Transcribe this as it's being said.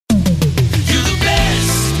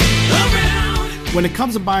When it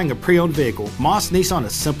comes to buying a pre-owned vehicle, Moss Nissan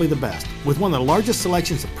is simply the best, with one of the largest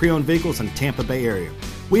selections of pre-owned vehicles in the Tampa Bay area.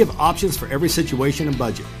 We have options for every situation and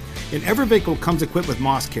budget. And every vehicle comes equipped with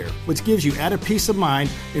Moss Care, which gives you added peace of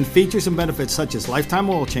mind and features and benefits such as lifetime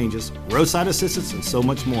oil changes, roadside assistance, and so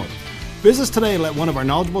much more. Visit us today and let one of our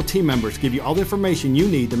knowledgeable team members give you all the information you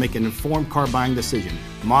need to make an informed car buying decision.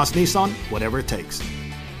 Moss Nissan, whatever it takes.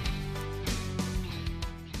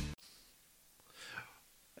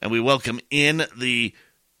 And we welcome in the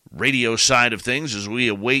radio side of things as we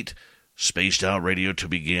await Spaced Out Radio to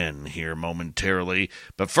begin here momentarily.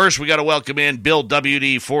 But first, we got to welcome in Bill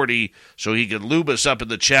WD-40 so he can lube us up in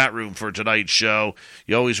the chat room for tonight's show.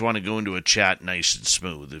 You always want to go into a chat nice and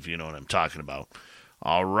smooth, if you know what I'm talking about.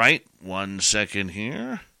 All right, 1 second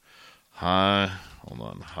here. Hi, hold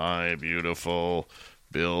on. Hi, beautiful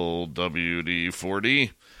Bill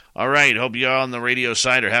WD-40. All right, hope you on the radio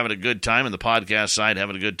side are having a good time, and the podcast side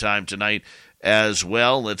having a good time tonight as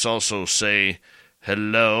well. Let's also say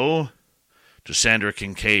hello to Sandra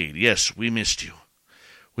Kincaid. Yes, we missed you.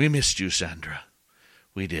 We missed you, Sandra.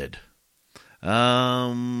 We did. We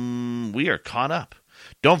are caught up.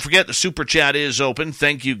 Don't forget the Super Chat is open.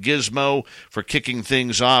 Thank you, Gizmo, for kicking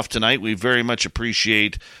things off tonight. We very much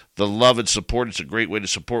appreciate the love and support. It's a great way to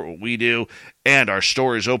support what we do. And our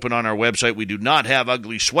store is open on our website. We do not have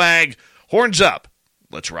ugly swag. Horns up.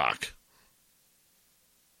 Let's rock.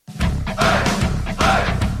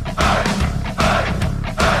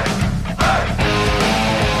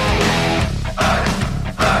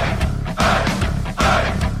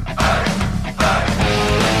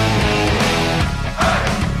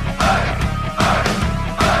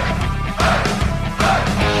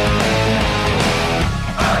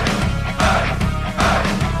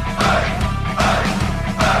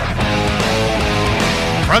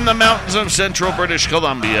 From the mountains of central British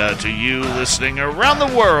Columbia to you listening around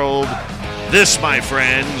the world, this, my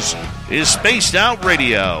friends, is Spaced Out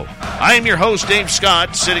Radio. I am your host, Dave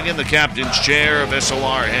Scott, sitting in the captain's chair of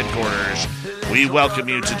SOR headquarters. We welcome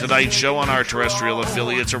you to tonight's show on our terrestrial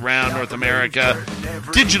affiliates around North America,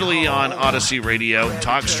 digitally on Odyssey Radio,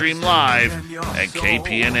 TalkStream Live, and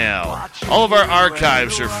KPNL. All of our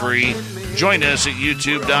archives are free. Join us at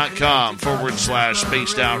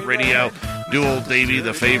youtube.com/Spaced Out Radio. Do old Davey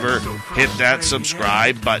the favor, hit that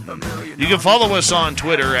subscribe button. You can follow us on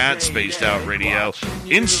Twitter at Spaced Out Radio,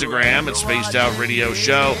 Instagram at Spaced Out Radio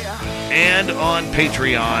Show, and on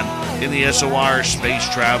Patreon in the SOR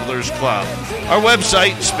Space Travelers Club. Our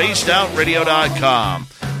website, spacedoutradio.com.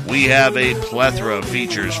 We have a plethora of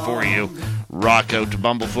features for you. Rock out to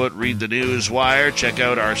Bumblefoot, read the news wire, check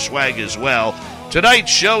out our swag as well.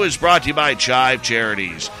 Tonight's show is brought to you by Chive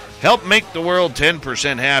Charities. Help make the world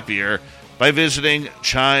 10% happier by visiting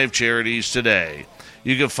Chive Charities today.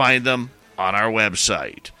 You can find them on our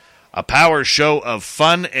website. A power show of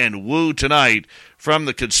fun and woo tonight from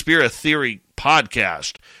the Conspiracy Theory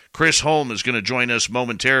podcast. Chris Holm is going to join us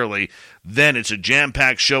momentarily. Then it's a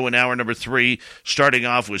jam-packed show in hour number 3, starting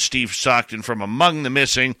off with Steve Stockton from Among the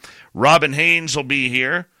Missing. Robin Haynes will be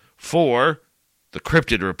here for the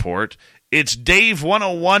Cryptid Report. It's Dave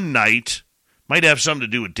 101 night. Might have something to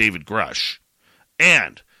do with David Grush.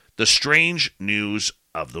 And the strange news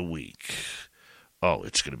of the week. Oh,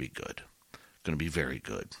 it's going to be good. Going to be very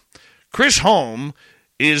good. Chris Holm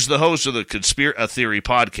is the host of the Conspiracy Theory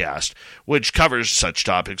podcast, which covers such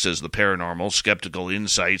topics as the paranormal, skeptical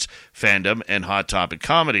insights, fandom, and hot topic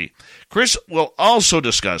comedy. Chris will also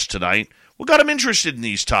discuss tonight what got him interested in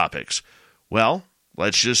these topics. Well,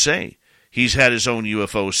 let's just say he's had his own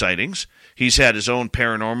UFO sightings. He's had his own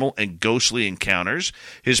paranormal and ghostly encounters.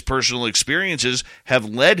 His personal experiences have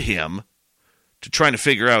led him to trying to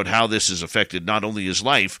figure out how this has affected not only his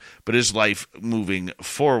life, but his life moving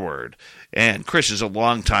forward. And Chris is a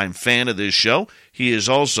longtime fan of this show. He has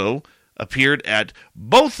also appeared at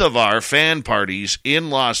both of our fan parties in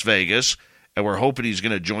Las Vegas, and we're hoping he's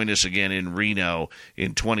going to join us again in Reno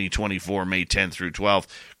in 2024, May 10th through 12th.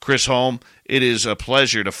 Chris Holm, it is a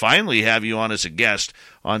pleasure to finally have you on as a guest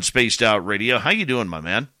on Spaced Out Radio. How you doing, my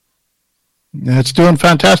man? It's doing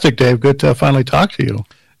fantastic, Dave. Good to finally talk to you.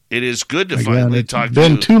 It is good to finally talk to you. It's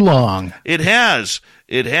been too long. It has.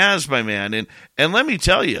 It has, my man. And let me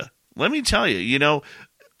tell you, you know,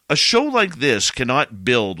 a show like this cannot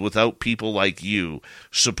build without people like you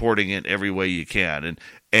supporting it every way you can.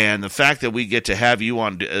 And the fact that we get to have you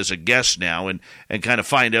on as a guest now and kind of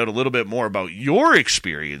find out a little bit more about your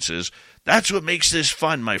experiences, that's what makes this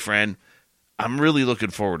fun, my friend. I'm really looking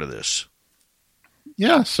forward to this.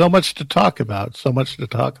 Yeah, so much to talk about.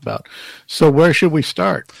 So where should we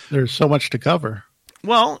start? There's so much to cover.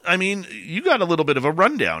 Well, I mean, you got a little bit of a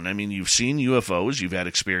rundown. I mean, you've seen UFOs. You've had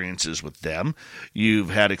experiences with them. You've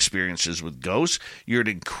had experiences with ghosts. You're an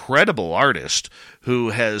incredible artist who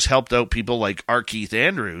has helped out people like R. Keith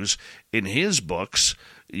Andrews in his books,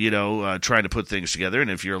 trying to put things together. And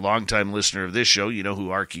if you're a longtime listener of this show, you know who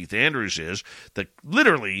R. Keith Andrews is,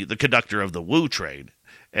 literally the conductor of the Woo train.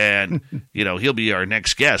 And, he'll be our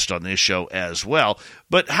next guest on this show as well.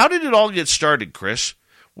 But how did it all get started, Chris?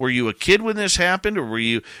 Were you a kid when this happened, or were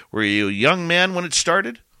you a young man when it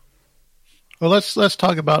started? Well, let's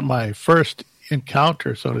talk about my first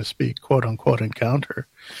encounter, so to speak, quote unquote encounter.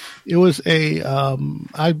 It was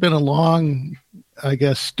I've been a long,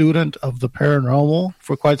 student of the paranormal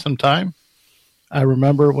for quite some time. I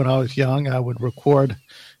remember when I was young, I would record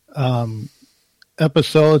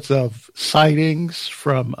episodes of sightings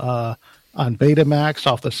from on Betamax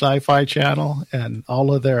off the Sci-Fi Channel, and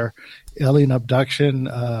all of their alien abduction,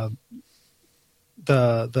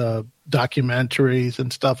 the documentaries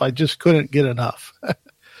and stuff. I just couldn't get enough.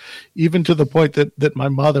 Even to the point that my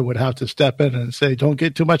mother would have to step in and say, "Don't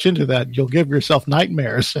get too much into that. You'll give yourself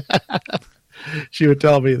nightmares." She would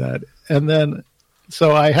tell me that. And then,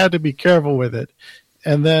 so I had to be careful with it.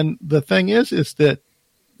 And then the thing is that,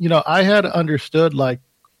 I had understood like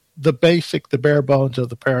the bare bones of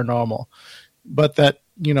the paranormal, but that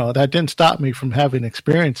didn't stop me from having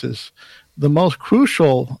experiences. The most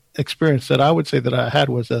crucial experience that I would say that I had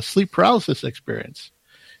was a sleep paralysis experience.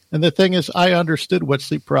 And the thing is, I understood what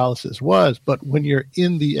sleep paralysis was, but when you're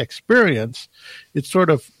in the experience, it's sort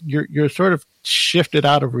of, you're sort of shifted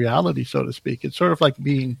out of reality, so to speak. It's sort of like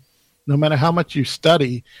being, no matter how much you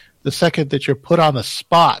study, the second that you're put on the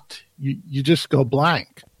spot, you just go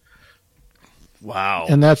blank. Wow.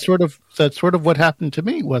 And that's sort of what happened to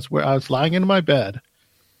me, was where I was lying in my bed,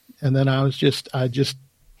 and then I just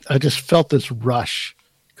felt this rush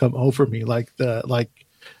come over me, like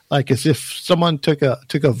as if someone took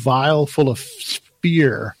a vial full of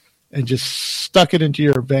fear and just stuck it into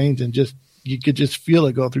your veins, and you could just feel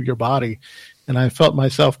it go through your body. And I felt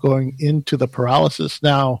myself going into the paralysis.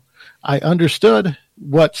 Now, I understood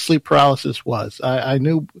what sleep paralysis was. I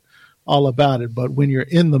knew all about it, but when you're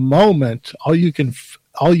in the moment, all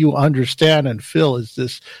you understand and feel is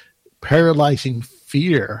this paralyzing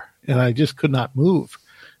fear, and I just could not move,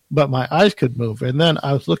 but my eyes could move. And then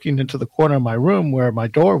I was looking into the corner of my room where my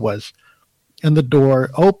door was, and the door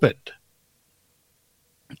opened,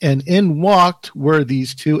 and in walked were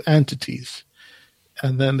these two entities.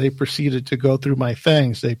 And then they proceeded to go through my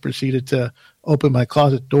things. They proceeded to open my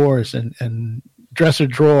closet doors and dresser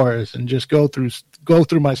drawers, and just go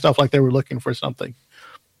through my stuff like they were looking for something.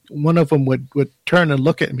 One of them would turn and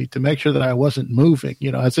look at me to make sure that I wasn't moving,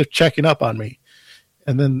 as if checking up on me.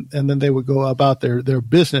 And then they would go about their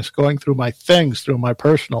business, going through my things, through my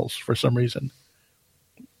personals for some reason.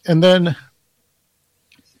 And then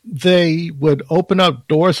they would open up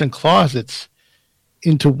doors and closets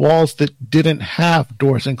into walls that didn't have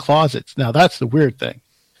doors and closets. Now, that's the weird thing.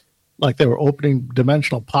 Like they were opening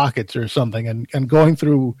dimensional pockets or something, and going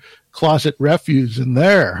through closet refuse in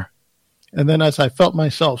there. And then as I felt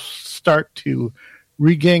myself start to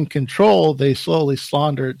regain control, they slowly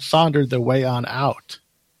sauntered their way on out.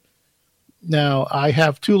 Now, I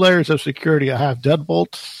have 2 layers of security. I have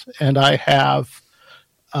deadbolts, and I have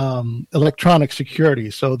electronic security.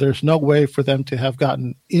 So there's no way for them to have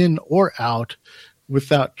gotten in or out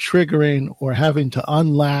without triggering or having to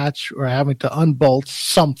unlatch or having to unbolt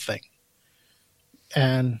something.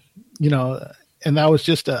 And, and that was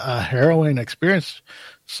just a harrowing experience.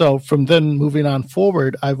 So from then moving on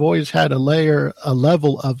forward, I've always had a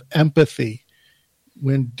level of empathy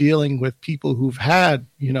when dealing with people who've had,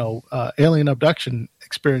 alien abduction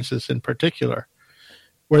experiences in particular,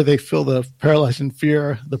 where they feel the paralyzing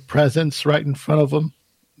fear, the presence right in front of them,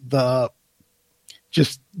 the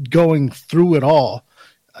just going through it all.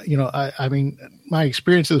 I mean, my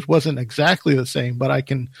experiences wasn't exactly the same, but I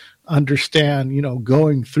can understand,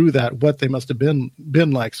 going through that, what they must have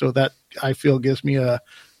been like. So that I feel gives me a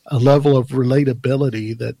level of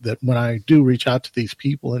relatability that when I do reach out to these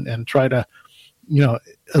people and try to,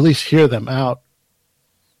 at least hear them out.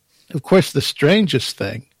 Of course, the strangest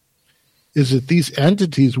thing is that these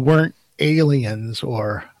entities weren't aliens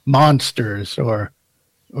or monsters, or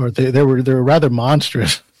they were rather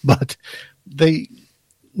monstrous, but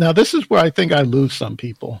now this is where I think I lose some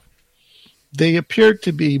people. They appeared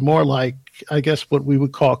to be more like, I guess, what we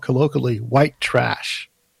would call colloquially white trash.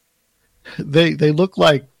 They look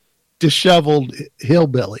like disheveled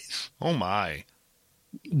hillbillies. Oh my.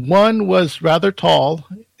 One was rather tall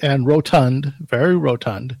and rotund, very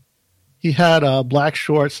rotund. He had black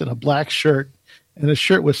shorts and a black shirt, and his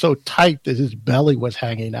shirt was so tight that his belly was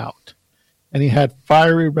hanging out. And he had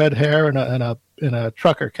fiery red hair and a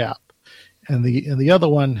trucker cap. And the other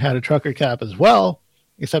one had a trucker cap as well,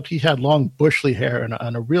 except he had long bushly hair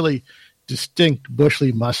and a really distinct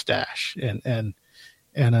bushly mustache and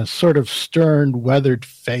a sort of stern, weathered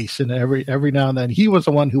face. And every now and then he was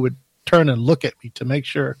the one who would turn and look at me to make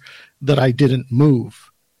sure that I didn't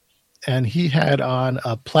move. And he had on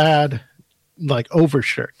a plaid like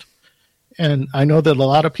overshirt. And I know that a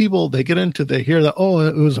lot of people, they hear that, oh,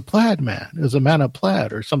 it was a plaid man. It was a man of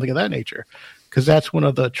plaid or something of that nature, because that's one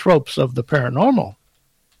of the tropes of the paranormal.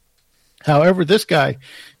 However, this guy,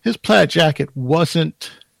 his plaid jacket wasn't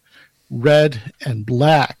red and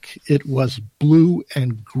black. It was blue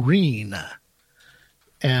and green.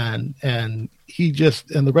 And he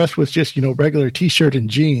and the rest was just, regular T-shirt and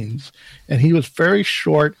jeans. And he was very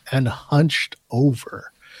short and hunched over.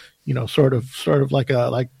 Sort of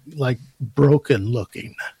like broken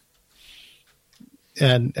looking.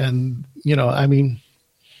 And I mean,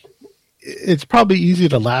 it's probably easy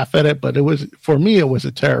to laugh at it, but for me, it was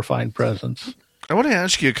a terrifying presence. I want to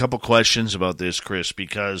ask you a couple questions about this, Chris,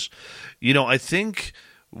 because, I think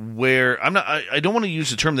I don't want to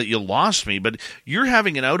use the term that you lost me, but you're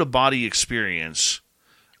having an out-of-body experience.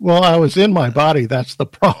 Well, I was in my body. That's the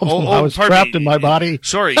problem. I was trapped in my body.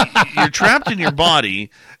 Sorry, you're trapped in your body,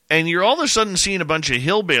 and you're all of a sudden seeing a bunch of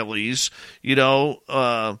hillbillies,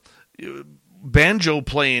 banjo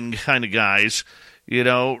playing kind of guys,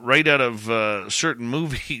 right out of certain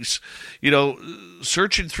movies,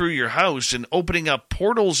 searching through your house and opening up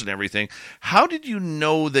portals and everything. How did you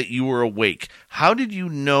know that you were awake? How did you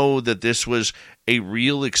know that this was a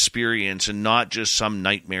real experience and not just some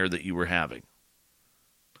nightmare that you were having?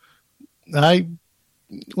 I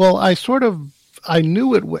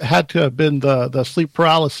knew it had to have been the sleep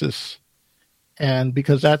paralysis, and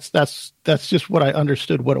because that's just what I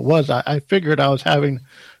understood what it was. I figured I was having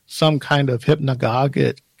some kind of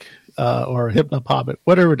hypnagogic or hypnopompic,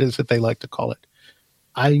 whatever it is that they like to call it.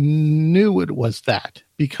 I knew it was that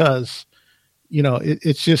because,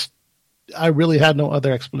 it's just, I really had no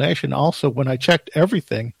other explanation. Also, when I checked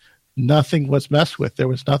everything, nothing was messed with. There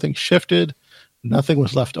was nothing shifted. Nothing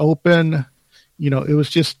was left open. It was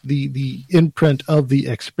just the imprint of the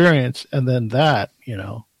experience. And then that,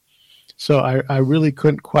 so I really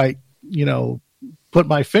couldn't quite, put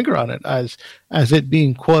my finger on it as it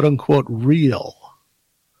being quote unquote real,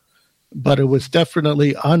 but it was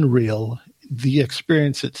definitely unreal. The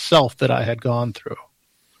experience itself that I had gone through.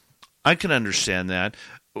 I can understand that.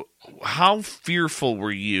 How fearful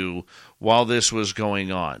were you while this was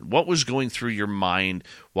going on? What was going through your mind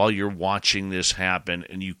while you're watching this happen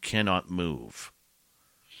and you cannot move?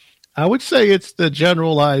 I would say it's the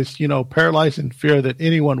generalized, paralyzing fear that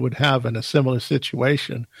anyone would have in a similar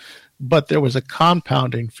situation. But there was a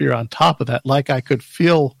compounding fear on top of that. Like I could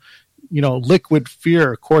feel, liquid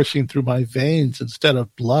fear coursing through my veins instead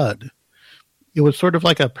of blood. It was sort of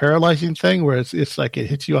like a paralyzing thing where it's like it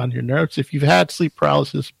hits you on your nerves. If you've had sleep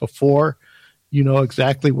paralysis before, you know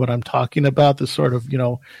exactly what I'm talking about. The sort of,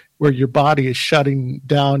 where your body is shutting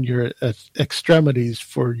down your extremities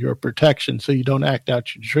for your protection so you don't act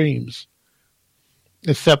out your dreams.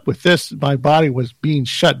 Except with this, my body was being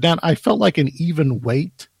shut down. I felt like an even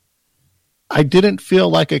weight. I didn't feel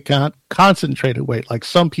like a concentrated weight like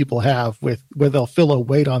some people have where they'll feel a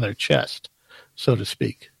weight on their chest, so to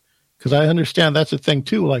speak. Because I understand that's a thing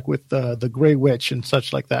too, like with the Grey Witch and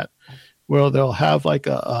such like that, where they'll have like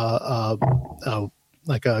a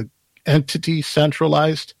entity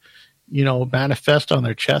centralized, manifest on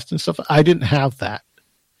their chest and stuff. I didn't have that.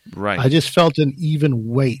 Right. I just felt an even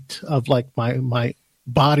weight of like my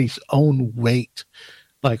body's own weight,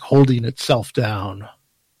 like holding itself down.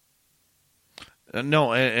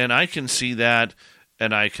 No, and I can see that,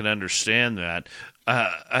 and I can understand that.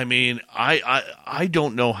 I mean, I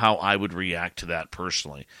don't know how I would react to that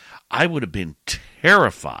personally. I would have been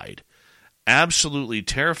terrified, absolutely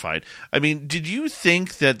terrified. I mean, did you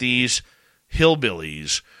think that these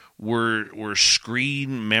hillbillies were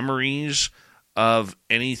screen memories of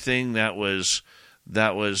anything that was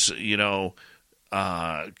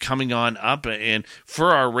coming on up? And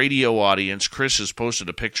for our radio audience, Chris has posted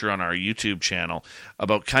a picture on our YouTube channel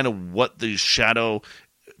about kind of what these shadow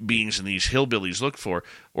beings and these hillbillies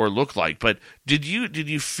look like. But did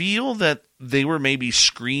you feel that they were maybe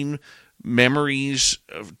screen memories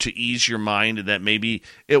to ease your mind, and that maybe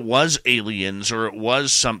it was aliens or it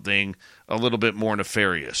was something a little bit more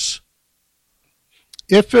nefarious?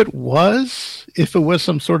 If it was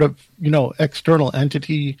some sort of, external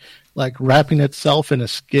entity, like wrapping itself in a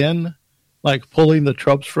skin, like pulling the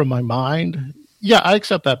tropes from my mind, yeah, I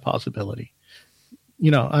accept that possibility.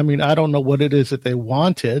 I mean, I don't know what it is that they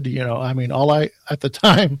wanted. I mean, at the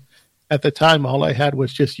time, all I had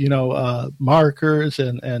was just, markers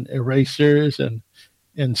and erasers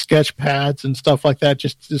and sketch pads and stuff like that,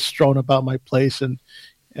 just thrown about my place. And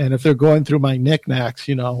if they're going through my knickknacks,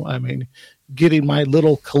 I mean, getting my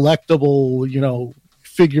little collectible,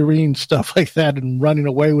 figurine stuff like that and running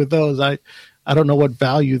away with those, I don't know what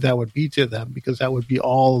value that would be to them, because that would be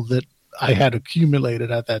all that I had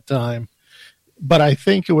accumulated at that time. But I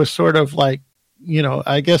think it was sort of like,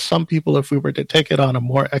 I guess some people, if we were to take it on a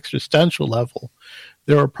more existential level,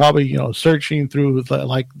 they were probably, searching through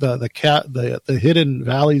the hidden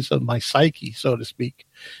valleys of my psyche, so to speak.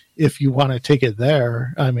 If you want to take it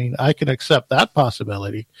there, I mean, I can accept that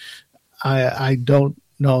possibility. I don't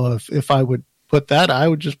know if I would put that. I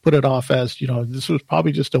would just put it off as, this was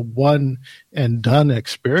probably just a one and done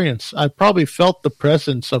experience. I probably felt the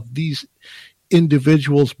presence of these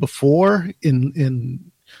individuals before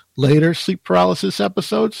in later sleep paralysis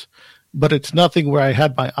episodes, but it's nothing where I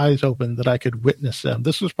had my eyes open that I could witness them.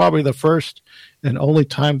 This was probably the first and only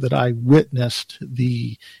time that I witnessed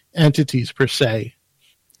the entities per se.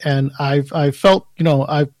 And I felt,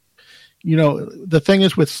 the thing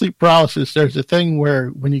is with sleep paralysis, there's a thing where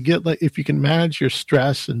when you get, if you can manage your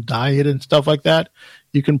stress and diet and stuff like that,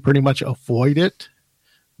 you can pretty much avoid it.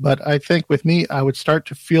 But I think with me, I would start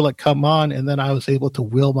to feel it come on, and then I was able to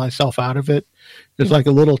will myself out of it. There's like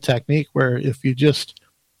a little technique where if you just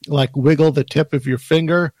like wiggle the tip of your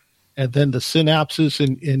finger, and then the synapses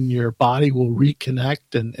in your body will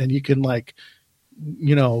reconnect, and you can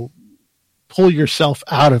pull yourself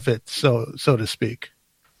out of it, so to speak.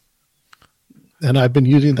 And I've been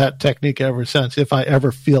using that technique ever since, if I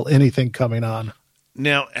ever feel anything coming on.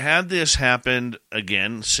 Now, had this happened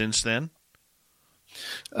again since then?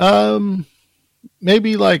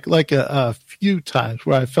 Maybe like a few times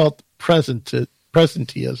where I felt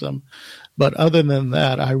presenteeism, but other than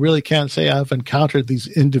that, I really can't say I've encountered these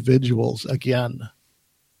individuals again.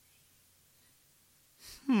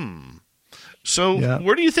 So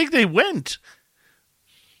Where do you think they went?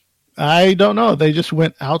 I don't know. They just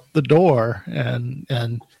went out the door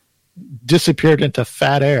and disappeared into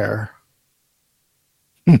fat air.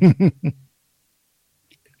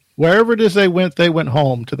 Wherever it is they went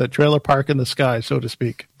home to the trailer park in the sky, so to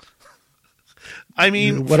speak. I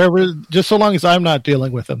mean, whatever, just so long as I'm not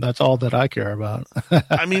dealing with them, that's all that I care about.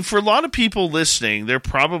 I mean, for a lot of people listening, they're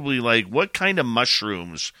probably like, what kind of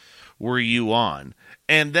mushrooms were you on?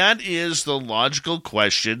 And that is the logical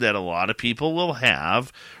question that a lot of people will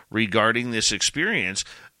have regarding this experience,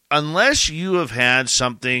 unless you have had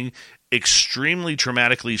something extremely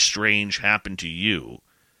traumatically strange happen to you.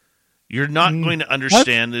 You're not going to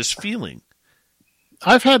understand this feeling.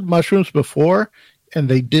 I've had mushrooms before, and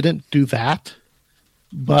they didn't do that.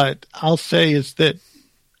 But I'll say is that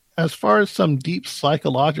as far as some deep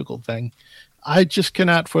psychological thing, I just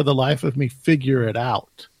cannot for the life of me figure it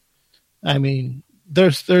out. I mean,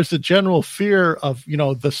 there's a general fear of,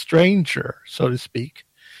 the stranger, so to speak.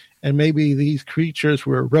 And maybe these creatures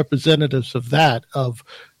were representatives of that, of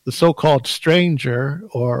the so-called stranger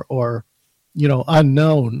or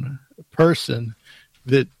unknown person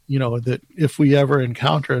that, that if we ever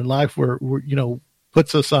encounter in life, we're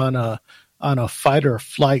puts us on a fight or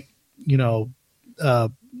flight,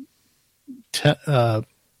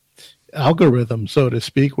 algorithm, so to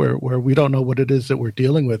speak, where we don't know what it is that we're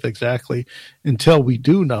dealing with exactly until we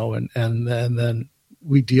do know, and then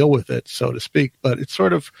we deal with it, so to speak. But it's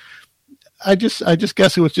sort of, I just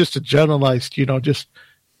guess it was just a generalized, just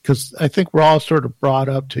because I think we're all sort of brought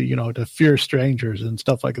up to, to fear strangers and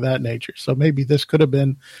stuff like that nature. So maybe this could have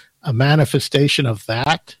been a manifestation of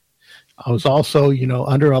that. I was also,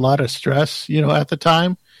 under a lot of stress, at the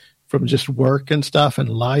time from just work and stuff and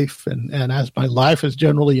life. And as my life has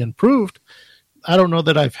generally improved, I don't know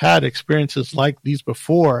that I've had experiences like these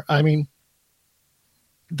before. I mean,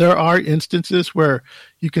 there are instances where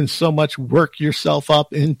you can so much work yourself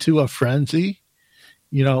up into a frenzy.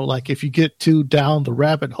 Like if you get too down the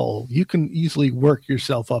rabbit hole, you can easily work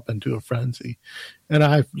yourself up into a frenzy. And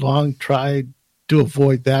I've long tried to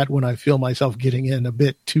avoid that when I feel myself getting in a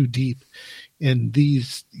bit too deep in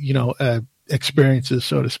these, experiences,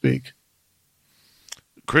 so to speak.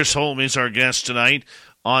 Chris Holm is our guest tonight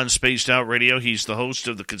on Spaced Out Radio. He's the host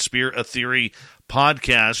of the Conspira Theory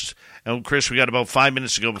podcast. And Chris, we got about 5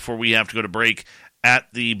 minutes to go before we have to go to break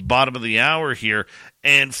at the bottom of the hour here.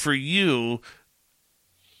 And for you,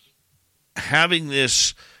 having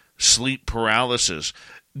this sleep paralysis,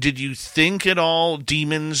 did you think at all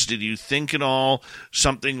demons? Did you think at all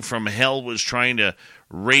something from hell was trying to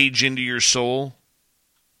rage into your soul?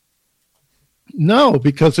 No,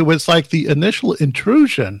 because it was like the initial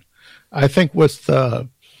intrusion, I think, was the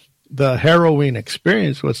harrowing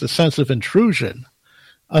experience, was the sense of intrusion.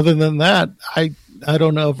 Other than that, I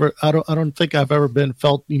don't know. I don't think I've ever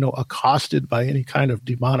felt accosted by any kind of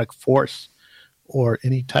demonic force or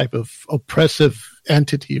any type of oppressive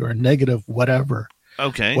entity or negative whatever.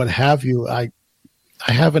 Okay. What have you? I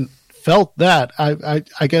haven't felt that.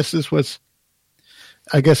 I guess this was,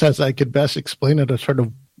 as I could best explain it, a sort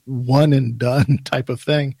of one and done type of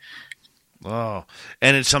thing. Oh,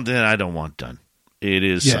 and it's something that I don't want done. It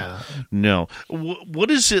is. Yeah. No. What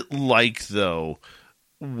is it like, though,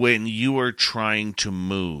 when you are trying to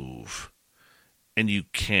move and you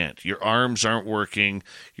can't? Your arms aren't working,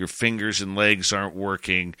 your fingers and legs aren't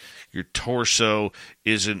working, your torso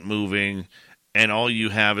isn't moving, and all you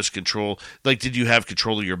have is control. Like, did you have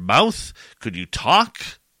control of your mouth? Could you talk?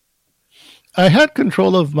 I had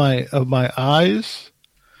control of my eyes,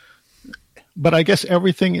 but I guess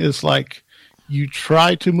everything is like you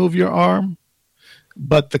try to move your arm,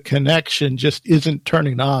 but the connection just isn't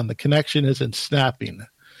turning on. The connection isn't snapping.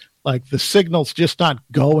 Like the signal's just not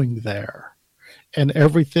going there. And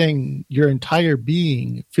everything, your entire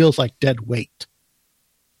being feels like dead weight.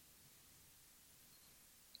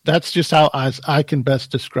 That's just how I can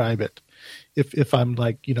best describe it. If I'm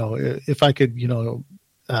like, if I could,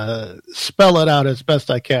 spell it out as best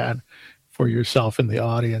I can for yourself in the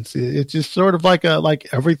audience. It's just sort of like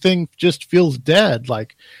everything just feels dead.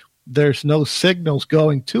 Like there's no signals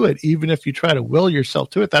going to it, even if you try to will yourself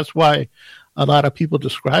to it. That's why a lot of people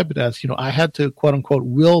describe it as, I had to quote unquote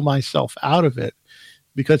will myself out of it,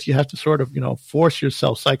 because you have to sort of, force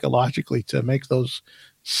yourself psychologically to make those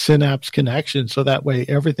synapse connections so that way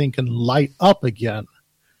everything can light up again.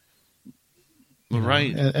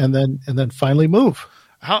 Right. And then finally move.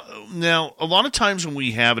 Now, a lot of times when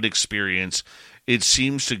we have an experience, it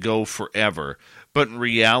seems to go forever, but in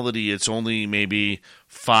reality, it's only maybe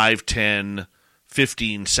 5, 10,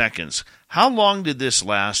 15 seconds. How long did this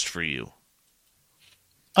last for you?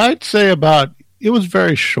 I'd say it was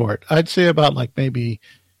very short. I'd say about like maybe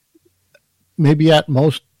at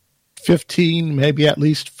most 15, maybe at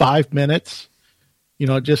least 5 minutes.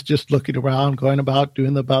 Just looking around, going about,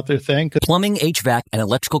 doing about their thing. Plumbing, HVAC, and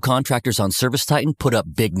electrical contractors on Service Titan put up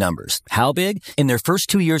big numbers. How big? In their first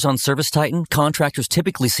 2 years on Service Titan, contractors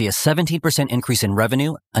typically see a 17% increase in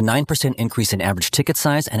revenue, a 9% increase in average ticket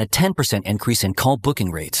size, and a 10% increase in call booking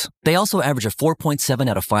rates. They also average a 4.7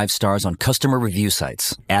 out of 5 stars on customer review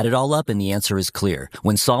sites. Add it all up and the answer is clear.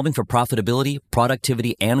 When solving for profitability,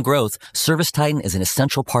 productivity, and growth, Service Titan is an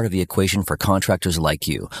essential part of the equation for contractors like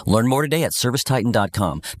you. Learn more today at ServiceTitan.com.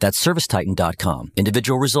 That's ServiceTitan.com.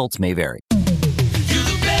 Individual results may vary.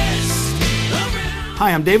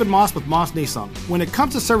 Hi, I'm David Moss with Moss Nissan. When it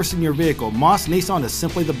comes to servicing your vehicle, Moss Nissan is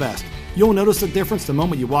simply the best. You'll notice the difference the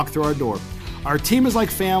moment you walk through our door. Our team is like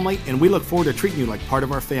family, and we look forward to treating you like part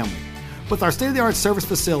of our family. With our state-of-the-art service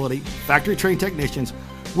facility, factory-trained technicians,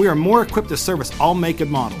 we are more equipped to service all make and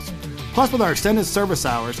models. Plus, with our extended service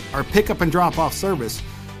hours, our pickup and drop-off service,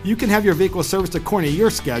 you can have your vehicle serviced according to your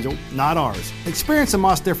schedule, not ours. Experience the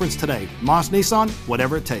Moss difference today. Moss Nissan,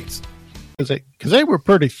 whatever it takes. Because they were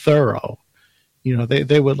pretty thorough.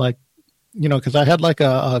 They would like, because I had like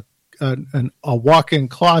a walk-in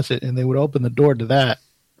closet, and they would open the door to that.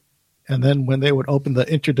 And then when they would open the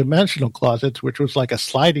interdimensional closets, which was like a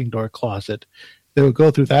sliding door closet, they would go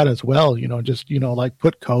through that as well, like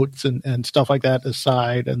put coats and stuff like that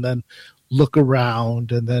aside, and then look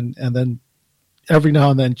around, and then every now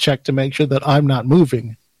and then check to make sure that I'm not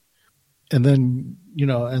moving. And then,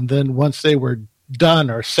 once they were done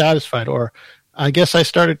or satisfied, or I guess I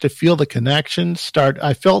started to feel the connections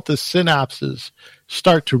I felt the synapses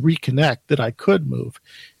start to reconnect that I could move.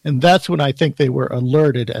 And that's when I think they were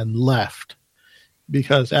alerted and left.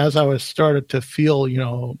 Because as I was started to feel,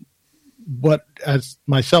 as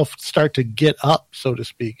myself start to get up, so to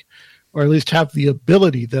speak, or at least have the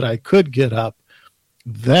ability that I could get up,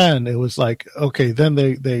 then it was like, okay, then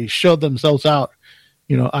they showed themselves out,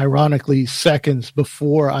 ironically seconds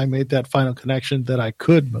before I made that final connection that I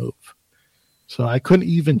could move. So I couldn't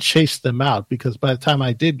even chase them out, because by the time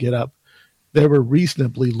I did get up, they were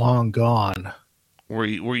reasonably long gone. Were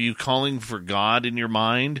you calling for God in your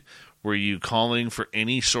mind? Were you calling for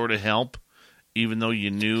any sort of help, even though you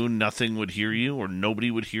knew nothing would hear you or nobody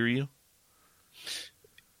would hear you?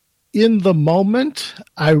 In the moment,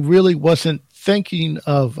 I really wasn't thinking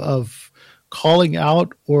of calling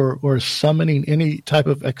out or summoning any type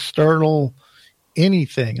of external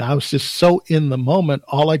anything. I was just so in the moment.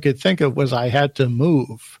 All I could think of was I had to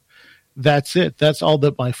move. That's it. That's all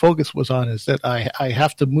that my focus was on, is that I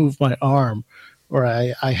have to move my arm, or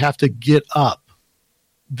I have to get up.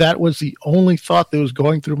 That was the only thought that was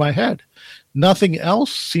going through my head. Nothing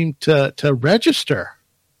else seemed to register.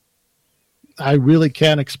 I really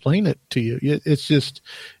can't explain it to you.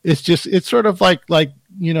 It's sort of like,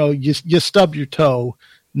 you stub your toe.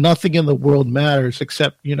 Nothing in the world matters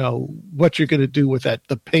except, what you're going to do with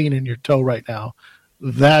the pain in your toe right now.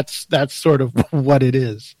 That's sort of what it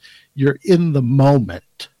is. You're in the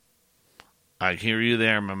moment. I hear you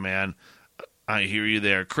there, my man. I hear you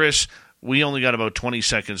there. Chris, we only got about 20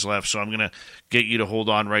 seconds left, so I'm going to get you to hold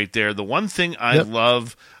on right there. The one thing I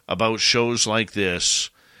love about shows like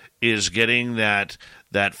this is getting that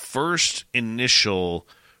first initial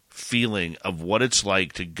feeling of what it's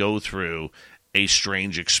like to go through a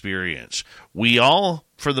strange experience. We all,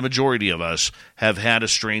 for the majority of us, have had a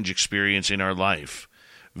strange experience in our life.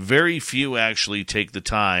 Very few actually take the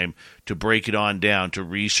time to break it on down, to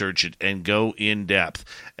research it, and go in depth.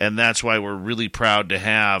 And that's why we're really proud to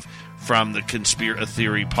have, from the Conspiracy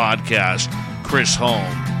Theory podcast, Chris Holm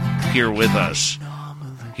here with us.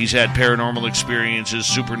 He's had paranormal experiences,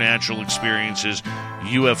 supernatural experiences,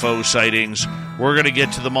 UFO sightings. We're going to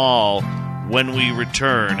get to them all when we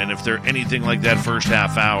return. And if they're anything like that first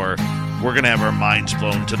half hour, we're going to have our minds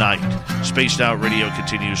blown tonight. Spaced Out Radio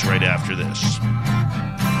continues right after this.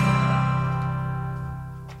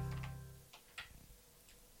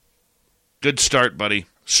 Good start, buddy.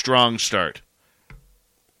 Strong start.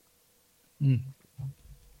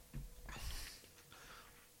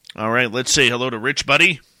 All right, let's say hello to Rich,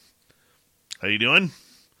 buddy. How you doing?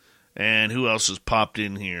 And who else has popped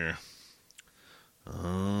in here?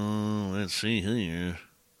 Let's see here.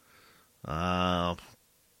 Bag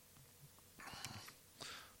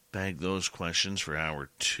those questions for hour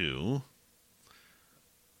 2.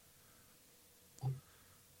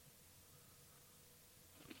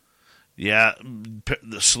 Yeah,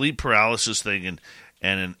 the sleep paralysis thing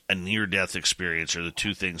and a near-death experience are the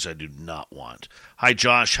two things I do not want. Hi,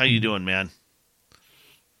 Josh. How you doing, man?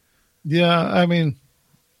 Yeah, I mean,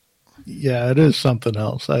 it is something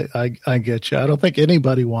else. I get you. I don't think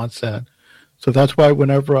anybody wants that. So that's why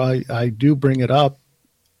whenever I do bring it up,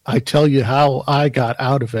 I tell you how I got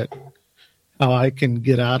out of it, how I can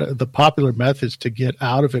get out of the popular methods to get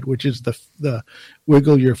out of it, which is the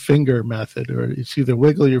wiggle your finger method, or it's either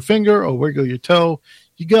wiggle your finger or wiggle your toe.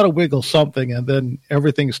 You got to wiggle something, and then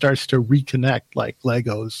everything starts to reconnect like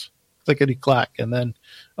Legos, clickety-clack, and then,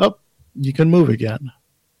 you can move again.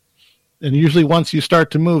 And usually once you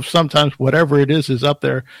start to move, sometimes whatever it is up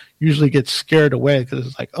there usually gets scared away because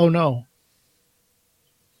it's like, oh, no.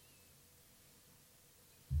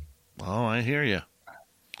 Oh, I hear you.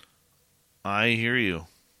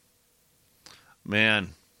 Man,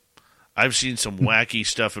 I've seen some wacky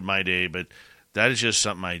stuff in my day, but that is just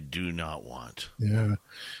something I do not want. Yeah.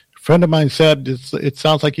 A friend of mine said it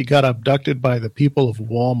sounds like you got abducted by the people of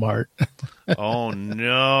Walmart. Oh,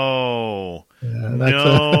 no. Yeah,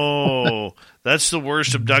 no. That's the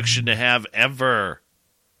worst abduction to have ever.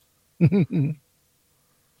 Yeah,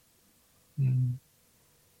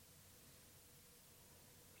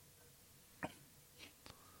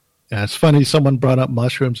 it's funny. Someone brought up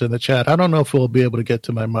mushrooms in the chat. I don't know if we'll be able to get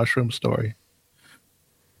to my mushroom story.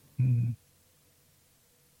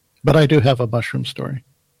 But I do have a mushroom story.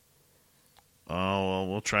 Oh, well,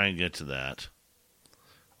 we'll try and get to that.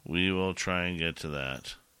 We will try and get to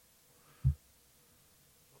that.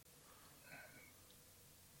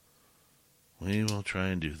 We will try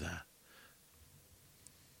and do that.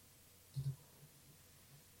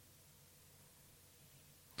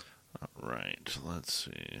 All right, let's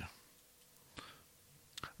see.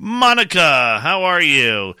 Monica, how are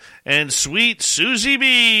you? And sweet Susie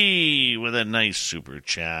B with a nice super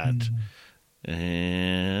chat.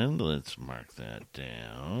 And let's mark that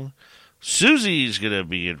down. Susie's going to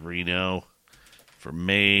be in Reno for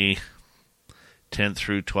May 10th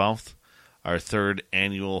through 12th, our 3rd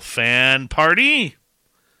annual fan party.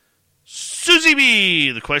 Susie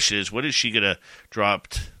B! The question is, what is she going to drop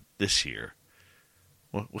this year?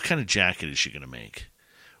 What kind of jacket is she going to make?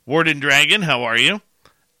 Warden Dragon, how are you?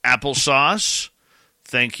 Applesauce,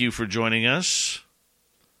 thank you for joining us.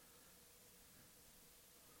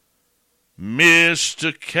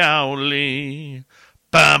 Mr. Cowley,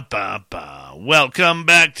 ba ba ba. Welcome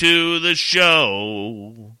back to the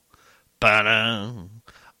show. Ba-da.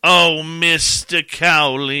 Oh, Mr.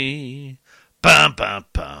 Cowley, ba ba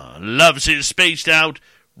ba. Loves his spaced out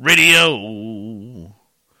radio.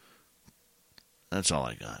 That's all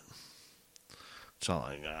I got. That's all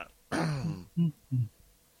I got.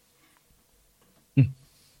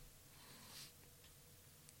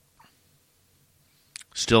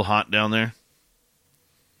 Still hot down there?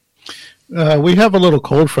 We have a little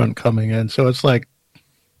cold front coming in, so it's like...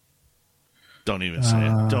 Don't even say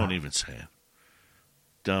it. Don't even say it.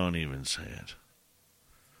 Don't even say it.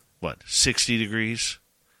 What, 60 degrees?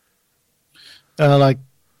 Like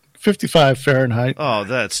 55 Fahrenheit. Oh,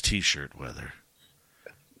 that's T-shirt weather.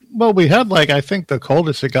 Well, we had I think the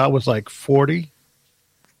coldest it got was 40.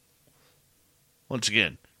 Once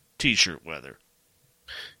again, T-shirt weather.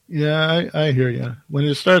 Yeah, I hear you. When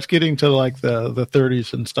it starts getting to the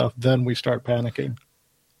 30s and stuff, then we start panicking.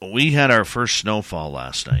 We had our first snowfall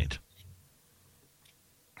last night.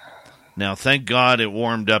 Now, thank God it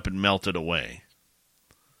warmed up and melted away.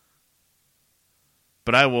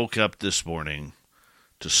 But I woke up this morning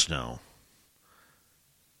to snow.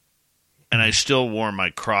 And I still wore my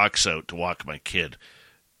Crocs out to walk my kid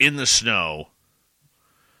in the snow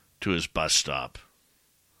to his bus stop.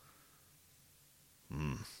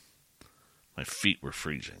 My feet were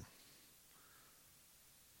freezing.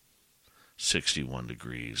 61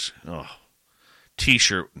 degrees. Oh,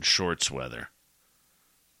 T-shirt and shorts weather.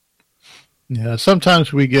 Yeah,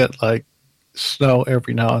 sometimes we get snow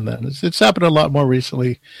every now and then. It's happened a lot more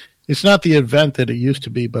recently. It's not the event that it used to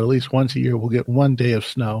be, but at least once a year we'll get one day of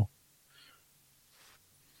snow.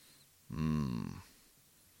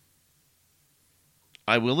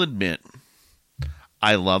 I will admit,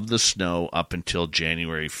 I love the snow up until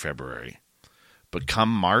January, February. But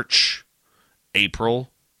come March,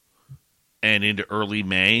 April, and into early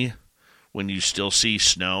May, when you still see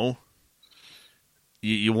snow,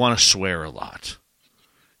 you want to swear a lot.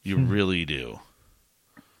 You really do.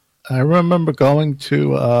 I remember going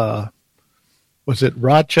to, was it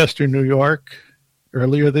Rochester, New York,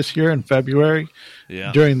 earlier this year in February?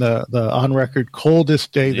 Yeah. During the on-record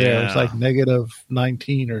coldest day there. Yeah. It was negative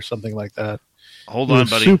 19 or something like that. Hold on,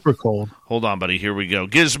 buddy. Super cold. Hold on, buddy. Here we go.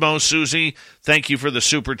 Gizmo, Susie, thank you for the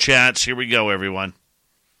super chats. Here we go, everyone.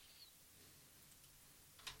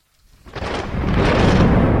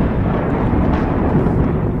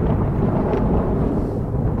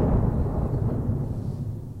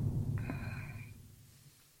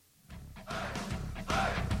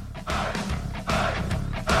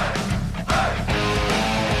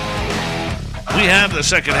 We have the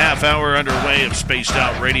second half hour underway of Spaced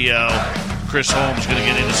Out Radio. Chris Holm's going to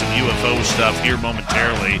get into some UFO stuff here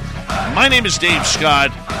momentarily. My name is Dave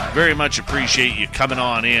Scott. Very much appreciate you coming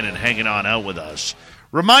on in and hanging on out with us.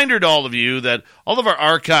 Reminder to all of you that all of our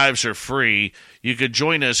archives are free. You could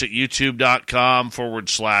join us at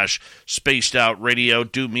youtube.com/Spaced Out Radio.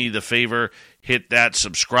 Do me the favor, hit that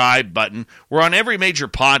subscribe button. We're on every major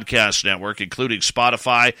podcast network, including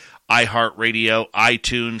Spotify, iHeartRadio,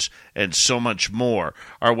 iTunes, and so much more.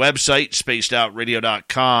 Our website,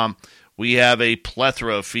 spacedoutradio.com. We have a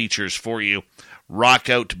plethora of features for you. Rock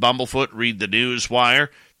out to Bumblefoot, read the news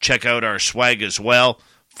wire, check out our swag as well.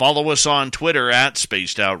 Follow us on Twitter at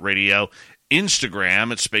Spaced Out Radio,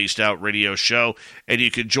 Instagram at Spaced Out Radio Show, and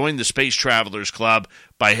you can join the Space Travelers Club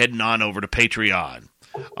by heading on over to Patreon.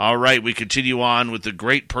 All right, we continue on with the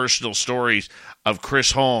great personal stories of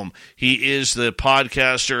Chris Holm. He is the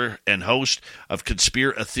podcaster and host of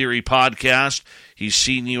Conspira Theory Podcast. He's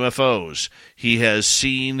seen UFOs. He has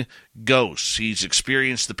seen ghosts. He's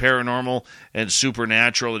experienced the paranormal and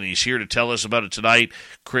supernatural, and he's here to tell us about it tonight.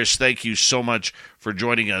 Chris, thank you so much for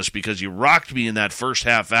joining us, because you rocked me in that first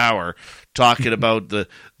half hour talking about the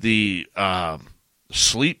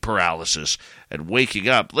sleep paralysis and waking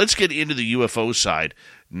up. Let's get into the UFO side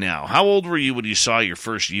now. How old were you when you saw your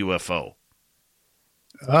first UFO?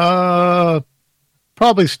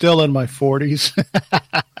 Probably still in my 40s.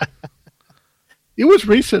 It was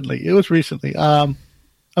recently.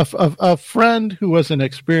 A friend who was an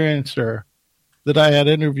experiencer that I had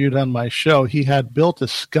interviewed on my show, he had built a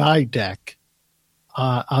sky deck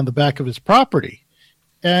on the back of his property.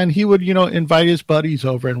 And he would, invite his buddies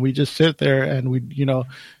over, and we just sit there and we'd,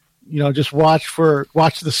 just watch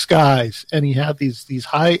the skies. And he had these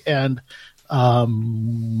high-end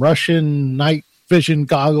Russian night vision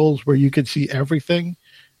goggles where you could see everything.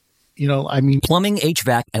 Plumbing,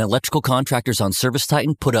 HVAC, and electrical contractors on Service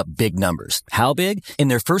Titan put up big numbers. How big? In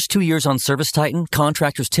their first 2 years on Service Titan,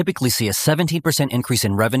 contractors typically see a 17% increase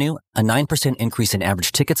in revenue, a 9% increase in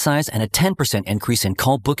average ticket size, and a 10% increase in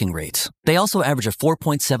call booking rates. They also average a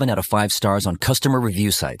 4.7 out of 5 stars on customer review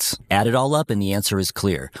sites. Add it all up and the answer is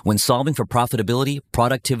clear. When solving for profitability,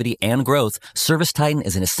 productivity, and growth, Service Titan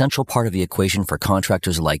is an essential part of the equation for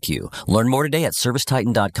contractors like you. Learn more today at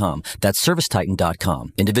ServiceTitan.com. That's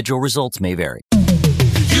ServiceTitan.com. Individual results may vary.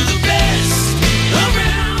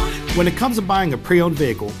 When it comes to buying a pre-owned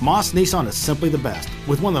vehicle, Moss Nissan is simply the best.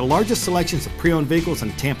 With one of the largest selections of pre-owned vehicles in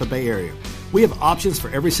the Tampa Bay area, we have options for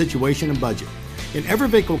every situation and budget. And every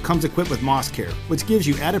vehicle comes equipped with Moss Care, which gives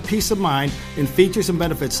you added peace of mind in features and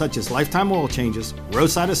benefits such as lifetime oil changes,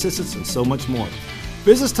 roadside assistance, and so much more.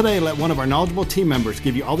 Visit us today and let one of our knowledgeable team members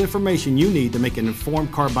give you all the information you need to make an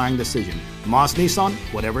informed car buying decision. Moss Nissan,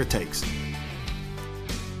 whatever it takes.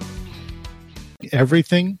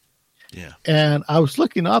 Everything. Yeah. And I was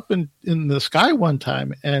looking up in the sky one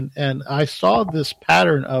time, and I saw this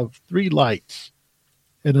pattern of 3 lights,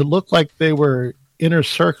 and it looked like they were inner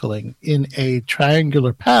circling in a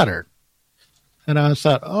triangular pattern. And I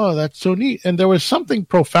thought, oh, that's so neat. And there was something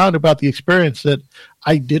profound about the experience that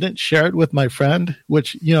I didn't share it with my friend,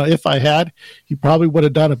 which, if I had, he probably would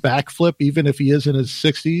have done a backflip, even if he is in his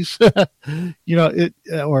 60s,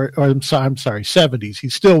 or I'm sorry, 70s. He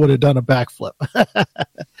still would have done a backflip.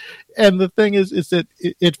 And the thing is that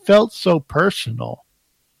it felt so personal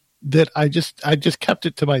that I just kept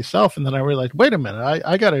it to myself. And then I realized, wait a minute,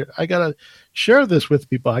 I gotta share this with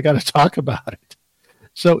people. I gotta talk about it.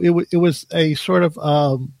 So it was a sort of,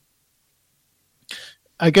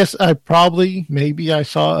 I guess maybe I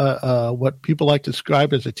saw what people like to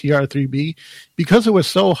describe as a TR3B, because it was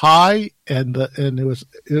so high and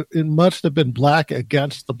it must have been black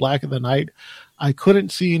against the black of the night. I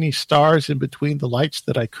couldn't see any stars in between the lights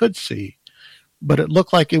that I could see, but it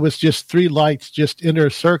looked like it was just 3 lights just inner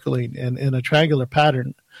circling in a triangular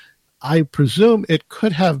pattern. I presume it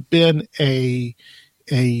could have been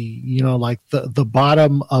like the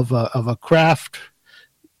bottom of a craft,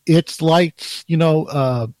 its lights,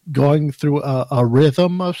 going through a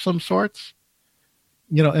rhythm of some sorts,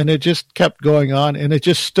 and it just kept going on, and it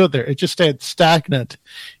just stood there. It just stayed stagnant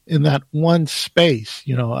in that one space.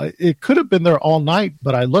 It could have been there all night,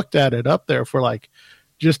 but I looked at it up there for like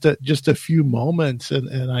just a few moments,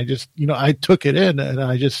 and I just, I took it in and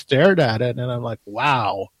I just stared at it, and I'm like,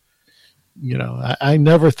 wow. I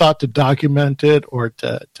never thought to document it or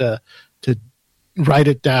to write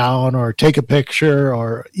it down or take a picture,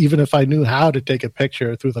 or even if I knew how to take a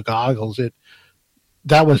picture through the goggles,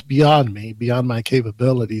 that was beyond me, beyond my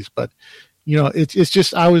capabilities. But it's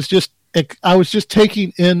just I was just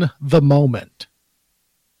taking in the moment.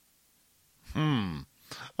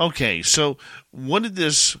 Okay, so what did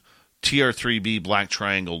this TR3B black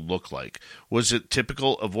triangle look like? Was it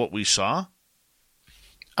typical of what we saw?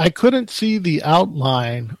 I couldn't see the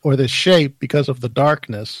outline or the shape because of the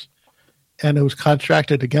darkness, and it was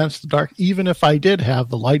contracted against the dark. Even if I did have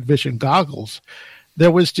the light vision goggles, there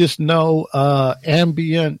was just no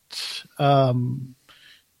ambient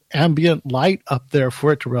light up there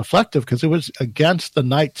for it to reflect, because it was against the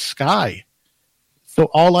night sky. So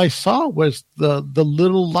all I saw was the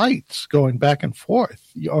little lights going back and forth,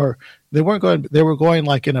 or they weren't going. They were going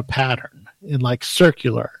like in a pattern, in like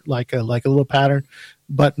circular, like a little pattern,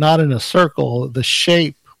 but not in a circle. The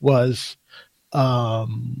shape was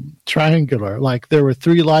triangular. Like there were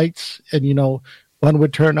 3 lights, and one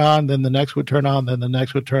would turn on, then the next would turn on, then the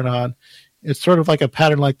next would turn on. It's sort of like a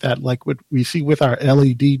pattern like that, like what we see with our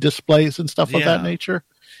LED displays and stuff of that nature.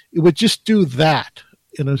 It would just do that,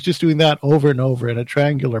 and it was just doing that over and over in a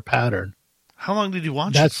triangular pattern. How long did you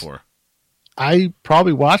watch it for? I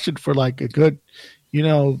probably watched it for like a good,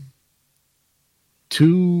 2-3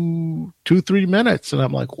 minutes, and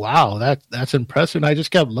I'm like, wow, that's impressive. And I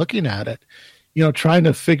just kept looking at it, trying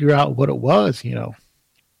to figure out what it was.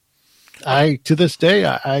 I to this day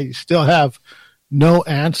I still have no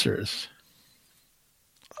answers.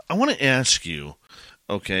 I want to ask you,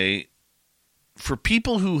 okay, for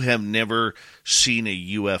people who have never seen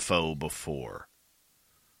a UFO before,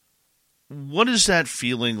 what is that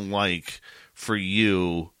feeling like for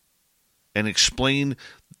you? And explain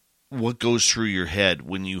what goes through your head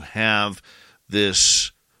when you have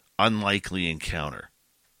this unlikely encounter.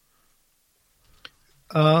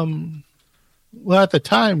 Well, at the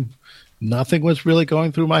time, nothing was really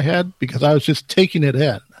going through my head because I was just taking it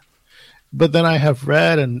in. But then I have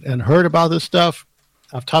read and heard about this stuff.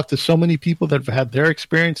 I've talked to so many people that have had their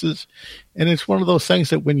experiences, and it's one of those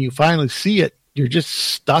things that when you finally see it, you're just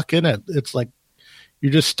stuck in it. It's like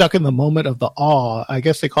you're just stuck in the moment of the awe. I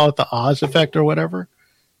guess they call it the Oz effect or whatever,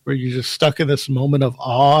 where you're just stuck in this moment of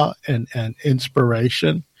awe and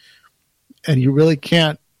inspiration, and you really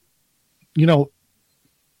can't,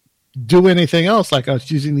 do anything else. Like I was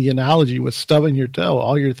using the analogy with stubbing your toe.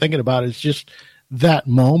 All you're thinking about is just that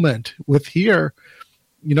moment. With here,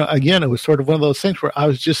 again, it was sort of one of those things where I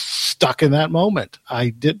was just stuck in that moment. I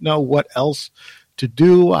didn't know what else to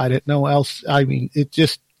do. I didn't know else. I mean, it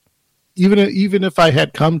just, even if I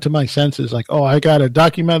had come to my senses, like, oh, I got to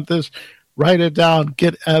document this, write it down,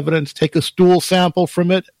 get evidence, take a stool sample from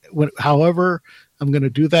it. However I'm going to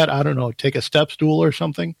do that, I don't know, take a step stool or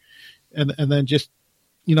something, and then just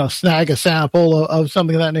snag a sample of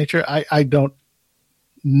something of that nature. I don't,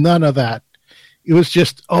 none of that. It was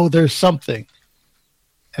just, oh, there's something.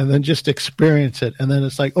 And then just experience it. And then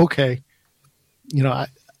it's like, okay,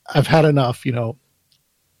 I've had enough,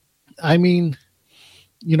 I mean,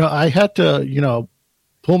 I had to,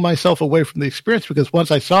 pull myself away from the experience, because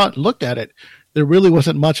once I saw it and looked at it, there really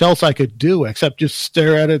wasn't much else I could do except just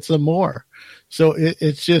stare at it some more. So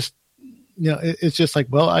it's just, it's just like,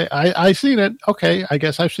 well, I seen it. Okay, I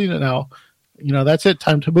guess I've seen it now. That's it.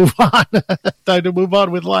 Time to move on. Time to move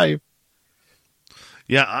on with life.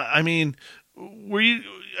 Yeah, I mean,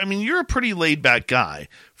 you're a pretty laid back guy.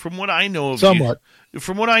 From what I know of Somewhat.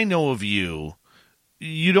 From what I know of you,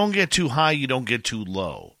 you don't get too high, you don't get too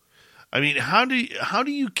low. I mean, how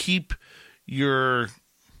do you keep your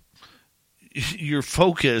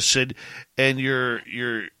focus and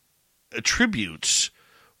your attributes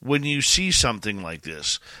when you see something like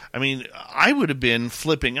this? I mean, I would have been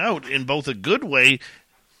flipping out in both a good way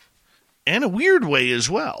and a weird way as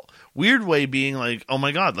well. Weird way being like, oh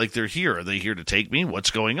my God, like they're here. Are they here to take me?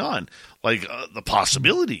 What's going on? Like the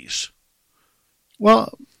possibilities.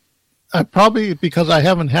 Well, I probably, because I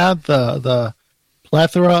haven't had the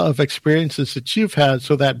plethora of experiences that you've had,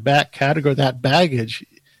 so that back category, that baggage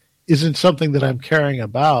isn't something that I'm caring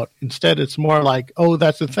about. Instead, it's more like, oh,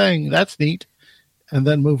 that's the thing, that's neat, and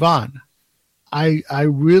then move on. I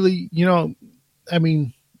really, I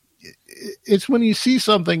mean, it's when you see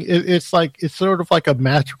something, it's sort of like a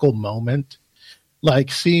magical moment, like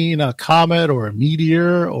seeing a comet or a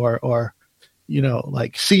meteor, or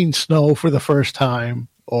like seeing snow for the first time,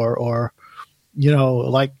 or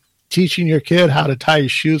like teaching your kid how to tie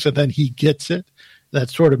his shoes and then he gets it. That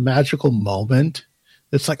sort of magical moment.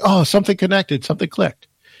 It's like, oh, something connected, something clicked.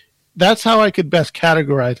 That's how I could best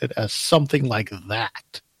categorize it, as something like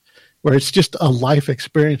that, where it's just a life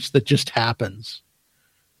experience that just happens.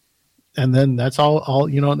 And then that's all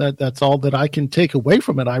that's all that I can take away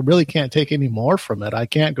from it. I really can't take any more from it. I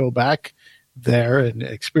can't go back there and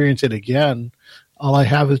experience it again. All I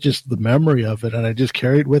have is just the memory of it, and I just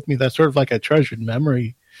carry it with me. That's sort of like a treasured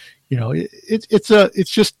memory. It's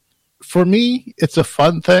just, for me, it's a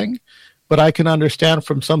fun thing, but I can understand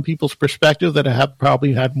from some people's perspective that have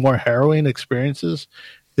probably had more harrowing experiences,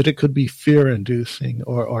 that it could be fear-inducing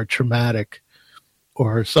or traumatic,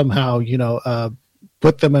 or somehow,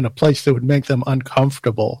 put them in a place that would make them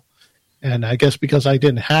uncomfortable. And I guess because I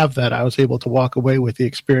didn't have that, I was able to walk away with the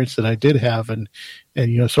experience that I did have, and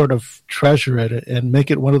sort of treasure it and make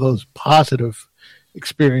it one of those positive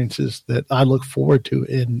experiences that I look forward to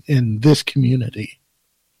in this community.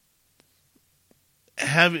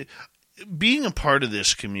 Being a part of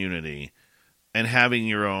this community and having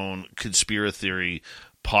your own conspiracy theory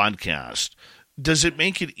podcast, does it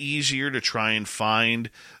make it easier to try and find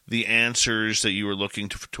the answers that you were looking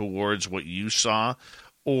towards what you saw?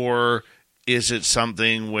 Or is it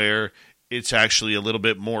something where it's actually a little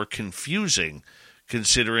bit more confusing,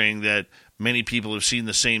 considering that many people have seen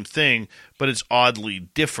the same thing, but it's oddly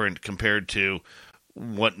different compared to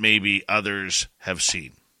what maybe others have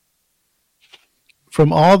seen?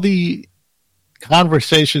 From all the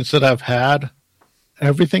conversations that I've had,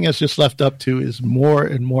 everything has just left up to is more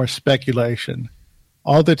and more speculation.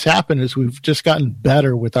 All that's happened is we've just gotten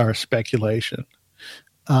better with our speculation.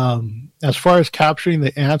 As far as capturing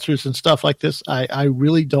the answers and stuff like this, I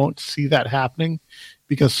really don't see that happening,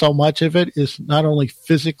 because so much of it is not only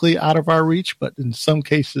physically out of our reach, but in some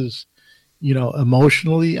cases,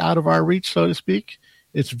 emotionally out of our reach, so to speak.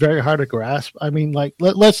 It's very hard to grasp. I mean, like,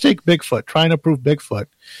 let's take Bigfoot, trying to prove Bigfoot.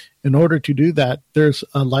 In order to do that, there's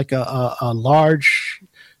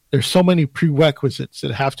there's so many prerequisites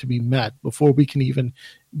that have to be met before we can even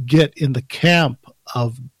get in the camp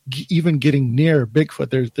of even getting near Bigfoot.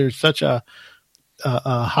 There's such a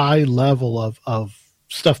high level of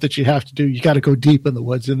stuff that you have to do. You got to go deep in the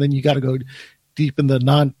woods, and then you got to go deep in the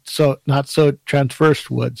not so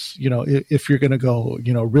traversed woods, if you're going to go,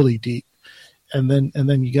 really deep. And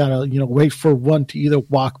then you got to, wait for one to either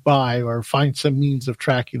walk by or find some means of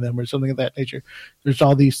tracking them or something of that nature. There's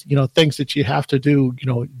all these, things that you have to do,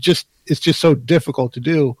 it's just so difficult to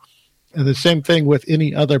do. And the same thing with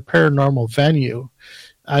any other paranormal venue.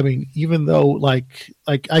 I mean, even though like,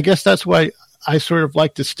 I guess that's why I sort of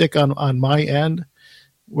like to stick on my end,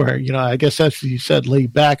 where, I guess as you said,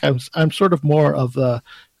 laid back. I'm sort of more of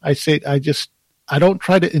I don't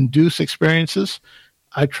try to induce experiences.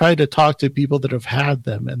 I try to talk to people that have had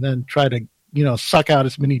them, and then try to, suck out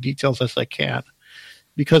as many details as I can.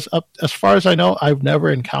 Because as far as I know, I've never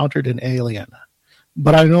encountered an alien,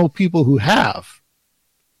 but I know people who have.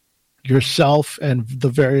 yourself and the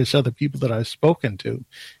various other people that I've spoken to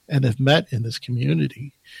and have met in this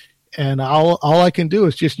community. And all I can do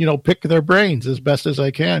is just, pick their brains as best as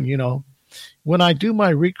I can. When I do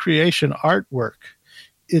my recreation artwork,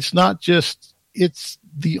 it's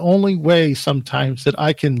the only way sometimes that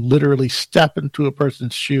I can literally step into a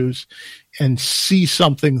person's shoes and see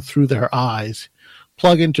something through their eyes,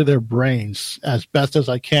 plug into their brains as best as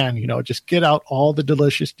I can, just get out all the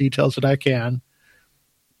delicious details that I can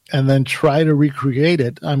and then try to recreate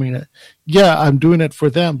it. I mean, yeah, I'm doing it for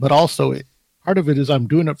them, but also part of it is I'm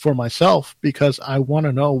doing it for myself because I want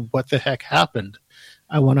to know what the heck happened.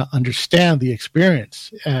 I want to understand the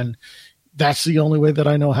experience. And that's the only way that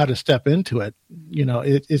I know how to step into it.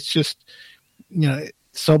 It's just,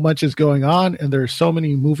 so much is going on and there's so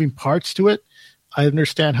many moving parts to it. I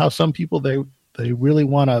understand how some people, they really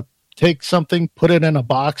want to take something, put it in a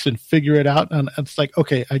box and figure it out. And it's like,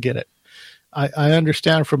 okay, I get it. I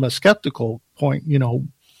understand from a skeptical point,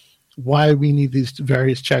 why we need these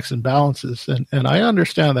various checks and balances. And I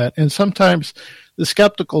understand that. And sometimes the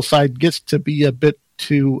skeptical side gets to be a bit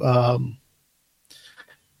too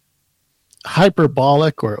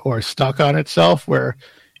hyperbolic or stuck on itself, where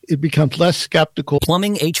it becomes less skeptical.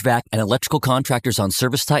 Plumbing, HVAC, and electrical contractors on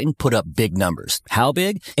ServiceTitan put up big numbers. How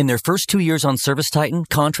big? In their first 2 years on ServiceTitan,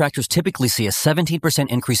 contractors typically see a 17%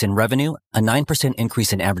 increase in revenue, a 9%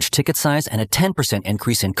 increase in average ticket size, and a 10%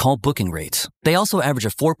 increase in call booking rates. They also average a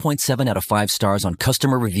 4.7 out of 5 stars on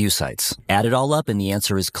customer review sites. Add it all up and the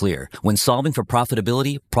answer is clear. When solving for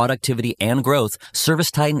profitability, productivity, and growth,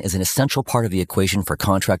 ServiceTitan is an essential part of the equation for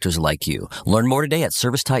contractors like you. Learn more today at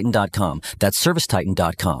ServiceTitan.com. That's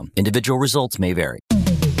ServiceTitan.com. Individual results may vary.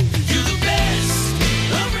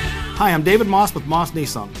 Hi, I'm David Moss with Moss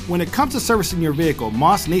Nissan. When it comes to servicing your vehicle,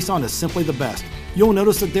 Moss Nissan is simply the best. You'll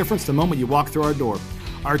notice the difference the moment you walk through our door.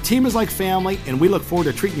 Our team is like family, and we look forward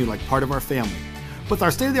to treating you like part of our family. With our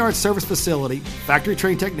state-of-the-art service facility,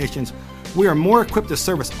 factory-trained technicians, we are more equipped to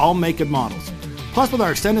service all make and models. Plus, with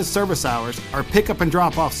our extended service hours, our pickup and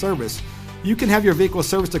drop-off service, you can have your vehicle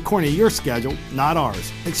serviced according to your schedule, not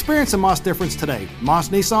ours. Experience the Moss difference today. Moss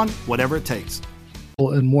Nissan, whatever it takes.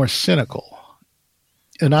 And more cynical.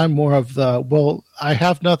 And I'm more of I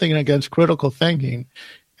have nothing against critical thinking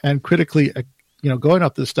and critically, going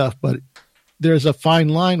up this stuff, but there's a fine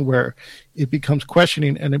line where it becomes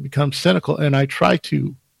questioning and it becomes cynical. And I try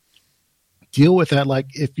to deal with that. Like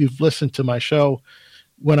if you've listened to my show,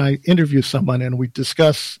 when I interview someone and we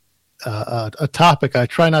discuss a topic, I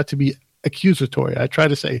try not to be accusatory. I try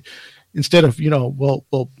to say, instead of,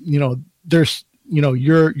 there's,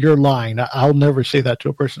 you're lying. I'll never say that to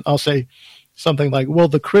a person. I'll say something like, well,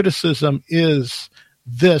 the criticism is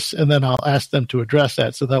this, and then I'll ask them to address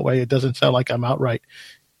that. So that way it doesn't sound like I'm outright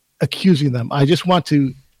accusing them. I just want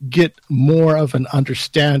to get more of an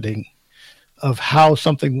understanding of how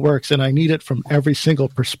something works. And I need it from every single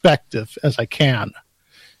perspective as I can,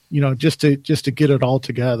 just to get it all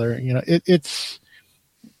together.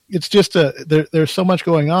 It's just there's so much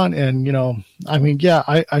going on. And,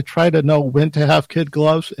 I try to know when to have kid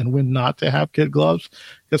gloves and when not to have kid gloves,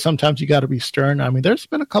 because sometimes you got to be stern. I mean, there's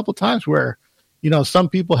been a couple times where, some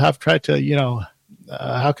people have tried to,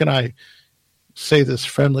 how can I say this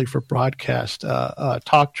friendly for broadcast,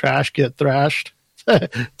 talk trash, get thrashed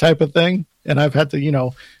type of thing. And I've had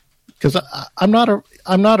to, because I'm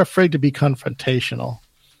not afraid to be confrontational.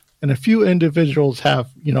 And a few individuals have,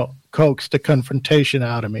 coaxed the confrontation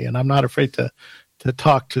out of me, and I'm not afraid to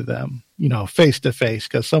talk to them, face to face,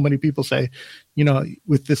 because so many people say,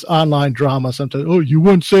 with this online drama, sometimes, oh, you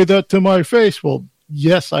wouldn't say that to my face. Well,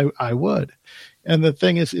 yes, I would. And the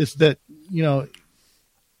thing is that,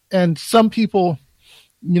 and some people,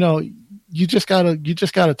 you just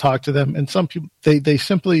gotta talk to them. And some people, they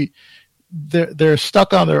simply, they're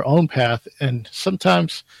stuck on their own path. And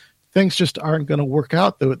sometimes things just aren't going to work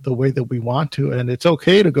out the way that we want to. And it's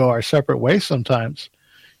okay to go our separate ways sometimes,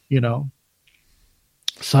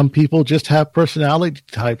 Some people just have personality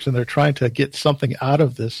types and they're trying to get something out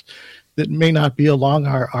of this that may not be along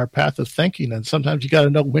our path of thinking. And sometimes you got to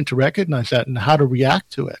know when to recognize that and how to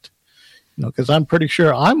react to it, because I'm pretty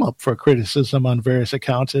sure I'm up for criticism on various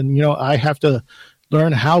accounts. And, I have to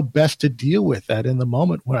learn how best to deal with that in the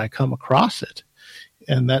moment when I come across it.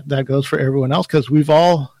 And that goes for everyone else, because we've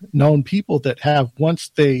all known people that have, once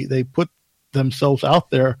they put themselves out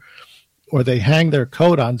there or they hang their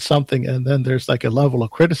coat on something, and then there's like a level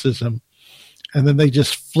of criticism, and then they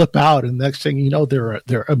just flip out, and next thing you know,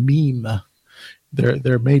 they're a meme.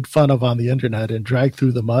 They're made fun of on the internet and dragged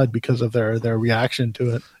through the mud because of their reaction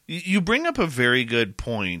to it. You bring up a very good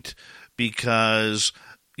point, because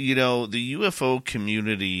the UFO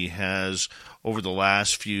community has, over the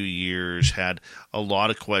last few years, had a lot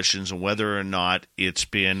of questions on whether or not it's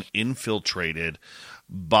been infiltrated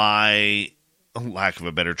by, lack of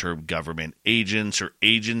a better term, government agents or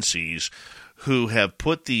agencies who have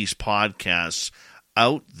put these podcasts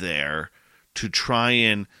out there to try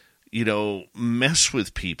and, mess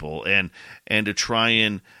with people and to try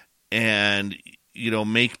and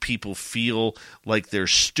make people feel like they're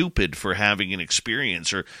stupid for having an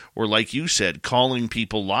experience, or like you said, calling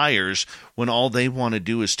people liars when all they want to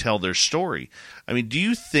do is tell their story. I mean, do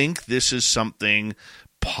you think this is something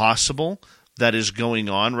possible that is going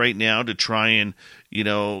on right now to try and,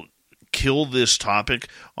 kill this topic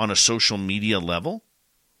on a social media level?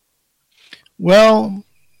 Well,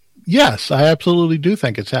 yes, I absolutely do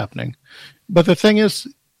think it's happening. But the thing is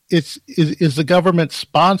the government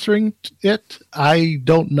sponsoring it? I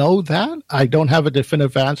don't know that. I don't have a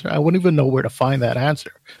definitive answer. I wouldn't even know where to find that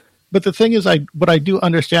answer. But the thing is, what I do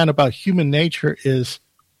understand about human nature is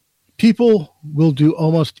people will do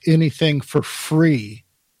almost anything for free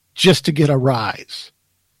just to get a rise.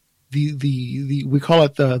 We call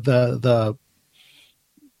it the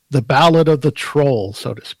ballad of the troll,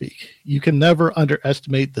 so to speak. You can never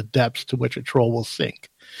underestimate the depths to which a troll will sink.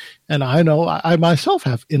 And I know I myself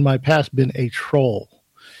have in my past been a troll,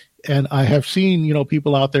 and I have seen,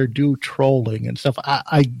 people out there do trolling and stuff.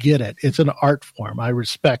 I get it. It's an art form. I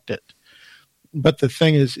respect it. But the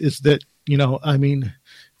thing is that,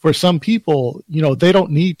 for some people, they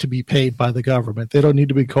don't need to be paid by the government. They don't need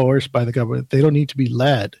to be coerced by the government. They don't need to be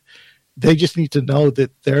led. They just need to know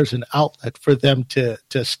that there's an outlet for them to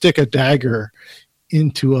stick a dagger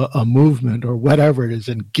into a movement or whatever it is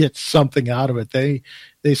and get something out of it.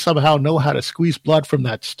 They somehow know how to squeeze blood from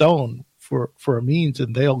that stone for a means,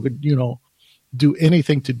 and they'll, do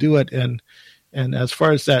anything to do it. And as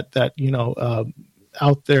far as that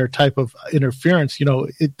out there type of interference,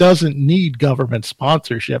 it doesn't need government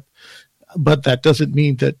sponsorship, but that doesn't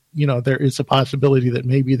mean that, there is a possibility that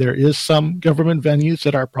maybe there is some government venues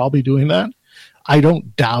that are probably doing that. I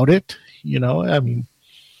don't doubt it.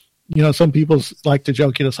 Some people like to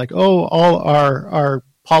joke, it's like, oh, all our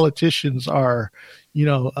politicians are,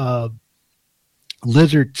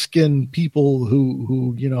 lizard skin people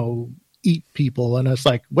who eat people. And it's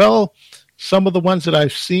like, well, some of the ones that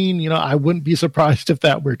I've seen, I wouldn't be surprised if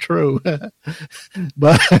that were true.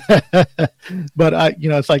 but I,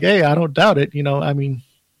 it's like, hey, I don't doubt it.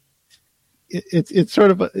 It's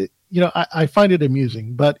sort of I find it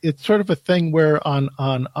amusing, but it's sort of a thing where on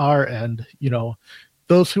our end,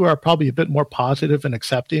 those who are probably a bit more positive and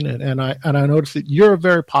accepting, and I notice that you're a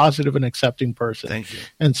very positive and accepting person. Thank you.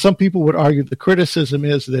 And some people would argue the criticism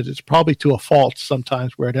is that it's probably to a fault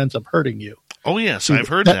sometimes where it ends up hurting you. Oh, yes, I've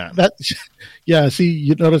heard that. Yeah, see,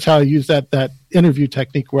 you notice how I use that interview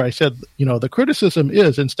technique where I said, the criticism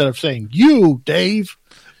is, instead of saying, you, Dave.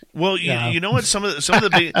 Well, you know what? Some of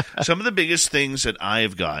the biggest things that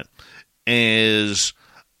I've got is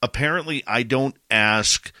apparently I don't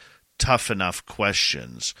ask tough enough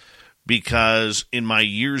questions, because in my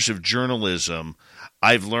years of journalism,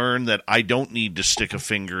 I've learned that I don't need to stick a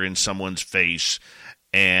finger in someone's face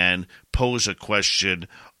and pose a question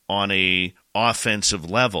on a offensive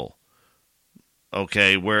level,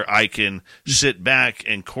 okay, where I can sit back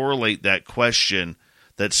and correlate that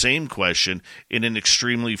same question in an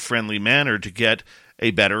extremely friendly manner to get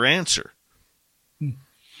a better answer.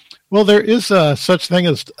 Well, there is such thing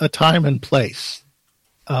as a time and place.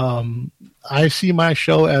 I see my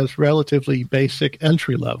show as relatively basic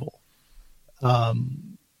entry level.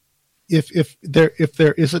 If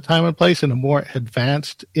there is a time and place in a more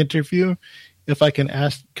advanced interview, if I can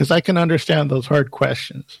ask, because I can understand those hard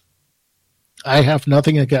questions, I have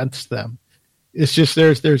nothing against them. It's just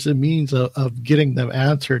there's a means of getting them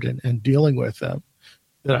answered and dealing with them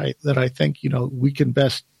that I think we can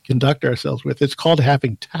best conduct ourselves with. It's called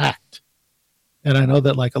having tact, and I know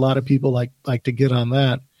that like a lot of people like to get on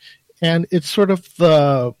that, and it's sort of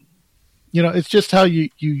it's just how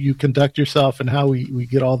you conduct yourself and how we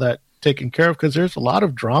get all that taken care of, because there's a lot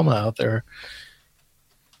of drama out there.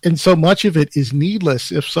 And so much of it is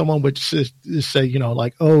needless. If someone would just say,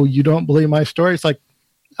 like, oh, you don't believe my story, it's like,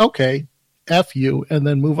 okay, F you, and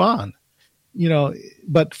then move on.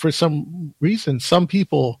 But for some reason, some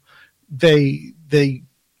people, they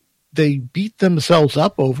beat themselves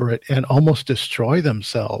up over it and almost destroy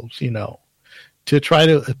themselves, to try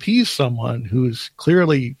to appease someone who's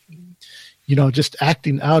clearly, just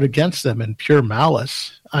acting out against them in pure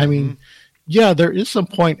malice. I mean, yeah, there is some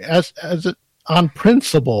point on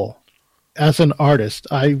principle, as an artist.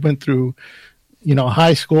 I went through,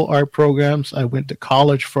 high school art programs. I went to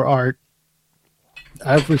college for art.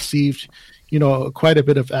 I've received, quite a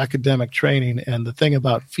bit of academic training, and the thing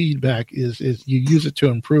about feedback is you use it to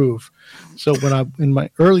improve. So when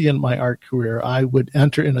early in my art career, I would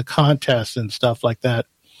enter in a contest and stuff like that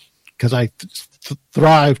because I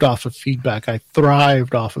thrived off of feedback. I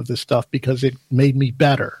thrived off of this stuff because it made me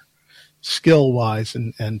better skill wise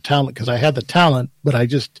and talent, because I had the talent, but I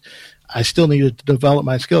still needed to develop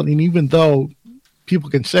my skill. And even though people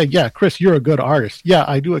can say, yeah, Chris, you're a good artist. Yeah,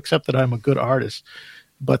 I do accept that I'm a good artist,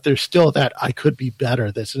 but there's still that I could be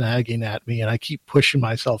better that's nagging at me, and I keep pushing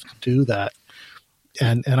myself to do that.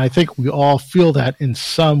 And I think we all feel that in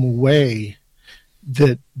some way,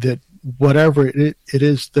 that whatever it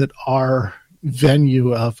is that our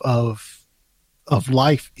venue of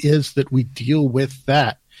life is, that we deal with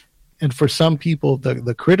that. And for some people,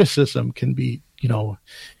 the criticism can be,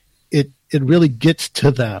 it really gets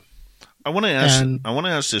to them. I want to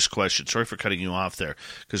ask this question. Sorry for cutting you off there,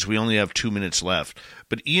 because we only have 2 minutes left.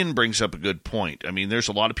 But Ian brings up a good point. I mean, there's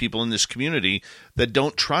a lot of people in this community that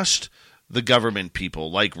don't trust the government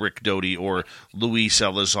people like Rick Doty or Luis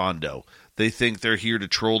Elizondo. They think they're here to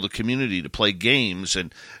troll the community, to play games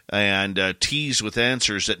and tease with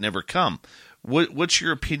answers that never come. What's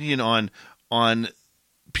your opinion on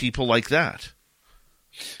people like that?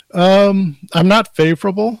 I'm not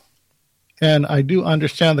favorable. And I do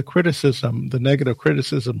understand the criticism, the negative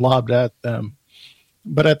criticism lobbed at them.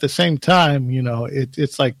 But at the same time,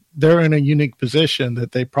 it's like they're in a unique position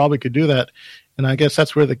that they probably could do that. And I guess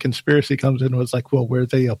that's where the conspiracy comes in. It was like, well, were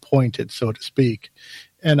they appointed, so to speak?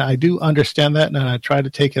 And I do understand that, and I try to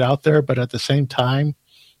take it out there. But at the same time,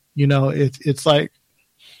 it's like,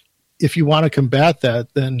 if you want to combat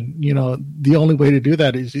that, then, the only way to do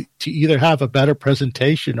that is to either have a better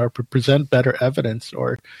presentation or present better evidence,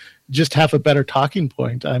 or just have a better talking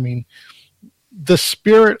point. I mean, the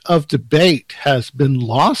spirit of debate has been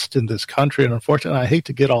lost in this country. And unfortunately, I hate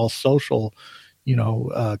to get all social,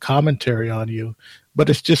 commentary on you, but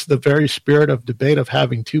it's just the very spirit of debate, of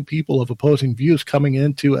having two people of opposing views coming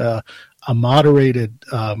into a moderated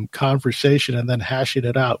conversation and then hashing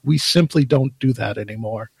it out. We simply don't do that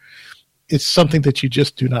anymore. It's something that you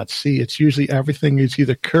just do not see. It's usually everything is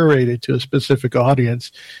either curated to a specific audience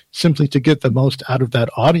simply to get the most out of that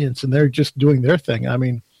audience, and they're just doing their thing. I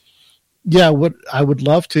mean, yeah, I would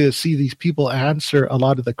love to see these people answer a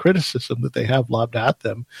lot of the criticism that they have lobbed at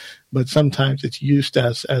them, but sometimes it's used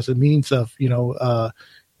as a means of,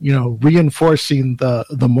 reinforcing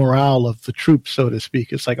the morale of the troops, so to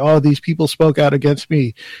speak. It's like, oh, these people spoke out against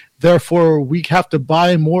me, therefore we have to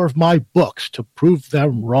buy more of my books to prove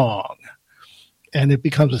them wrong. And it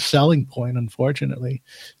becomes a selling point, unfortunately.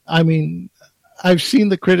 I mean, I've seen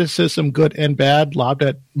the criticism, good and bad, lobbed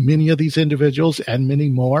at many of these individuals and many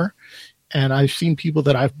more. And I've seen people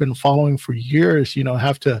that I've been following for years,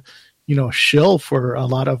 have to, shill for a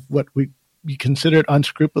lot of what we considered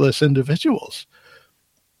unscrupulous individuals.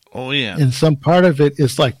 Oh, yeah. And some part of it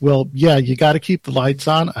is like, well, yeah, you got to keep the lights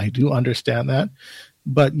on. I do understand that.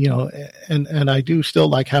 But, and I do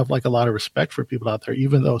still have a lot of respect for people out there,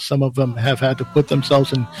 even though some of them have had to put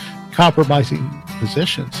themselves in compromising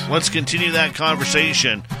positions. Let's continue that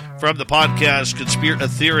conversation from the podcast Conspiracy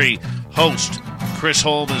Theory. Host Chris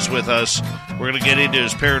Holm is with us. We're going to get into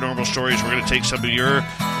his paranormal stories. We're going to take some of your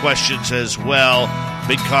questions as well.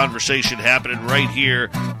 Big conversation happening right here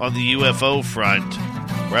on the UFO front.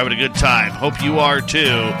 We're having a good time. Hope you are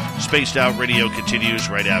too. Spaced Out Radio continues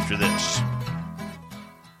right after this.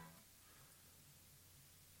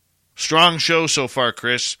 Strong show so far,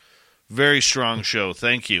 Chris. Very strong show.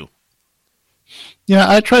 Thank you. Yeah,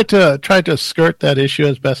 I tried to skirt that issue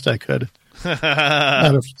as best I could,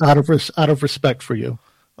 out of respect for you.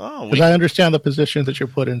 Oh, because I understand the position that you're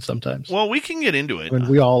put in sometimes. Well, we can get into it. And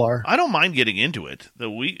we all are. I don't mind getting into it.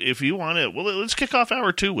 If you want to, well, let's kick off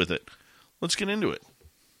hour 2 with it. Let's get into it.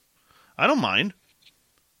 I don't mind.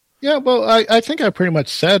 Yeah, well, I think I pretty much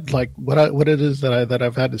said what it is that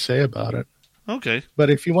I've had to say about it. Okay.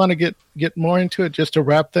 But if you want to get more into it, just to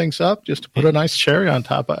wrap things up, just to put a nice cherry on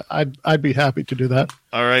top, I'd be happy to do that.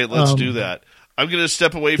 All right, let's do that. I'm going to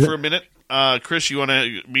step away for a minute. Chris, you want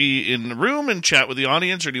to be in the room and chat with the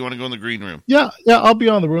audience, or do you want to go in the green room? Yeah, I'll be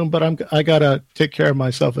on the room, but I got to take care of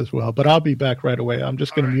myself as well. But I'll be back right away. I'm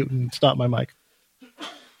just going to mute and stop my mic.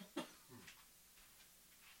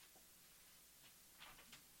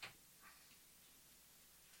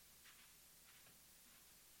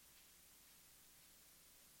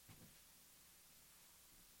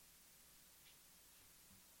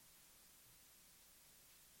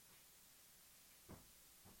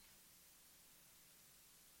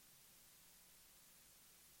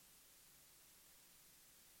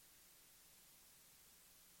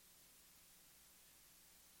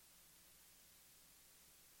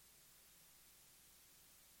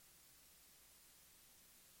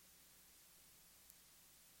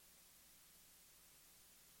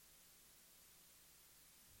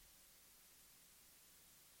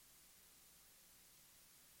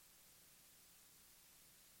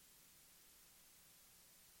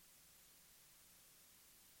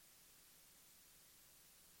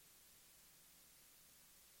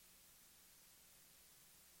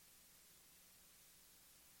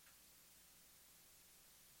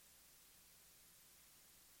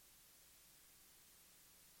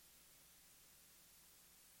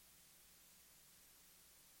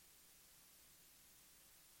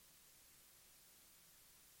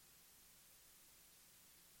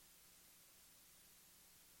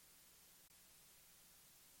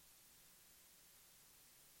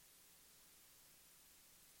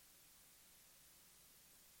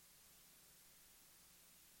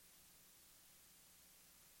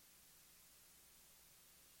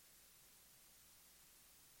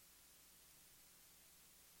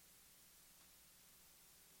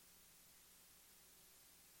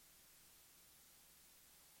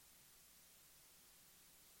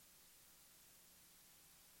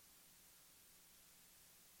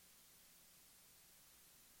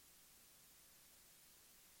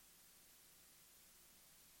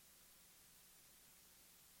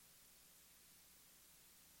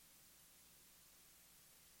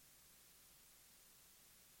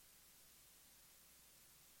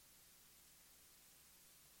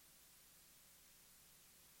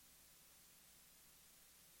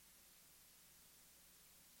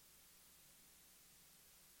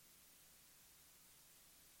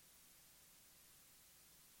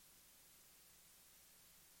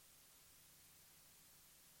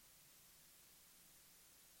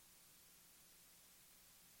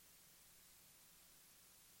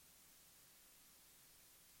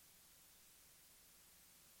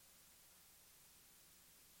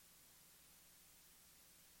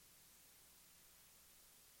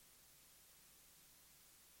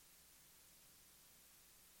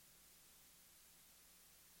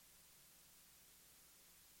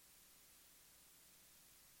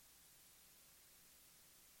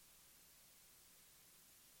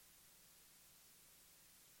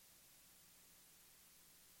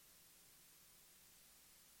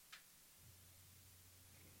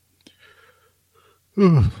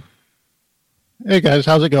 Hey guys,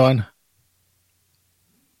 how's it going?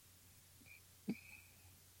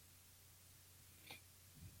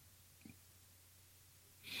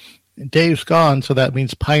 Dave's gone, so that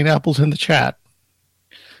means pineapples in the chat.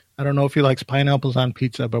 I don't know if he likes pineapples on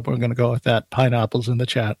pizza, but we're going to go with that. Pineapples in the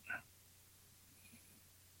chat.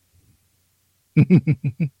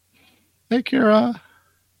 Hey, Kira.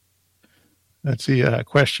 Let's see.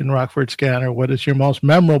 Question, Rockford Scanner. What is your most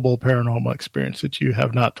memorable paranormal experience that you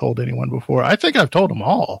have not told anyone before? I think I've told them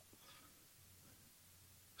all.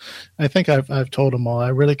 I've told them all. I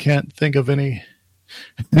really can't think of any.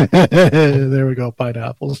 There we go.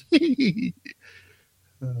 Pineapples. He's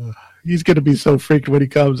going to be so freaked when he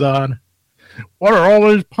comes on. What are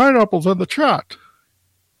all these pineapples in the chat?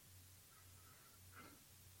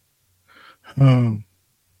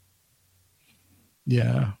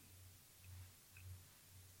 Yeah.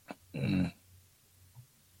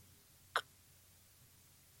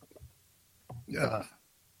 Yeah.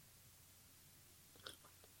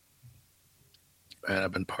 Man,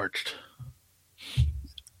 I've been parched.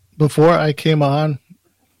 Before I came on,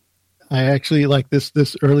 I actually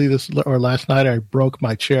last night I broke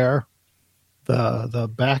my chair. The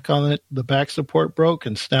back on it, the back support broke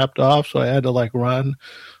and snapped off, so I had to run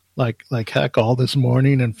like heck all this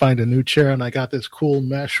morning and find a new chair, and I got this cool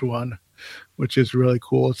mesh one, which is really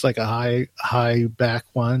cool. It's like a high back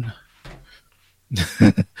one.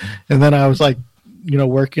 And then I was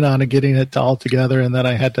working on it, getting it all together, and then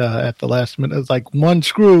I had to, at the last minute, it was one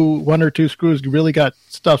or two screws really got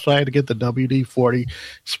stuff, so I had to get the WD-40,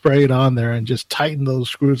 spray it on there, and just tighten those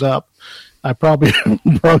screws up. I probably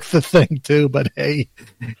broke the thing too, but hey,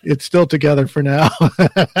 it's still together for now.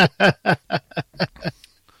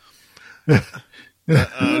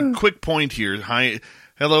 Quick point here.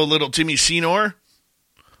 Hello, little Timmy Senor.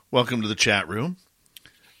 Welcome to the chat room.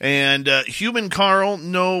 And Human Carl,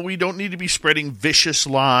 no, we don't need to be spreading vicious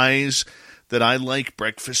lies that I like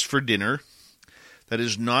breakfast for dinner. That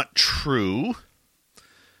is not true.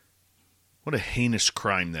 What a heinous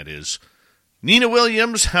crime that is. Nina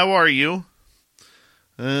Williams, how are you?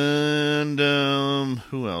 And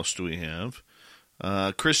who else do we have?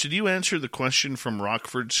 Chris, did you answer the question from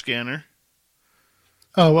Rockford Scanner?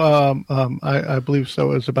 Oh, I believe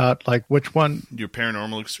so. It was about which one? Your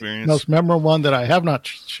paranormal experience? Most memorable one that I have not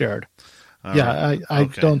shared. Right. I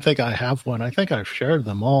don't think I have one. I think I've shared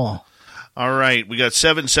them all. All right. We got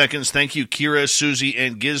 7 seconds. Thank you, Kira, Susie,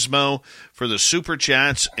 and Gizmo for the super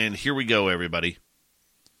chats. And here we go, everybody.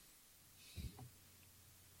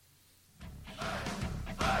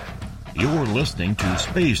 You're listening to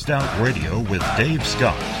Spaced Out Radio with Dave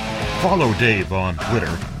Scott. Follow Dave on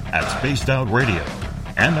Twitter at Spaced Out Radio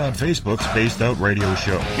and on Facebook, Spaced Out Radio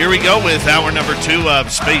Show. Here we go with hour number 2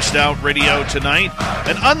 of Spaced Out Radio tonight.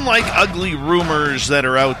 And unlike ugly rumors that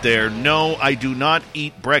are out there, no, I do not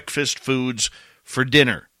eat breakfast foods for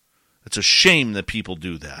dinner. It's a shame that people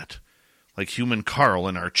do that. Like Human Carl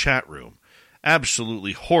in our chat room.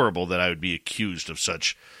 Absolutely horrible that I would be accused of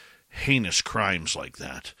such heinous crimes like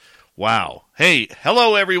that. Wow. Hey,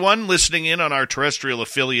 hello everyone listening in on our terrestrial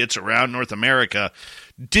affiliates around North America,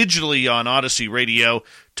 digitally on Odyssey Radio,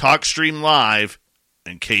 TalkStream Live,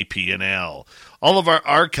 and KPNL. All of our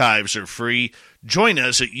archives are free. Join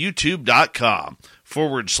us at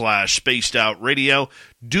youtube.com/Spaced Out Radio.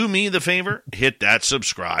 Do me the favor, hit that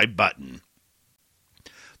subscribe button.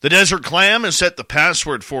 The Desert Clam has set the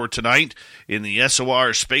password for tonight in the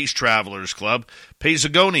SOR Space Travelers Club.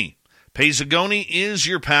 Pezagoni. Pezagoni is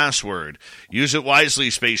your password. Use it wisely,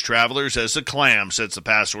 Space Travelers, as the Clam sets the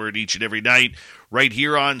password each and every night right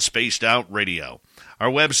here on Spaced Out Radio. Our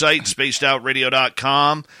website,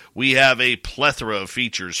 spacedoutradio.com, we have a plethora of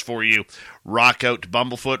features for you. Rock out to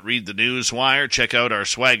Bumblefoot, read the news wire, check out our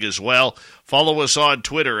swag as well. Follow us on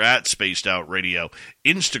Twitter at Spaced Out Radio,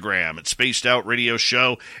 Instagram at Spaced Out Radio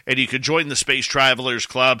Show, and you can join the Space Travelers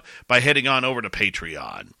Club by heading on over to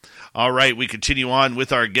Patreon. All right, we continue on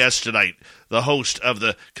with our guest tonight, the host of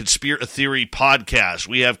the Conspiracy Theory podcast.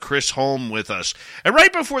 We have Chris Holm with us. And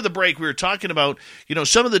right before the break, we were talking about,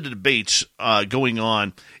 some of the debates going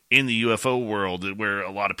on in the UFO world where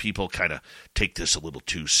a lot of people kind of take this a little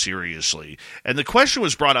too seriously. And the question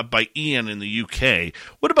was brought up by Ian in the UK.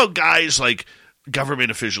 What about guys like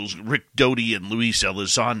government officials Rick Doty and Luis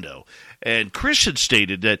Elizondo? And Chris had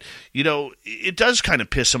stated that, it does kind of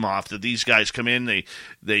piss him off that these guys come in.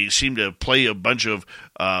 They seem to play a bunch of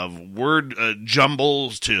word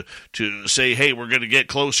jumbles to say, hey, we're going to get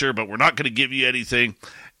closer, but we're not going to give you anything.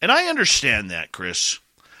 And I understand that, Chris.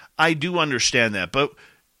 I do understand that. But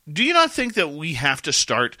do you not think that we have to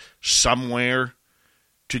start somewhere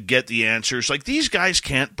to get the answers? Like, these guys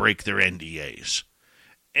can't break their NDAs.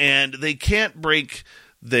 and they can't break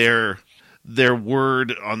their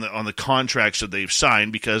word on the contracts that they've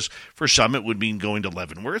signed, because for some it would mean going to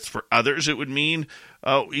Leavenworth. For others it would mean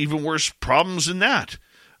even worse problems than that.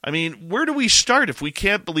 I mean, where do we start if we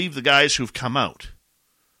can't believe the guys who've come out?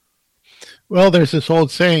 Well, there's this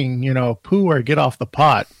old saying, poo or get off the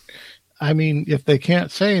pot. I mean, if they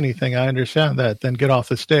can't say anything, I understand that, then get off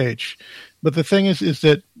the stage. But the thing is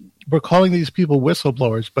that we're calling these people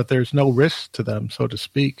whistleblowers, but there's no risk to them, so to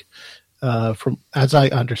speak. From as I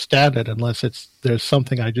understand it, unless there's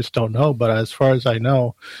something I just don't know. But as far as I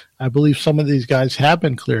know, I believe some of these guys have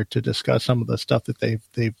been cleared to discuss some of the stuff that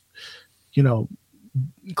they've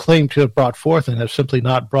claimed to have brought forth and have simply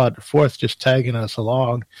not brought forth, just tagging us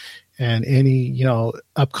along. And any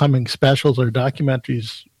upcoming specials or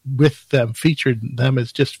documentaries with them featured them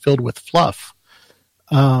is just filled with fluff.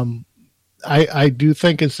 I do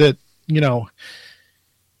think is that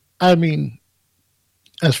I mean,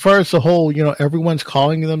 as far as the whole, everyone's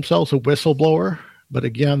calling themselves a whistleblower, but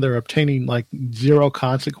again, they're obtaining like zero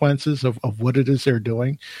consequences of what it is they're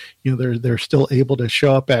doing. They're still able to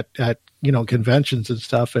show up at conventions and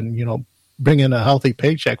stuff and, bring in a healthy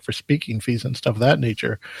paycheck for speaking fees and stuff of that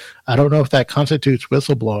nature. I don't know if that constitutes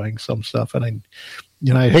whistleblowing, some stuff. And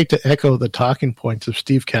I hate to echo the talking points of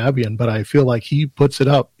Steve Cabian, but I feel like he puts it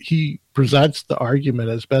up. He presents the argument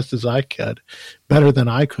as best as I could, better than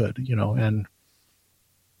I could, and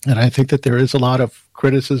I think that there is a lot of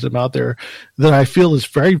criticism out there that I feel is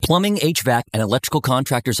very... Plumbing, HVAC, and electrical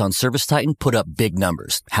contractors on ServiceTitan put up big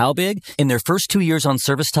numbers. How big? In their first 2 years on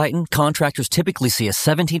ServiceTitan, contractors typically see a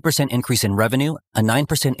 17% increase in revenue, a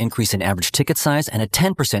 9% increase in average ticket size, and a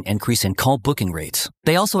 10% increase in call booking rates.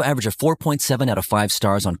 They also average a 4.7 out of 5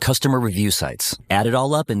 stars on customer review sites. Add it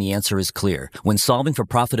all up and the answer is clear. When solving for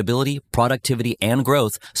profitability, productivity, and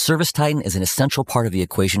growth, ServiceTitan is an essential part of the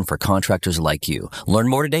equation for contractors like you. Learn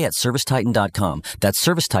more today at ServiceTitan.com. That's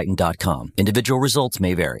ServiceTitan.com. Individual results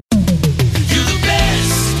may vary.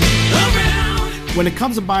 When it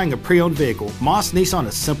comes to buying a pre-owned vehicle, Moss Nissan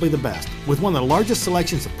is simply the best. With one of the largest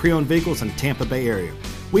selections of pre-owned vehicles in the Tampa Bay area,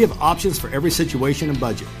 we have options for every situation and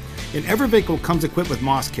budget. And every vehicle comes equipped with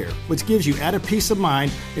Moss Care, which gives you added peace of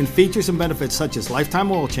mind in features and benefits such as lifetime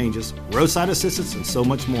oil changes, roadside assistance, and so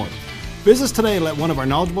much more. Visit us today and let one of our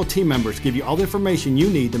knowledgeable team members give you all the information you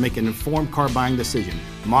need to make an informed car buying decision.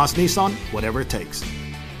 Moss Nissan, whatever it takes.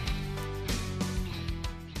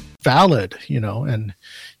 Valid, and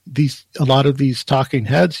a lot of these talking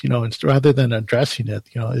heads, rather than addressing it,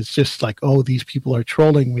 it's just like, oh, these people are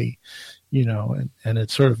trolling me, and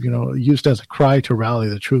it's sort of, used as a cry to rally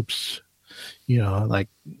the troops, like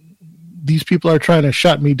these people are trying to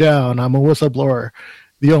shut me down. I'm a whistleblower.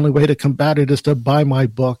 The only way to combat it is to buy my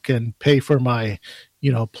book and pay for my,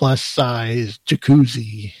 plus size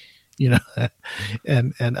jacuzzi,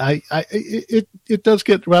 and it does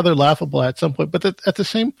get rather laughable at some point, but at the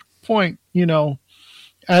same point,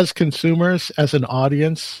 as consumers, as an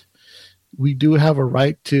audience, we do have a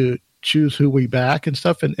right to choose who we back and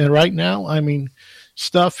stuff. And right now, I mean,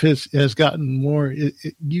 stuff has gotten more.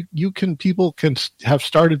 People can have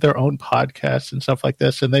started their own podcasts and stuff like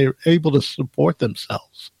this, and they're able to support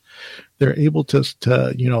themselves. They're able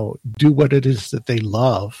to do what it is that they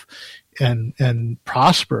love and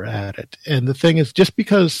prosper at it. And the thing is, just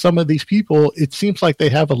because some of these people, it seems like they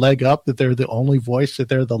have a leg up, that they're the only voice, that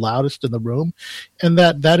they're the loudest in the room, and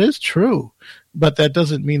that is true. But that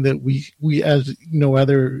doesn't mean that we as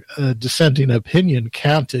other dissenting opinion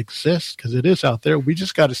can't exist, because it is out there. We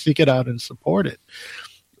just got to seek it out and support it.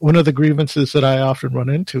 One of the grievances that I often run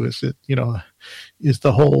into is that, is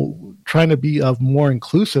the whole trying to be more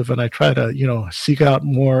inclusive. And I try to, seek out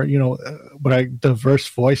more, diverse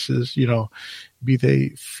voices, be they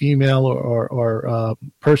female or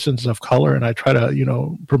persons of color. And I try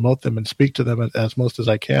to, promote them and speak to them as most as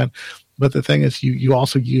I can. But the thing is, you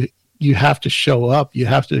also have to show up. You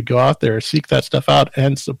have to go out there, seek that stuff out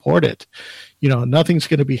and support it. Nothing's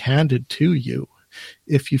going to be handed to you.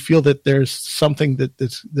 If you feel that there's something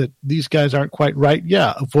that these guys aren't quite right,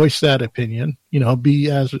 voice that opinion,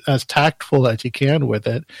 be as tactful as you can with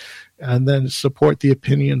it, and then support the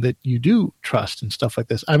opinion that you do trust and stuff like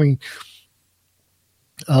this. I mean,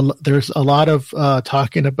 there's a lot of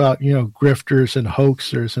talking about, grifters and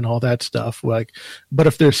hoaxers and all that stuff. But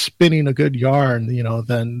if they're spinning a good yarn,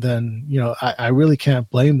 then I really can't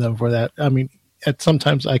blame them for that. I mean,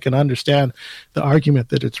 sometimes I can understand the argument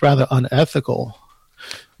that it's rather unethical,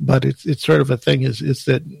 but it's sort of a thing is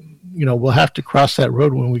that, we'll have to cross that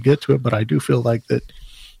road when we get to it. But I do feel like that,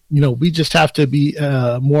 we just have to be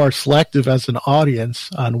more selective as an audience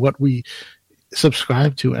on what we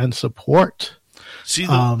subscribe to and support.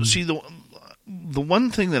 The the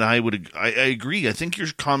one thing that I agree, I think your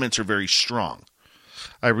comments are very strong.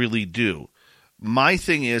 I really do. My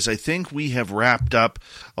thing is, I think we have wrapped up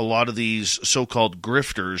a lot of these so-called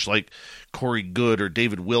grifters like Corey Good or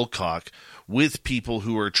David Wilcock with people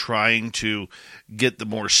who are trying to get the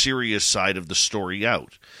more serious side of the story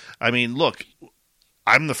out. I mean, look,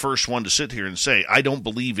 I'm the first one to sit here and say I don't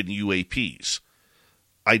believe in UAPs.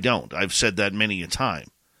 I don't. I've said that many a time.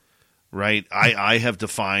 Right? I have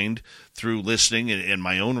defined through listening and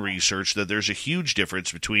my own research that there's a huge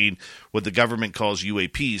difference between what the government calls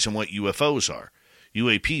UAPs and what UFOs are.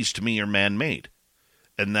 UAPs, to me, are man-made,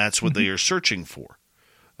 and that's what they are searching for.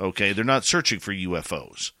 Okay? They're not searching for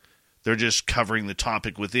UFOs. They're just covering the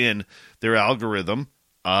topic within their algorithm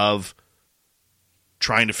of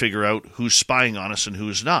trying to figure out who's spying on us and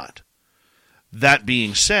who's not. That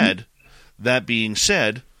being said,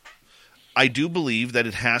 I do believe that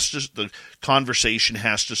the conversation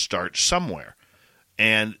has to start somewhere.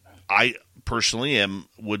 And I personally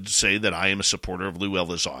would say that I am a supporter of Lou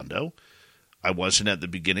Elizondo. I wasn't at the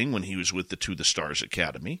beginning when he was with the To the Stars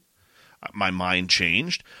Academy. My mind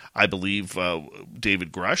changed. I believe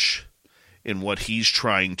David Grush in what he's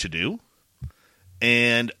trying to do.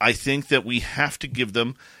 And I think that we have to give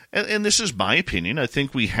them, and this is my opinion, I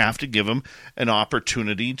think we have to give them an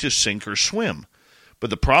opportunity to sink or swim. But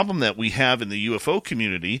the problem that we have in the UFO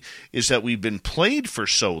community is that we've been played for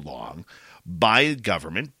so long by the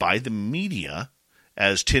government, by the media,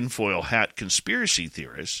 as tinfoil hat conspiracy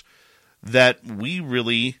theorists, that we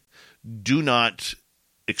really do not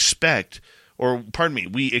expect,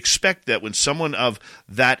 we expect that when someone of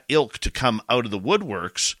that ilk to come out of the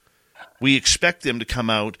woodworks, we expect them to come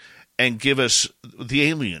out and give us the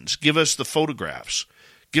aliens, give us the photographs,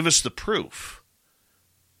 give us the proof.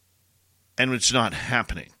 And it's not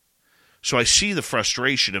happening. So I see the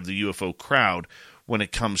frustration of the UFO crowd when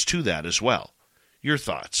it comes to that as well. Your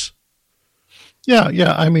thoughts?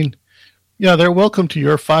 Yeah. I mean, yeah, they're welcome to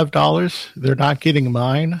your $5. They're not getting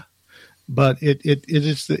mine, but it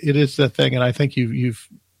is the thing, and I think you've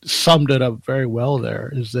summed it up very well.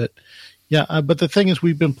 There is that, yeah. But the thing is,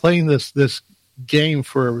 we've been playing this game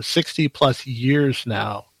for 60 plus years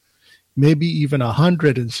now, maybe even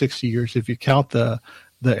 160 years if you count the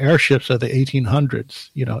airships of the 1800s.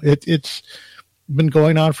 You know, it's been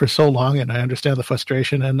going on for so long, and I understand the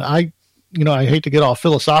frustration. And I hate to get all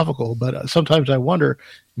philosophical, but sometimes I wonder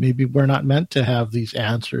maybe we're not meant to have these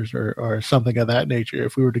answers or something of that nature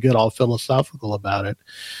if we were to get all philosophical about it.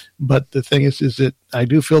 But the thing is that I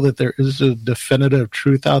do feel that there is a definitive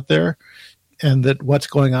truth out there, and that what's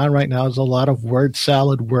going on right now is a lot of word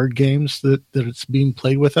salad, word games that it's being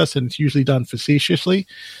played with us, and it's usually done facetiously.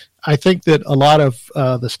 I think that a lot of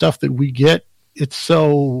the stuff that we get, it's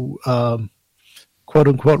so quote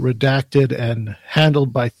unquote redacted and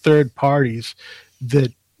handled by third parties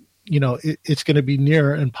that, you know, it's going to be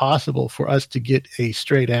near impossible for us to get a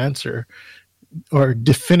straight answer or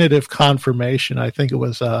definitive confirmation. I think it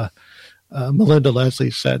was Melinda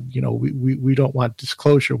Leslie said, you know, we don't want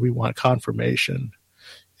disclosure, we want confirmation.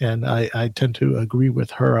 And I tend to agree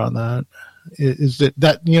with her on that. Is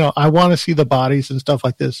that you know, I want to see the bodies and stuff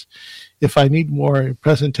like this. If I need more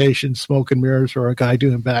presentation, smoke and mirrors, or a guy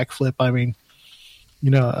doing backflip, I mean, you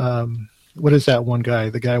know, what is that one guy,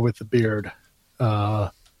 the guy with the beard? There's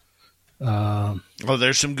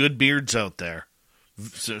some good beards out there.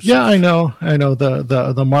 Yeah, I know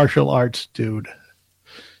the martial arts dude.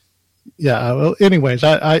 Yeah. Well, anyways,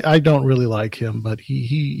 I don't really like him, but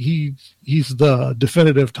he's the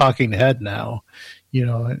definitive talking head now, you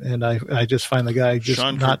know, and I just find the guy just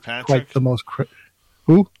Sean not Kirkpatrick? quite the most.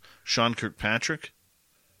 Who? Sean Kirkpatrick?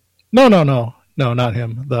 No, not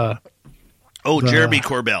him. Jeremy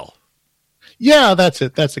Corbell. Yeah, that's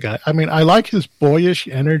it. That's the guy. I mean, I like his boyish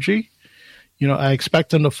energy. You know, I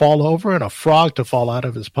expect him to fall over and a frog to fall out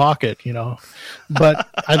of his pocket, you know. But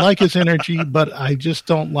I like his energy, but I just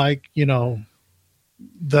don't like, you know,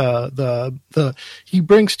 the he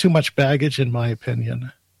brings too much baggage, in my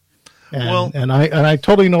opinion. And I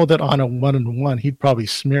totally know that on a 1-on-1 he'd probably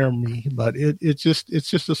smear me, but it's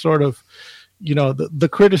just a sort of, you know, the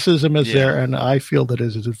criticism is there, and I feel that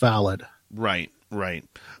it is valid. Right.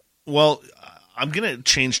 Well, I'm going to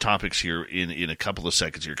change topics here in a couple of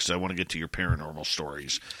seconds here because I want to get to your paranormal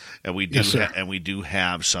stories, and we do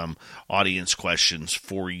have some audience questions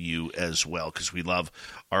for you as well because we love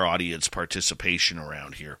our audience participation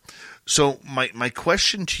around here. So my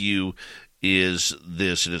question to you is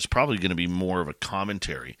this, and it's probably going to be more of a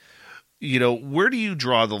commentary. You know, where do you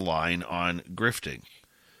draw the line on grifting?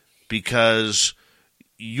 Because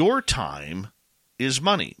your time is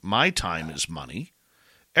money. My time is money.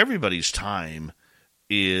 Everybody's time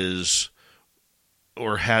is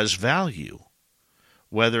or has value,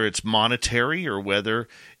 whether it's monetary or whether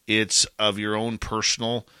it's of your own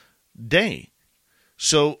personal day.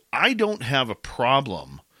 So I don't have a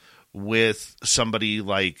problem with somebody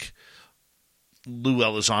like Lou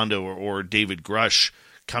Elizondo or David Grush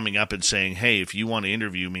coming up and saying, hey, if you want to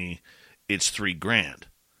interview me, it's $3,000.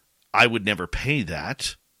 I would never pay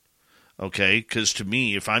that. Okay, because to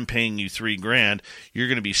me, if I'm paying you $3,000, you're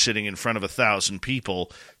going to be sitting in front of 1,000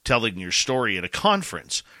 people telling your story at a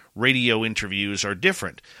conference. Radio interviews are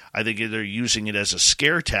different. I think they're using it as a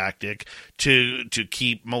scare tactic to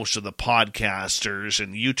keep most of the podcasters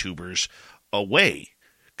and YouTubers away,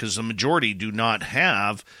 because the majority do not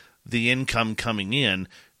have the income coming in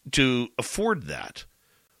to afford that.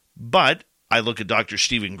 But I look at Dr.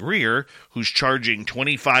 Stephen Greer, who's charging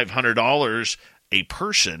 $2,500 a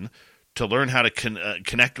person to learn how to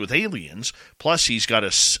connect with aliens. Plus, he's got a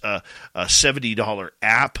 $70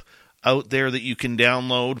 app out there that you can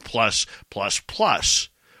download, plus.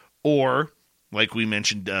 Or, like we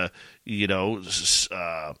mentioned, David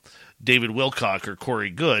Wilcock or Corey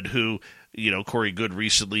Good, who, Corey Good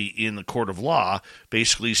recently in the court of law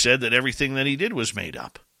basically said that everything that he did was made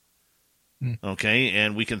up. Okay,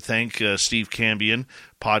 and we can thank Steve Cambion,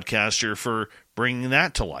 podcaster, for bringing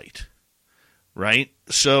that to light, right?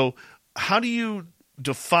 So how do you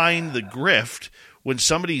define the grift when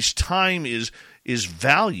somebody's time is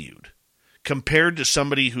valued compared to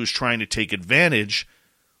somebody who's trying to take advantage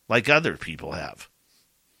like other people have?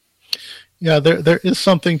 Yeah, there is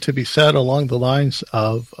something to be said along the lines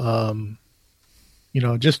of,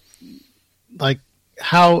 just like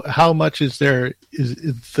how much is there,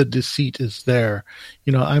 is the deceit is there.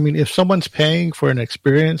 If someone's paying for an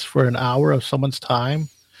experience for an hour of someone's time,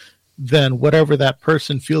 then whatever that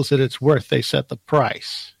person feels that it's worth, they set the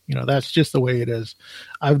price. That's just the way it is.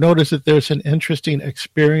 I've noticed that there's an interesting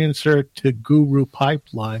experiencer to guru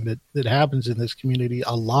pipeline that happens in this community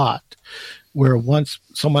a lot, where once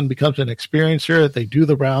someone becomes an experiencer, they do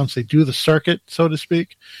the rounds, they do the circuit, so to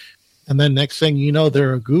speak. And then next thing you know,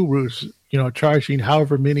 there are gurus, charging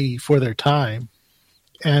however many for their time.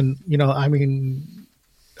 And,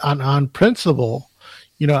 on principle,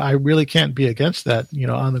 I really can't be against that,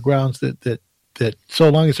 on the grounds that so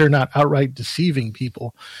long as they're not outright deceiving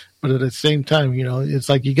people. But at the same time, it's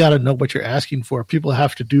like you got to know what you're asking for. People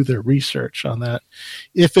have to do their research on that.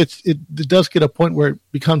 If it does get a point where it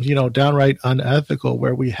becomes, downright unethical,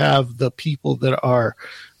 where we have the people that are,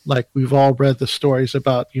 like we've all read the stories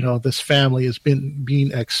about, this family has been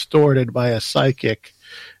being extorted by a psychic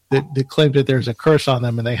that claims that there's a curse on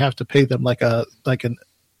them and they have to pay them like an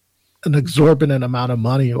exorbitant amount of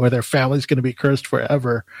money, or their family's going to be cursed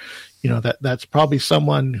forever. That's probably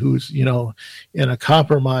someone who's, in a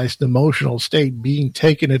compromised emotional state being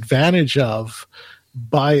taken advantage of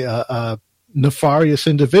by a nefarious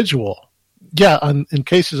individual. Yeah. In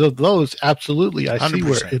cases of those, absolutely. I 100%. See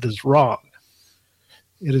where it is wrong.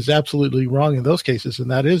 It is absolutely wrong in those cases.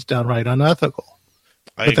 And that is downright unethical.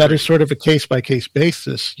 But that is sort of a case-by-case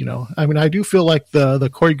basis, I do feel like the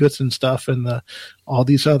Corey Goodson stuff and all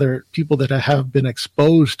these other people that have been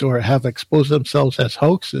exposed or have exposed themselves as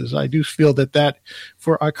hoaxes, I do feel that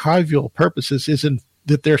for archival purposes isn't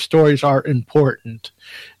that their stories are important.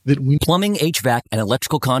 Plumbing, HVAC, and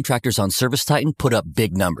electrical contractors on Service Titan put up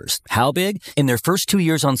big numbers. How big? In their first 2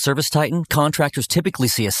 years on Service Titan, contractors typically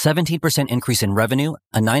see a 17% increase in revenue,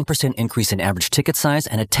 a 9% increase in average ticket size,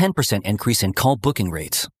 and a 10% increase in call booking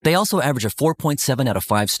rates. They also average a 4.7 out of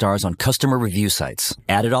 5 stars on customer review sites.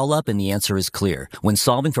 Add it all up and the answer is clear. When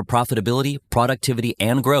solving for profitability, productivity,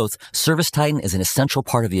 and growth, Service Titan is an essential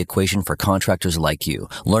part of the equation for contractors like you.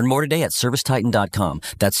 Learn more today at ServiceTitan.com.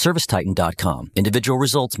 That's ServiceTitan.com. Individual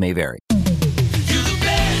results may vary.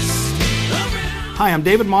 Hi, I'm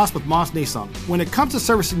David Moss with Moss Nissan. When it comes to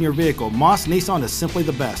servicing your vehicle, Moss Nissan is simply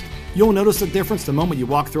the best. You'll notice the difference the moment you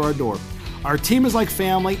walk through our door. Our team is like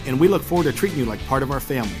family, and we look forward to treating you like part of our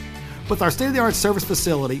family. With our state-of-the-art service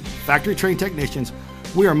facility, factory-trained technicians,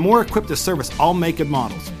 we are more equipped to service all make and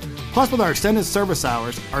models. Plus, with our extended service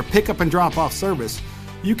hours, our pickup and drop-off service,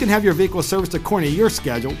 you can have your vehicle serviced according to your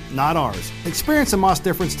schedule, not ours. Experience the Moss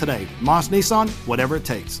difference today. Moss Nissan, whatever it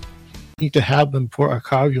takes. Need to have them for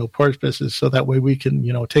archival purposes so that way we can,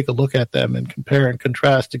 take a look at them and compare and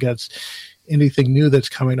contrast against anything new that's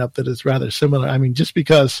coming up that is rather similar. Just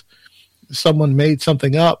because someone made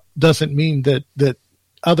something up doesn't mean that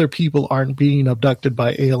other people aren't being abducted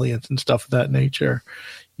by aliens and stuff of that nature.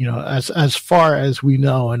 As far as we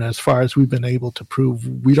know and as far as we've been able to prove,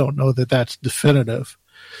 we don't know that that's definitive.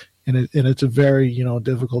 And it's a very,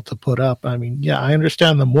 difficult to put up. I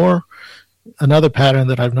understand the more another pattern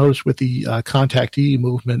that I've noticed with the contactee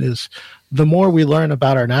movement is the more we learn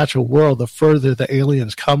about our natural world, the further the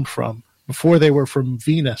aliens come from. Before they were from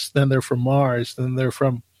Venus, then they're from Mars, then they're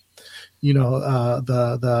from,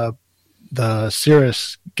 the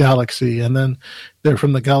Sirius galaxy, and then they're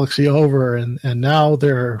from the galaxy over, and now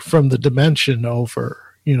they're from the dimension over.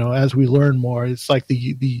 As we learn more, it's like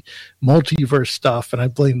the multiverse stuff, and I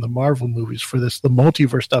blame the Marvel movies for this. The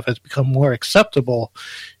multiverse stuff has become more acceptable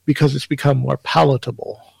because it's become more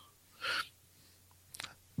palatable.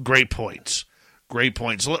 Great points.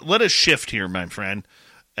 Let us shift here, my friend,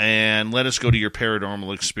 and let us go to your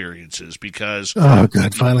paranormal experiences, because oh,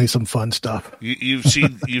 good, finally some fun stuff. You've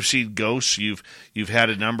seen ghosts. You've had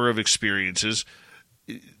a number of experiences.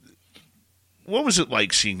 What was it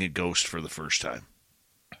like seeing a ghost for the first time?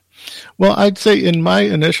 Well, I'd say in my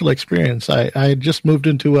initial experience, I had just moved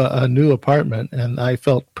into a new apartment, and I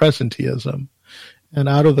felt presenteeism. And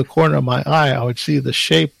out of the corner of my eye, I would see the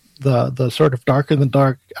shape, the sort of darker than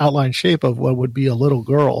dark outline shape of what would be a little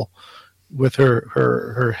girl, with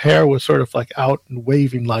her hair was sort of like out and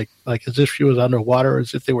waving, like as if she was underwater,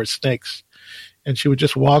 as if they were snakes. And she would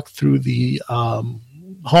just walk through the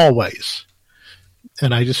hallways.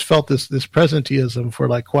 And I just felt this presenteeism for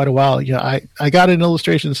like quite a while. I got an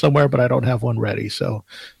illustration somewhere, but I don't have one ready. So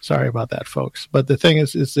sorry about that, folks. But the thing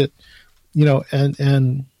is that,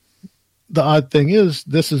 and the odd thing is,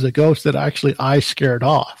 this is a ghost that actually I scared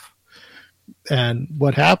off. And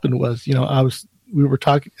what happened was, we were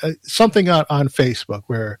talking something on Facebook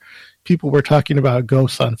where people were talking about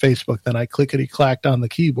ghosts on Facebook. Then I clickety-clacked on the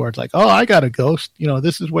keyboard, like, oh, I got a ghost.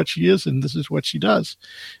 This is what she is, and this is what she does.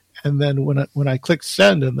 And then when I clicked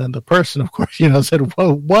send, and then the person, of course, said,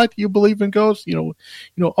 "Well, what, you believe in ghosts?" Oh,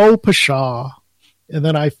 pshaw. And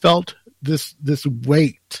then I felt this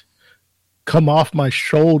weight come off my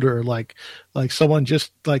shoulder, like someone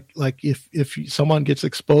just like if someone gets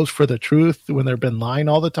exposed for the truth when they've been lying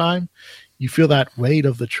all the time, you feel that weight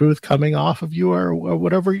of the truth coming off of you, or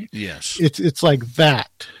whatever. Yes, it's like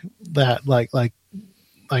that like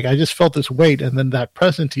I just felt this weight, and then that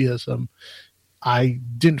presenteeism. I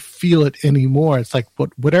didn't feel it anymore. It's like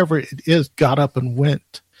whatever it is got up and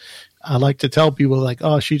went. I like to tell people, like,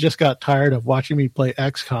 oh, she just got tired of watching me play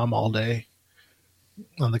XCOM all day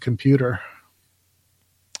on the computer.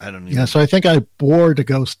 I don't know. Yeah, so I think I bored a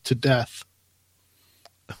ghost to death.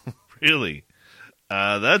 Really?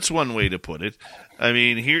 That's one way to put it. I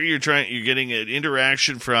mean, here you're getting an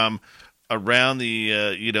interaction from around the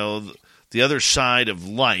other side of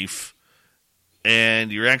life,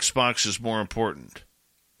 and your Xbox is more important.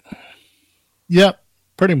 Yeah,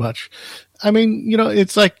 pretty much. I mean,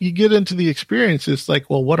 it's like you get into the experience. It's like,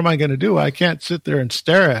 well, what am I going to do? I can't sit there and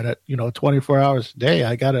stare at it, 24 hours a day.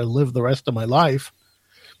 I got to live the rest of my life.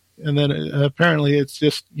 And then apparently it's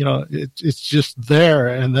just, it's just there.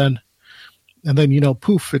 And then,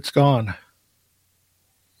 poof, it's gone.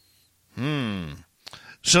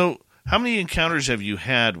 So how many encounters have you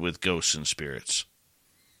had with ghosts and spirits?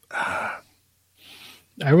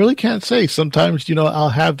 I really can't say. Sometimes, I'll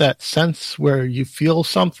have that sense where you feel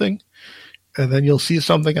something, and then you'll see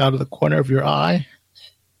something out of the corner of your eye.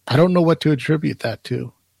 I don't know what to attribute that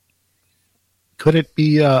to. Could it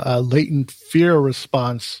be a latent fear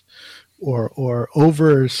response or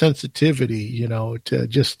oversensitivity, to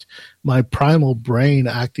just my primal brain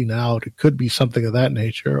acting out? It could be something of that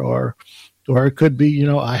nature, or it could be,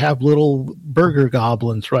 I have little burger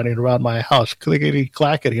goblins running around my house,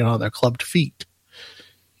 clickety-clackety on their clubbed feet.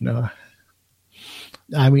 I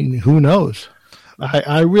mean, who knows?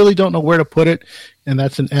 I really don't know where to put it, and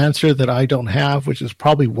that's an answer that I don't have, which is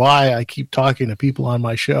probably why I keep talking to people on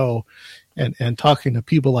my show and talking to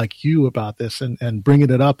people like you about this and bringing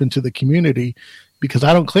it up into the community, because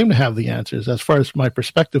I don't claim to have the answers as far as my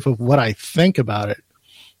perspective of what I think about it.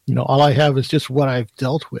 All I have is just what I've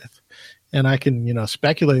dealt with, and I can,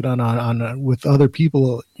 speculate on with other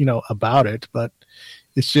people, about it, but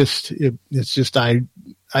it's just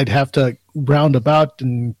I'd have to round about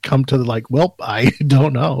and come to I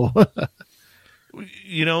don't know.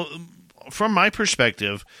 From my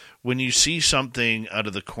perspective, when you see something out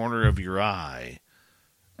of the corner of your eye,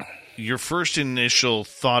 your first initial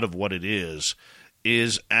thought of what it is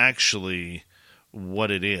actually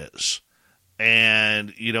what it is.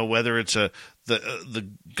 And, whether it's the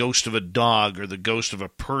ghost of a dog or the ghost of a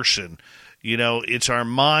person, it's our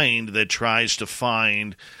mind that tries to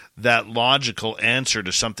find that logical answer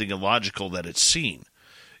to something illogical that it's seen.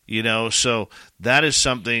 So that is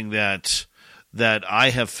something that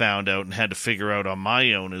I have found out and had to figure out on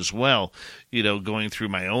my own as well, going through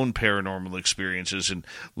my own paranormal experiences and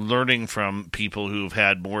learning from people who've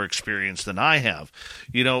had more experience than I have.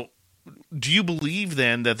 do you believe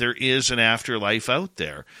then that there is an afterlife out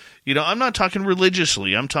there? I'm not talking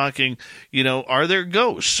religiously. I'm talking, are there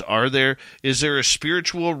ghosts? Is there a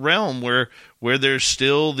spiritual realm where there's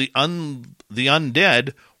still the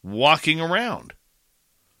undead walking around?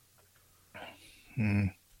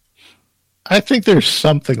 I think there's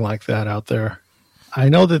something like that out there. I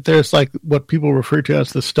know that there's like what people refer to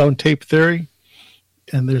as the stone tape theory.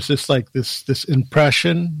 And there's this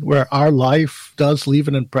impression where our life does leave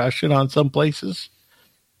an impression on some places.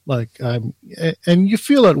 And you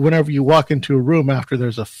feel it whenever you walk into a room after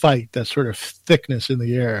there's a fight, that sort of thickness in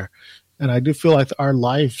the air. And I do feel like our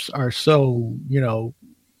lives are so,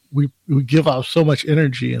 we give out so much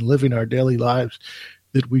energy in living our daily lives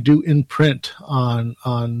that we do imprint on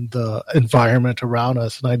the environment around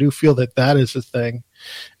us. And I do feel that is a thing.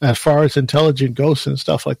 As far as intelligent ghosts and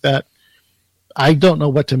stuff like that, I don't know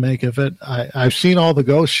what to make of it. I've seen all the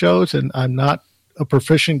ghost shows, and I'm not a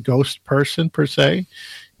proficient ghost person per se,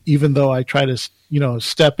 even though I try to,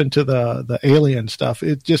 step into the alien stuff.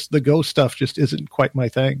 The ghost stuff just isn't quite my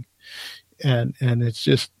thing. And it's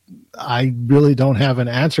just, I really don't have an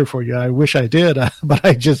answer for you. I wish I did, but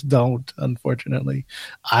I just don't, unfortunately.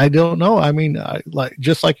 I don't know. I mean,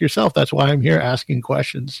 just like yourself, that's why I'm here asking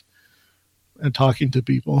questions and talking to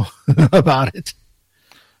people about it.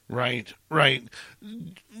 Right.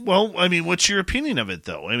 Well, I mean, what's your opinion of it,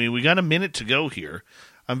 though? I mean, we got a minute to go here.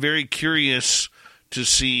 I'm very curious to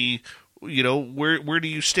see, where do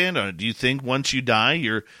you stand on it? Do you think once you die,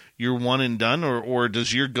 you're one and done, or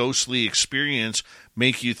does your ghostly experience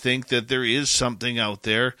make you think that there is something out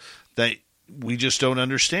there that we just don't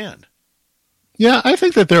understand? Yeah, I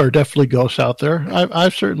think that there are definitely ghosts out there.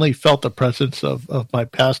 I've certainly felt the presence of my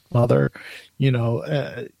past mother,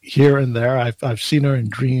 here and there. I've seen her in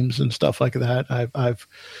dreams and stuff like that.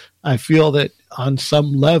 I feel that on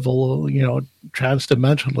some level,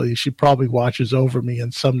 transdimensionally, she probably watches over me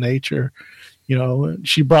in some nature.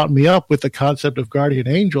 She brought me up with the concept of guardian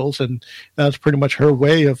angels, and that's pretty much her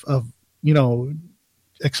way of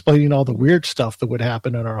explaining all the weird stuff that would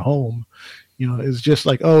happen in our home. It's just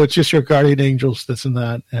like, oh, it's just your guardian angels, this and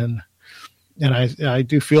that. And I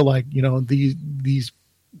do feel like, these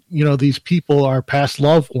people, our past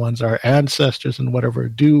loved ones, our ancestors and whatever,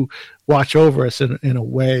 do watch over us in a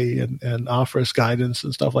way and offer us guidance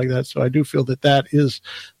and stuff like that. So I do feel that is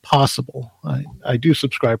possible. I do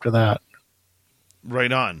subscribe to that.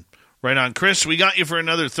 Right on. Chris, we got you for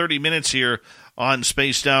another 30 minutes here on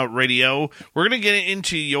Spaced Out Radio. We're going to get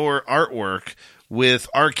into your artwork with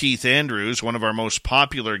R. Keith Andrews, one of our most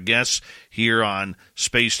popular guests here on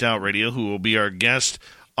Spaced Out Radio, who will be our guest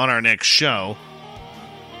on our next show.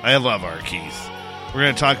 I love R. Keith. We're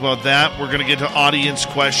going to talk about that. We're going to get to audience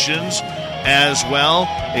questions as well.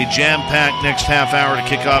 A jam-packed next half hour to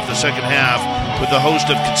kick off the second half with the host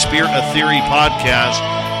of Conspira Theory podcast,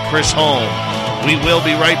 Chris Holm. We will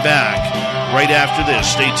be right back right after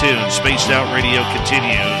this. Stay tuned. Spaced Out Radio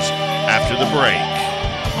continues after the break.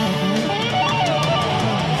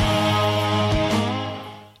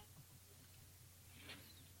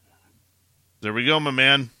 There we go, my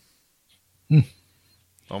man.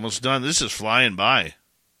 Almost done. This is flying by.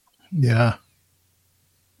 Yeah.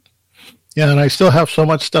 Yeah, and I still have so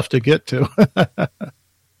much stuff to get to.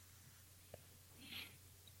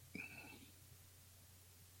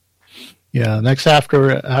 Yeah, next half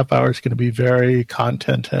hour is going to be very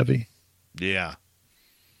content heavy. Yeah.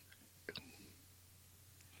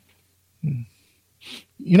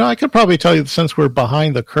 I could probably tell you, since we're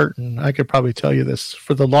behind the curtain, I could probably tell you this.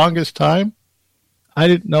 For the longest time, I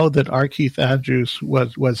didn't know that R. Keith Andrews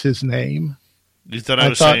was his name. You thought I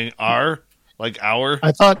was saying R? Like our?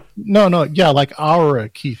 I thought, no, yeah, like our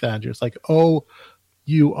Keith Andrews, like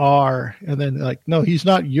O-U-R, and then like, no, he's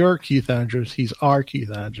not your Keith Andrews, he's our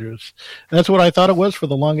Keith Andrews. That's what I thought it was for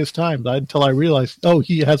the longest time, until I realized,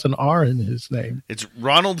 he has an R in his name. It's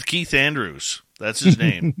Ronald Keith Andrews. That's his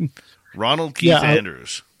name. Ronald Keith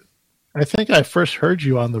Andrews. I think I first heard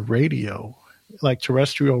you on the radio, like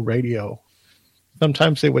terrestrial radio.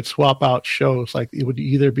 Sometimes they would swap out shows. Like it would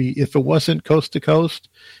either be, if it wasn't Coast to Coast,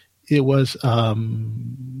 it was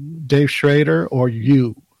Dave Schrader or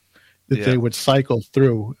you that they would cycle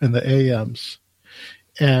through in the AMs.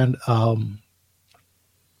 And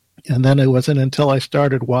then it wasn't until I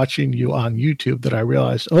started watching you on YouTube that I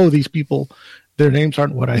realized, these people, their names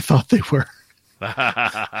aren't what I thought they were.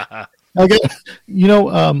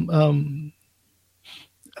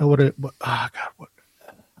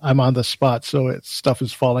 I'm on the spot, so stuff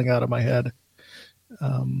is falling out of my head.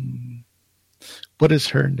 What is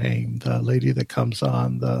her name? The lady that comes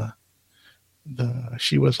on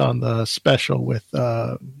she was on the special with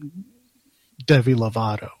Devi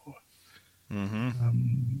Lovato.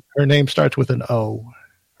 Her name starts with an O.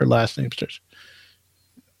 Her last name starts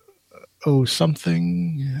O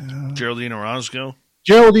something. Geraldine Orozco.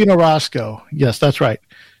 Geraldine Orozco. Yes, that's right.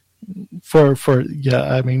 For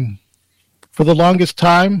the longest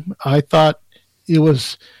time, I thought it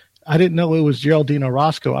was. I didn't know it was Geraldine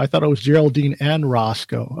Orozco. I thought it was Geraldine and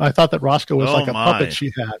Roscoe. I thought that Roscoe was like a puppet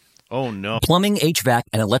she had. Oh, no. Plumbing, HVAC,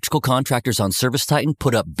 and electrical contractors on Service Titan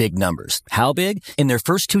put up big numbers. How big? In their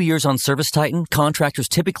first 2 years on Service Titan, contractors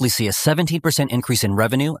typically see a 17% increase in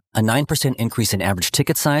revenue, a 9% increase in average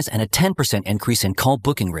ticket size, and a 10% increase in call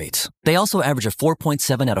booking rates. They also average a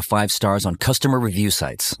 4.7 out of 5 stars on customer review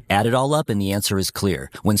sites. Add it all up and the answer is clear.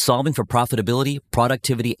 When solving for profitability,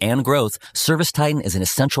 productivity, and growth, Service Titan is an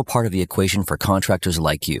essential part of the equation for contractors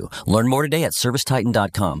like you. Learn more today at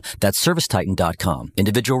ServiceTitan.com. That's ServiceTitan.com.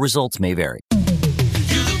 Individual results may vary.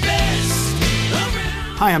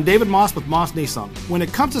 Hi, I'm David Moss with Moss Nissan. When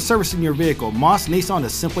it comes to servicing your vehicle, Moss Nissan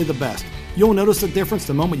is simply the best. You'll notice the difference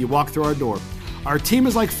the moment you walk through our door. Our team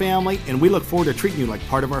is like family, and we look forward to treating you like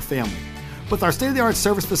part of our family. With our state-of-the-art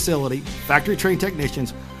service facility, factory-trained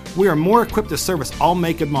technicians, we are more equipped to service all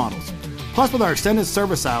make and models. Plus, with our extended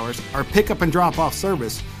service hours, our pickup and drop-off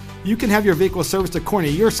service, you can have your vehicle serviced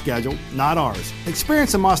according to your schedule, not ours.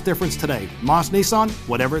 Experience the Moss difference today. Moss Nissan,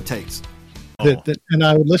 whatever it takes. And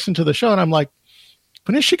I would listen to the show, and I'm like,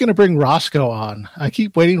 when is she going to bring Roscoe on? I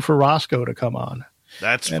keep waiting for Roscoe to come on.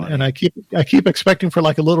 That's funny. And I keep expecting for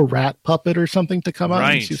like a little rat puppet or something to come on.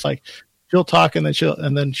 Right. And she's like, she'll talk, and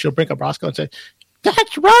then she'll bring up Roscoe and say,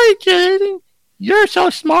 "That's right, Jaden. You're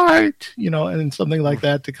so smart," and something like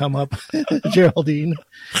that to come up. Geraldine.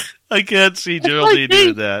 I can't see Geraldine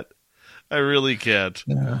do that. I really can't.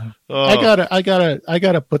 Yeah. Oh. I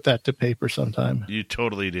gotta put that to paper sometime. You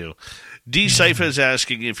totally do. D Cypher is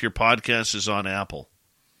asking if your podcast is on Apple.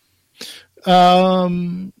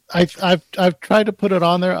 I've tried to put it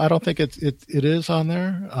on there. I don't think it is on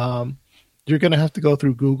there. You're gonna have to go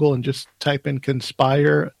through Google and just type in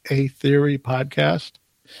 "Conspire a Theory" podcast.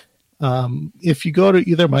 If you go to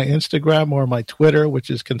either my Instagram or my Twitter, which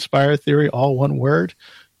is Conspire Theory, all one word,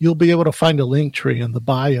 you'll be able to find a link tree in the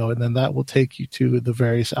bio, and then that will take you to the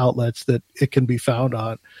various outlets that it can be found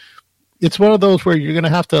on. It's one of those where you're going to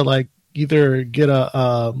have to like either get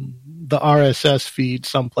the RSS feed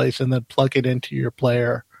someplace and then plug it into your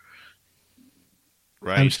player.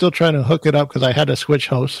 Right. I'm still trying to hook it up because I had to switch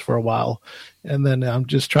hosts for a while, and then I'm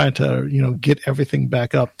just trying to get everything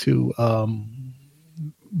back up to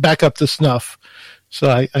snuff. So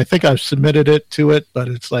I think I've submitted it to it, but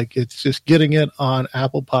it's just getting it on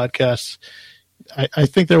Apple Podcasts. I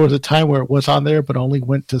think there was a time where it was on there, but only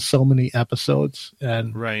went to so many episodes.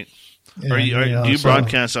 And right. Do you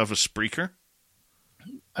broadcast off of Spreaker?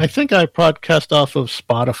 I think I broadcast off of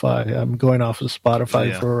Spotify. I'm going off of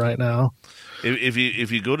Spotify for right now. If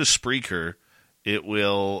you go to Spreaker, it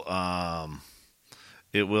will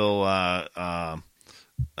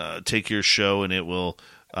take your show and it will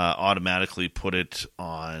automatically put it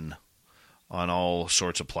on all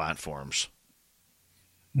sorts of platforms.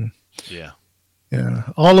 Yeah.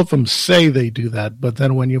 All of them say they do that, but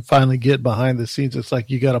then when you finally get behind the scenes, it's like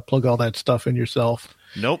you got to plug all that stuff in yourself.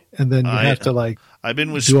 Nope. And then you have to do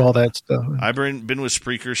all that stuff. I've been with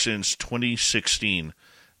Spreaker since 2016.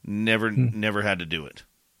 Never had to do it.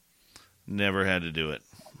 Never had to do it.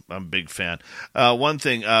 I'm a big fan. One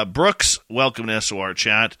thing, Brooks, welcome to SOR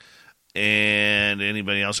Chat. And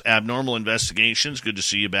anybody else? Abnormal Investigations, good to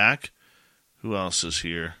see you back. Who else is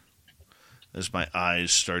here? As my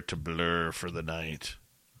eyes start to blur for the night.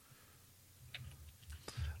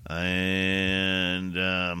 And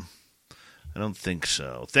I don't think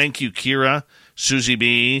so. Thank you, Kira, Susie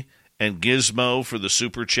B., and Gizmo for the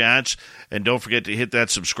super chats. And don't forget to hit that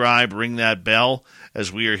subscribe, ring that bell,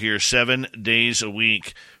 as we are here 7 days a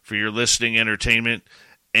week for your listening entertainment.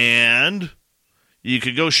 And you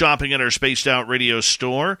could go shopping at our Spaced Out Radio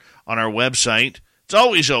store on our website. It's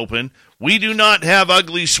always open. We do not have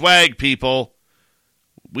ugly swag, people.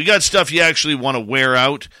 We got stuff you actually want to wear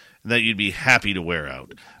out and that you'd be happy to wear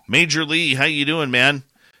out. Major Lee, how you doing, man?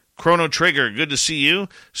 Chrono Trigger, good to see you.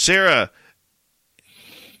 Sarah,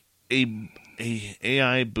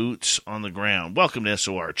 AI Boots on the Ground. Welcome to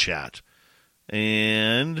SOR Chat.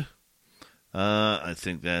 And I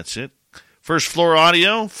think that's it. First Floor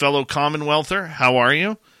Audio, fellow Commonwealther, how are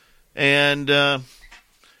you? And,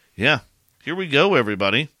 here we go,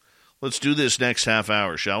 everybody. Let's do this next half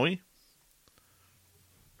hour, shall we?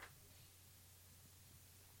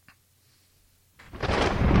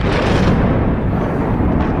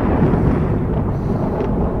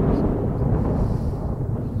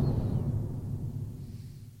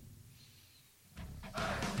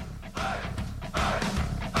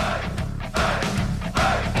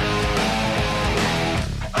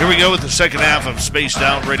 we go with the second half of Spaced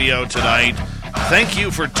Out Radio tonight. Thank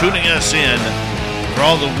you for tuning us in. For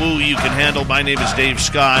all the woo you can handle, my name is Dave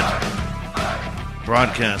Scott,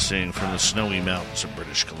 broadcasting from the snowy mountains of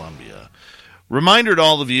British Columbia. Reminder to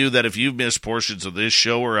all of you that if you've missed portions of this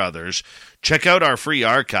show or others, check out our free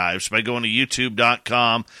archives by going to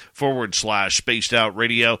youtube.com/Spaced Out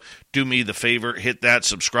Radio. Do me the favor, hit that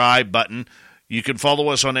subscribe button. You can follow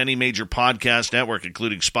us on any major podcast network,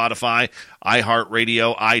 including Spotify,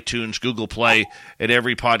 iHeartRadio, iTunes, Google Play, and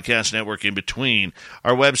every podcast network in between.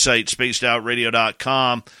 Our website,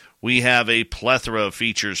 spacedoutradio.com, we have a plethora of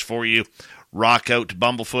features for you. Rock out to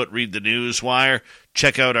Bumblefoot, read the news wire,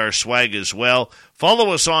 check out our swag as well.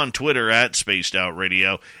 Follow us on Twitter at Spaced Out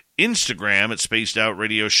Radio, Instagram at Spaced Out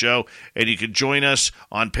Radio Show, and you can join us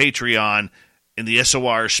on Patreon in the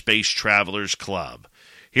SOR Space Travelers Club.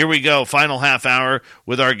 Here we go, final half hour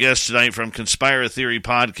with our guest tonight from Conspire Theory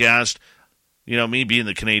Podcast. You know, me being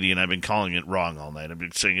the Canadian, I've been calling it wrong all night. I've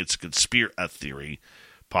been saying it's Conspire Theory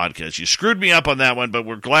Podcast. You screwed me up on that one, but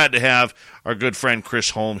we're glad to have our good friend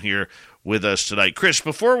Chris Holm here with us tonight. Chris,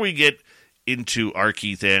 before we get into our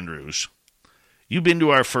Keith Andrews, you've been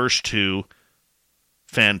to our first two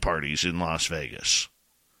fan parties in Las Vegas.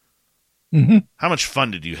 Mm-hmm. How much fun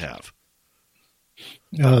did you have?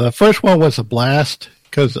 The first one was a blast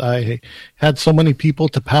because I had so many people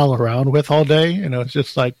to pal around with all day, and it was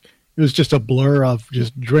just a blur of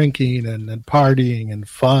just drinking and partying and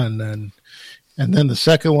fun, and then the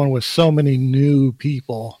second one was so many new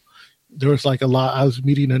people. There was like a lot. I was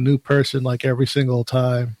meeting a new person like every single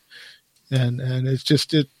time, and it's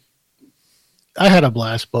just I had a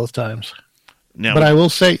blast both times. Now, but I will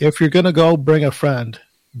say, if you're gonna go, bring a friend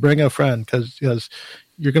because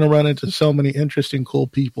you're going to run into so many interesting, cool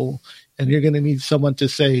people, and you're going to need someone to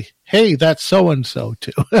say, hey, that's so-and-so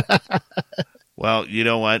too. Well, you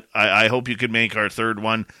know what? I hope you can make our third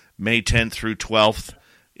one May 10th through 12th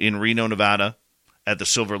in Reno, Nevada at the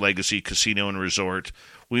Silver Legacy Casino and Resort.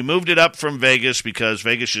 We moved it up from Vegas because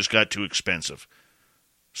Vegas just got too expensive.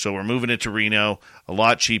 So we're moving it to Reno, a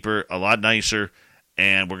lot cheaper, a lot nicer,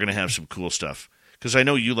 and we're going to have some cool stuff. Because I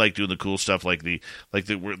know you like doing the cool stuff, like the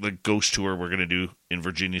ghost tour we're going to do in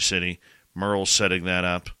Virginia City. Merle's setting that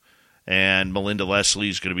up, and Melinda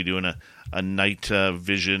Leslie's going to be doing a night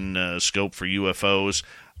vision scope for UFOs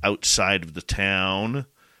outside of the town.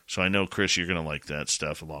 So I know, Chris, you're going to like that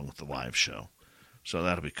stuff along with the live show. So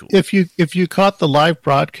that'll be cool. If you caught the live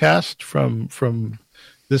broadcast from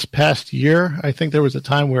this past year, I think there was a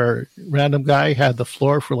time where random guy had the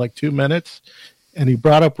floor for like 2 minutes. And he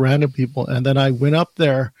brought up random people, and then I went up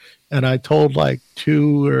there and I told like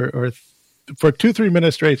for 2-3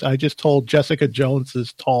 minutes straight, I just told Jessica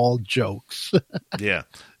Jones's tall jokes. Yeah.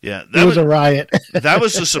 It was a riot. That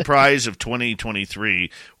was the surprise of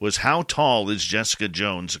 2023 was how tall is Jessica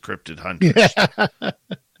Jones, a cryptid hunter? Yeah.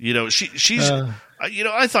 You know, she's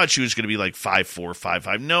I thought she was going to be like 5'4",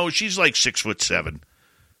 5'5". No, she's like 6'7".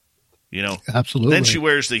 You know, absolutely. Then she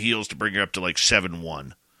wears the heels to bring her up to like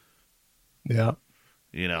 7'1". Yeah.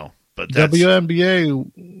 You know, but that's...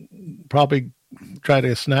 WNBA probably tried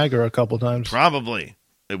to snag her a couple times. Probably.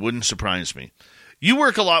 It wouldn't surprise me. You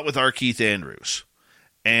work a lot with our Keith Andrews.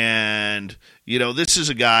 And, you know, this is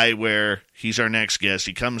a guy where he's our next guest.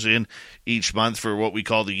 He comes in each month for what we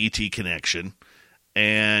call the ET Connection.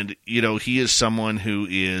 And, you know, he is someone who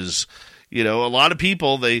is, you know, a lot of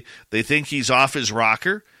people, they think he's off his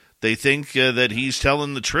rocker. They think that he's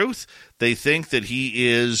telling the truth. They think that he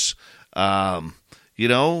is... you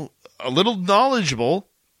know, a little knowledgeable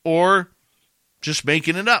or just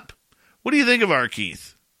making it up. What do you think of our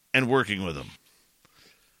Keith and working with him?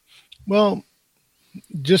 Well,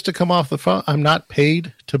 just to come off the phone, I'm not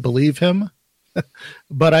paid to believe him,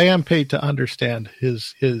 but I am paid to understand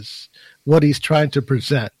his what he's trying to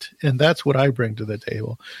present. And that's what I bring to the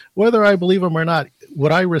table. Whether I believe him or not,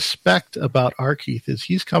 what I respect about our Keith is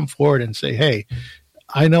he's come forward and say, hey,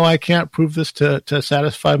 I know I can't prove this to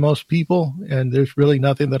satisfy most people, and there's really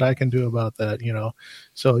nothing that I can do about that, you know.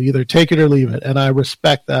 So either take it or leave it, and I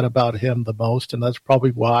respect that about him the most, and that's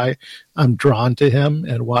probably why I'm drawn to him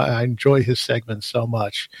and why I enjoy his segments so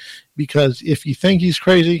much. Because if you think he's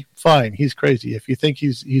crazy, fine, he's crazy. If you think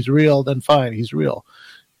he's real, then fine, he's real.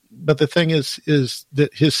 But the thing is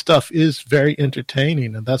that his stuff is very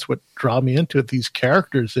entertaining, and that's what draw me into it. These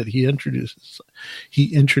characters that he introduces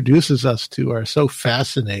us to are so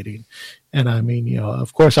fascinating. And I mean, you know,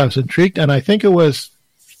 of course I was intrigued, and I think it was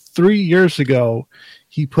 3 years ago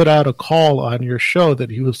he put out a call on your show that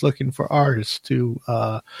he was looking for artists to,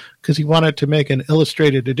 because he wanted to make an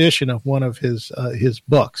illustrated edition of one of his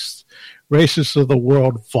books, Races of the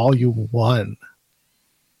World, Volume 1.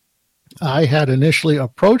 I had initially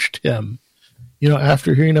approached him,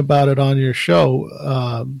 after hearing about it on your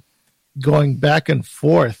show, going back and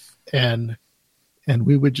forth, and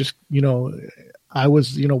we would just, I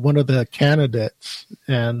was, one of the candidates,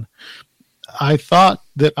 and I thought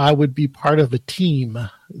that I would be part of a team,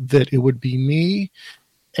 that it would be me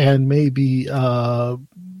and maybe 4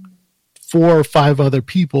 or 5 other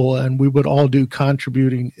people, and we would all do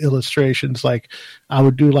contributing illustrations. Like I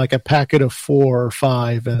would do like a packet of 4 or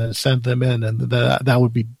 5 and then send them in, and that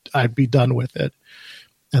would be, I'd be done with it.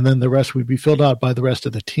 And then the rest would be filled out by the rest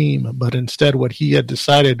of the team. But instead what he had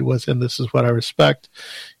decided was, and this is what I respect,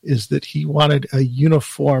 is that he wanted a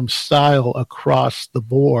uniform style across the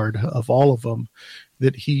board of all of them.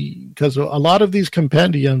 Because a lot of these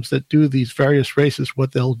compendiums that do these various races,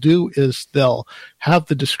 what they'll do is they'll have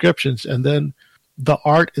the descriptions, and then the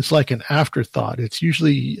art is like an afterthought. It's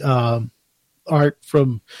usually art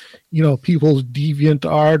from, people's deviant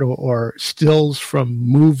art or stills from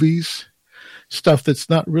movies, stuff that's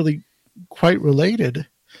not really quite related.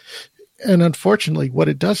 And unfortunately, what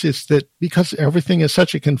it does is that because everything is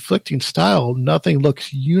such a conflicting style, nothing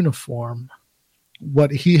looks uniform. What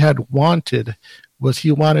he had wanted was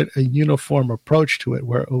he wanted a uniform approach to it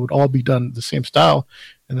where it would all be done the same style.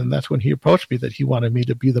 And then that's when he approached me, that he wanted me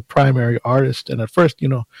to be the primary artist. And at first,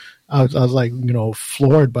 I was like,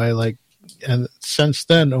 floored by and since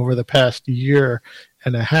then, over the past year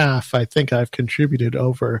and a half, I think I've contributed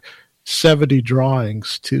over 70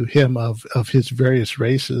 drawings to him of his various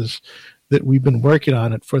races, that we've been working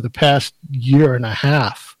on it for the past year and a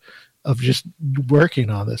half of just working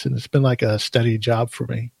on this. And it's been like a steady job for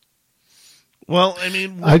me. Well, I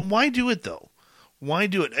mean, why do it though? Why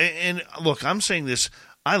do it? And look, I'm saying this,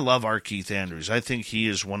 I love our Keith Andrews. I think he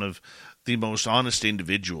is one of the most honest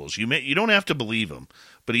individuals. You don't have to believe him,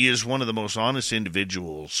 but he is one of the most honest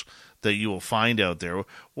individuals that you will find out there.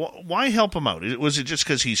 Why help him out? Was it just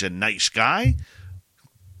because he's a nice guy?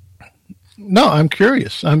 No, I'm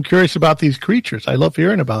curious. I'm curious about these creatures. I love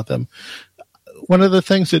hearing about them. One of the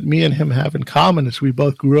things that me and him have in common is we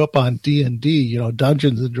both grew up on D&D,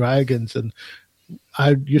 Dungeons and Dragons, and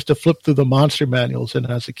I used to flip through the monster manuals, and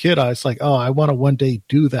as a kid, I was like, oh, I want to one day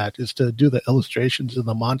do that, is to do the illustrations in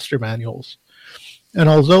the monster manuals. And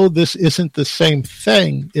although this isn't the same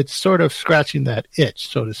thing, it's sort of scratching that itch,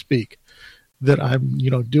 so to speak, that I'm,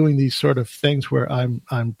 doing these sort of things where I'm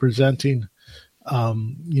presenting,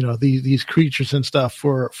 these creatures and stuff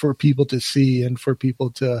for people to see and for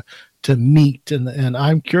people to meet. And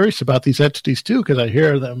I'm curious about these entities too, because I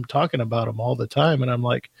hear them talking about them all the time. And I'm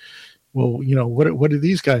like, well, what are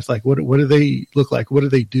these guys like? What do they look like? What do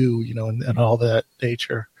they do? And all that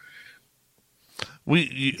nature.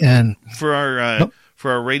 For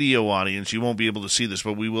our radio audience, you won't be able to see this,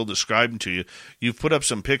 but we will describe them to you. You've put up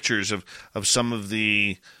some pictures of some of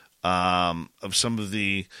the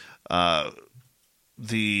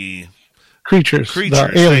creatures,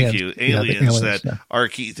 the aliens. Thank you, aliens that our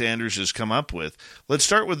Keith Andrews has come up with. Let's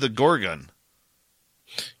start with the Gorgon.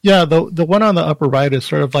 Yeah, the one on the upper right is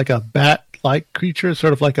sort of like a bat-like creature,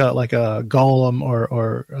 sort of like a golem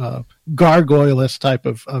or gargoyle-esque type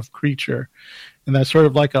of creature. And that's sort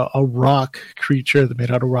of like a rock creature that made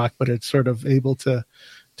out of rock, but it's sort of able to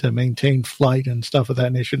maintain flight and stuff of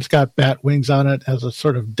that nature. It's got bat wings on it, has a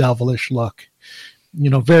sort of devilish look,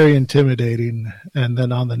 very intimidating. And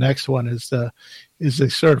then on the next one is a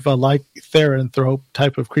sort of a like Theranthrope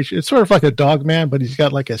type of creature. It's sort of like a dog man, but he's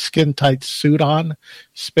got like a skin tight suit on,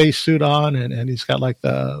 space suit on, and he's got like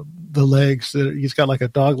the legs. He's got like a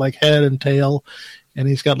dog like head and tail. And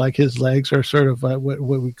he's got like his legs are sort of what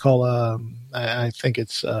we call, I think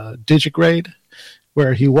it's digigrade,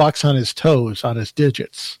 where he walks on his toes, on his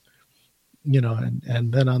digits,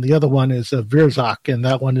 and then on the other one is a Virzak, and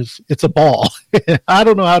that one it's a ball. I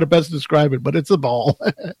don't know how to best describe it, but it's a ball.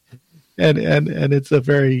 and it's a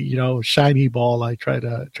very, shiny ball. I try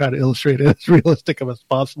to illustrate it as realistic as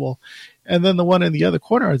possible. And then the one in the other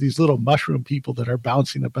corner are these little mushroom people that are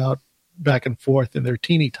bouncing about back and forth, and they're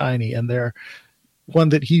teeny tiny, and they're one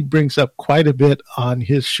that he brings up quite a bit on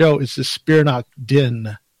his show is the Spearnock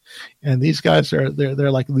Din. And these guys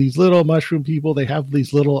they're like these little mushroom people. They have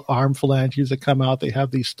these little arm phalanges that come out. They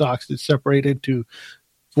have these stalks that separate into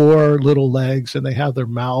 4 little legs, and they have their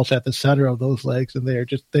mouths at the center of those legs, and they're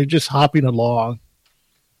just hopping along,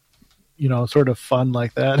 sort of fun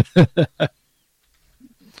like that.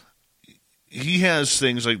 He has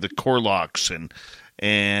things like the Corlocks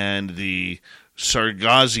and the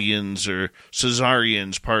Sargassians or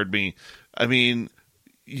Caesarians, pardon me. I mean,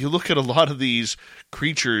 you look at a lot of these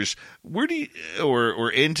creatures, where do you,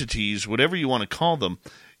 or entities, whatever you want to call them,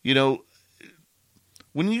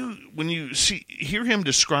 when you hear him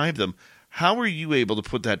describe them, How are you able to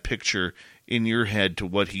put that picture in your head to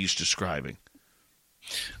what he's describing?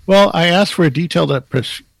 Well, I asked for a detailed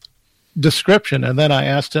description, and then I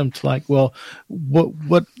asked him to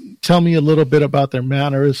what tell me a little bit about their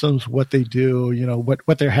mannerisms, what they do,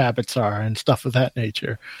 what their habits are and stuff of that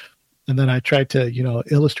nature. And then I tried to,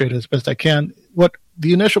 illustrate it as best I can. What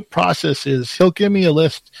the initial process is, he'll give me a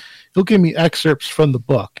list. He'll give me excerpts from the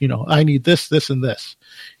book. I need this, this, and this.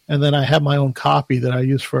 And then I have my own copy that I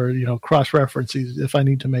use for, cross-references if I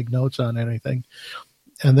need to make notes on anything.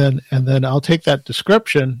 And then I'll take that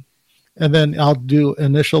description, and then I'll do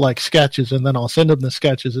initial sketches, and then I'll send him the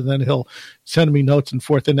sketches, and then he'll send me notes and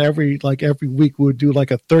forth. And every week we would do a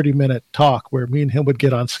 30-minute talk where me and him would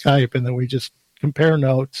get on Skype, and then we just compare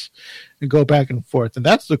notes and go back and forth. And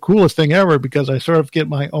that's the coolest thing ever, because I sort of get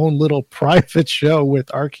my own little private show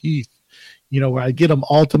with Ark Heath, where I get them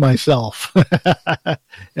all to myself.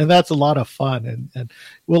 And that's a lot of fun. And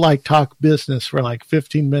we'll talk business for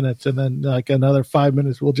 15 minutes, and then another 5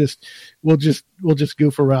 minutes we'll just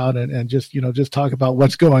goof around and just talk about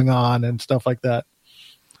what's going on and stuff like that.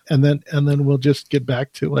 And then we'll just get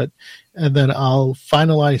back to it. And then I'll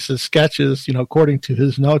finalize his sketches, according to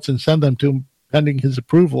his notes, and send them to him pending his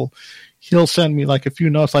approval. He'll send me a few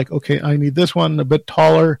notes okay, I need this one a bit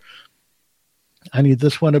taller. I need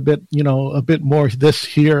this one a bit more this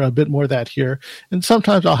here, a bit more that here. And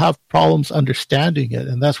sometimes I'll have problems understanding it.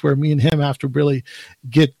 And that's where me and him have to really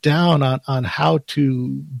get down on how to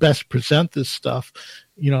best present this stuff.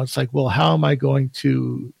 It's well, how am I going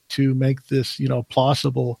to make this,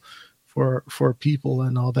 plausible for people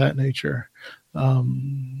and all that nature?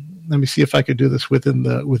 Let me see if I could do this within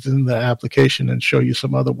the application and show you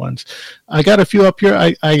some other ones. I got a few up here.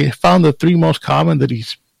 I found the 3 most common that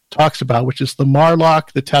he's talks about, which is the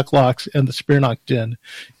Marlock, the Techlocks, and the Spearnock Din.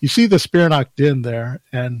 You see the Spearnock Din there,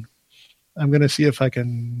 and I'm going to see if I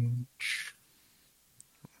can.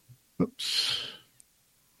 Oops.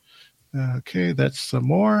 Okay, that's some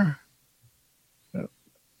more.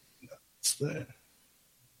 That's the.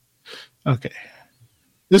 Okay,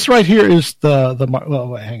 this right here is the. Well,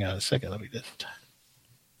 wait, hang on a second. Let me just.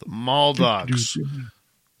 The Maldocks.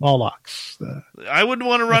 Mallocks. I wouldn't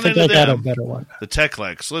want to run into them. I got a better one. The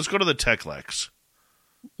Techlex. Let's go to the Techlex.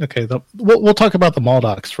 Okay, we'll talk about the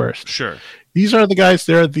Maldocks first. Sure. These are the guys.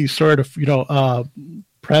 They're the sort of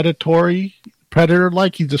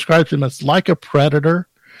predator-like. He describes them as like a predator,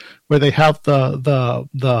 where they have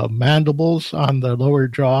the mandibles on the lower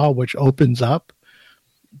jaw, which opens up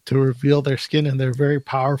to reveal their skin, and they're very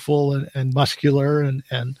powerful and muscular and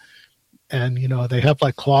they have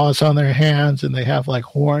claws on their hands, and they have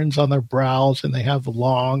horns on their brows, and they have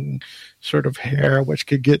long sort of hair which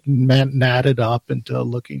could get natted up into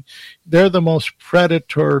looking. They're the most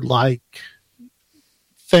predator-like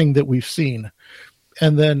thing that we've seen.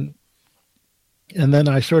 And then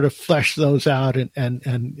I sort of flesh those out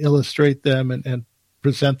and illustrate them and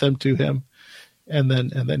present them to him. And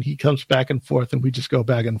then he comes back and forth, and we just go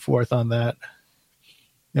back and forth on that.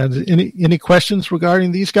 And any questions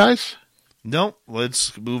regarding these guys? No,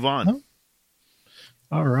 let's move on. No?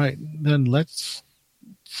 All right, then let's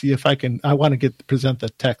see if I can. I want to present the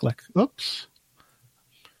Techlex. Oops,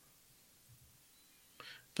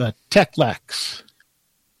 the Techlex.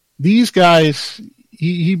 These guys,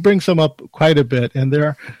 he brings them up quite a bit, and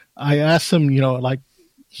I asked him,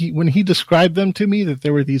 when he described them to me, that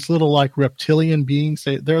there were these little reptilian beings.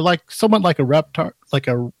 They're somewhat like a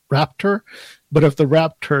raptor, but if the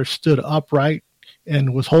raptor stood upright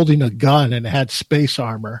and was holding a gun and had space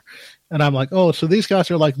armor. And I'm oh, so these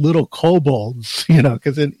guys are like little kobolds,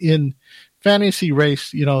 because in fantasy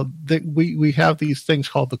race, we have these things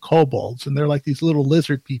called the kobolds, and they're like these little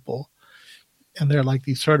lizard people. And they're like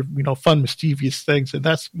these sort of, fun, mischievous things. And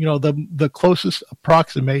that's, the closest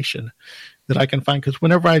approximation that I can find. Because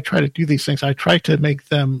whenever I try to do these things, I try to make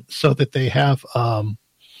them so that they have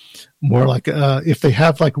more if they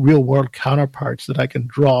have real world counterparts that I can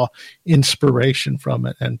draw inspiration from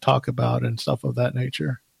it and talk about and stuff of that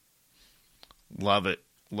nature. Love it.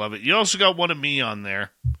 Love it. You also got one of me on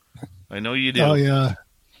there. I know you do. Oh, yeah.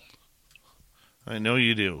 I know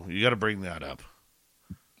you do. You got to bring that up.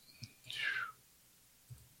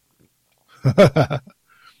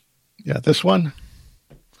 Yeah, this one?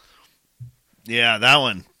 Yeah, that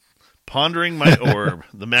one. Pondering my orb,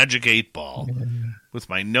 the magic 8-ball. With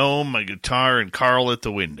my gnome, my guitar, and Carl at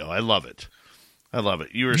the window. I love it. I love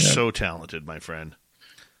it. You are so talented, my friend.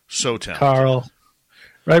 So talented. Carl,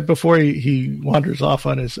 right before he wanders off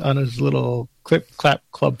on his little clip-clap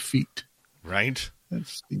club feet. Right?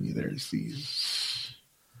 Let's see. There's these.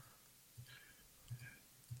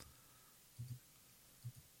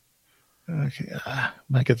 Okay,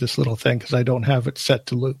 might get this little thing because I don't have it set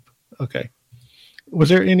to loop. Okay. Was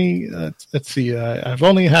there any? Let's see. I've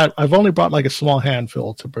only brought like a small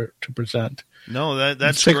handful to present. No, that's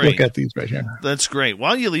Let's take great. a look at these right here. That's great.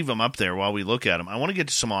 While you leave them up there, while we look at them, I want to get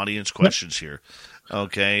to some audience questions here.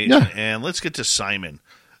 Okay, Yeah. And let's get to Simon.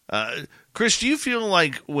 Chris, do you feel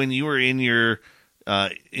like when you were in your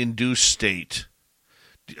induced state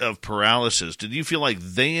of paralysis, did you feel like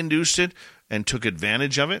they induced it and took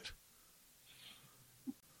advantage of it?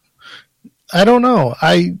 I don't know.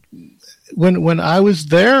 When I was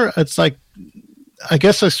there, it's like I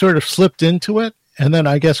guess I sort of slipped into it, and then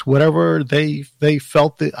I guess whatever they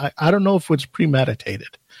felt that I don't know if it was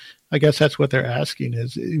premeditated. I guess that's what they're asking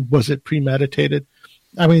is, was it premeditated?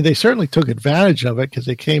 I mean, they certainly took advantage of it because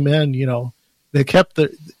they came in, they kept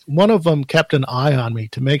one of them kept an eye on me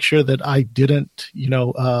to make sure that I didn't,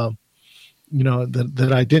 that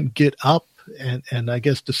I didn't get up and I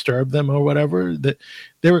guess disturb them or whatever. That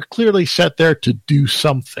they were clearly set there to do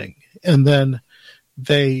something, and then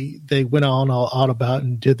they went on all out about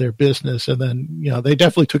and did their business, and then they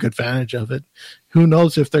definitely took advantage of it. Who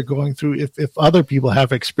knows if they're going through if other people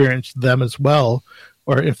have experienced them as well,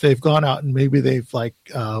 or if they've gone out and maybe they've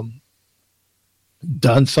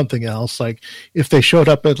done something else, like if they showed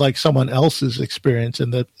up at like someone else's experience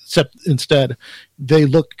and except instead they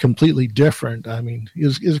looked completely different. I mean,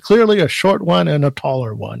 is clearly a short one and a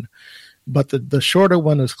taller one, but the shorter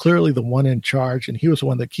one is clearly the one in charge, and he was the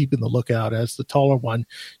one that keeping the lookout, as the taller one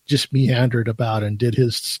just meandered about and did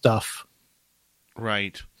his stuff.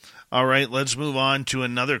 Right. All right, let's move on to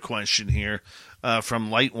another question here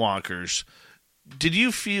from Lightwalkers. Did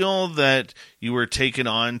you feel that you were taken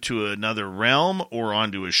on to another realm or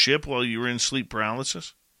onto a ship while you were in sleep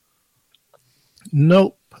paralysis?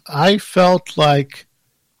 Nope. I felt like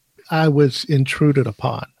I was intruded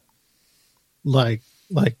upon. Like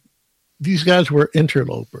these guys were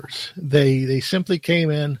interlopers. They simply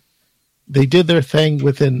came in. They did their thing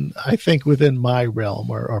within my realm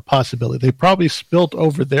or possibility. They probably spilt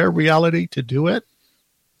over their reality to do it,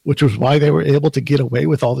 which was why they were able to get away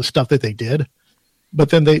with all the stuff that they did. But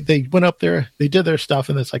then they went up there, they did their stuff,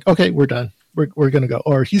 and it's like, okay, we're done. We're going to go.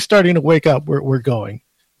 Or he's starting to wake up. We're going.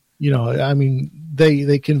 I mean,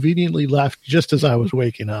 they conveniently left just as I was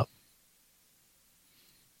waking up.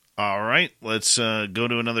 All right, let's go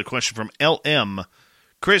to another question from LM.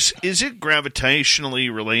 Chris, is it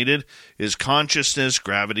gravitationally related? Is consciousness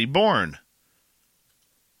gravity born?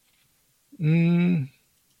 Is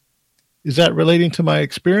that relating to my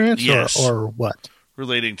experience? Yes. Or what?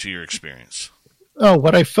 Relating to your experience. Oh,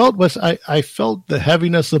 what I felt was I felt the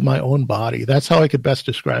heaviness of my own body. That's how I could best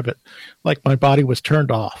describe it. Like my body was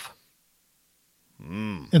turned off.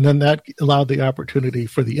 And then that allowed the opportunity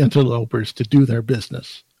for the interlopers to do their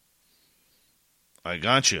business. I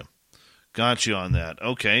got you. Got you on that.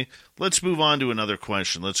 Okay, let's move on to another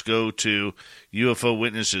question. Let's go to UFO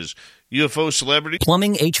witnesses. UFO celebrity.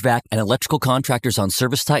 Plumbing, HVAC, and electrical contractors on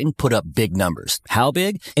Service Titan put up big numbers. How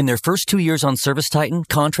big? In their first 2 years on Service Titan,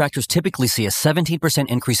 contractors typically see a 17%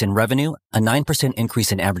 increase in revenue, a 9%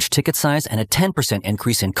 increase in average ticket size, and a 10%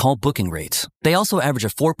 increase in call booking rates. They also average a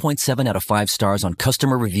 4.7 out of 5 stars on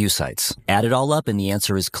customer review sites. Add it all up and the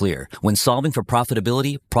answer is clear. When solving for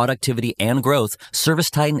profitability, productivity, and growth, Service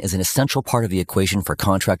Titan is an essential part of the equation for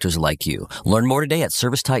contractors like you. Learn more today at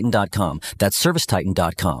ServiceTitan.com. That's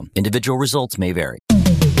ServiceTitan.com. Individual results may vary.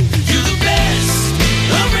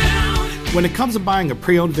 When it comes to buying a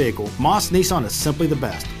pre-owned vehicle, Moss Nissan is simply the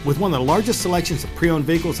best. With one of the largest selections of pre-owned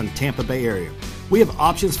vehicles in Tampa Bay area, we have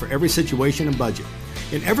options for every situation and budget.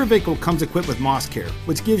 And every vehicle comes equipped with Moss Care,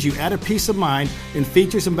 which gives you added peace of mind and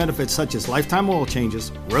features and benefits such as lifetime oil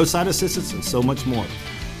changes, roadside assistance, and so much more.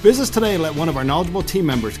 Visit us today and let one of our knowledgeable team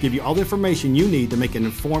members give you all the information you need to make an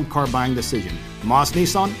informed car buying decision. Moss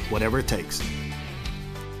Nissan, whatever it takes.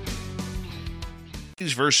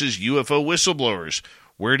 Versus UFO whistleblowers.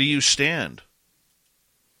 Where do you stand?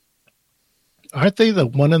 Aren't they the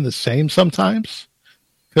one and the same sometimes?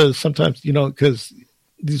 Because sometimes, because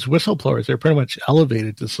these whistleblowers, they're pretty much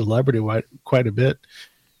elevated to celebrity quite a bit.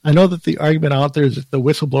 I know that the argument out there is that the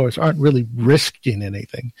whistleblowers aren't really risking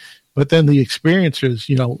anything. But then the experiencers,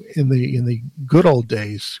 in the good old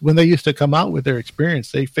days, when they used to come out with their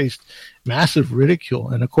experience, they faced massive ridicule.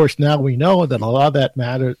 And, of course, now we know that a lot of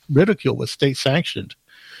that ridicule was state sanctioned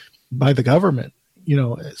by the government,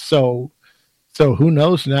 So who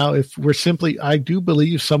knows now if we're I do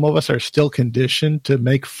believe some of us are still conditioned to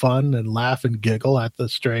make fun and laugh and giggle at the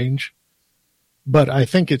strange. But I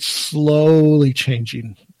think it's slowly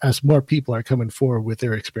changing as more people are coming forward with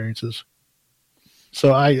their experiences.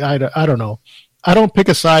 So I don't know. I don't pick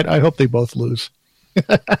a side. I hope they both lose.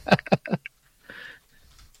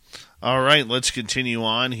 All right, let's continue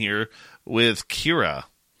on here with Kira.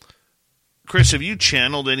 Chris, have you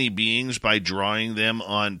channeled any beings by drawing them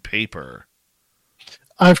on paper?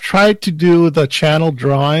 I've tried to do the channel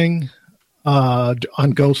drawing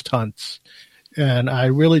on ghost hunts, and I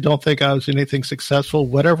really don't think I was anything successful.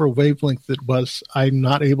 Whatever wavelength it was, I'm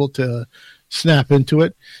not able to snap into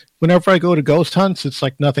it. Whenever I go to ghost hunts, it's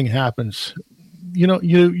like nothing happens. You know,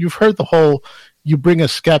 you've heard the whole, you bring a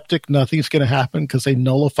skeptic, nothing's going to happen because they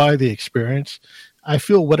nullify the experience. I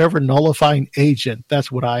feel whatever nullifying agent,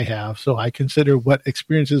 that's what I have. So I consider what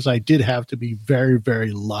experiences I did have to be very,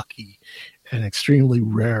 very lucky and extremely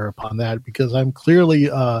rare upon that, because I'm clearly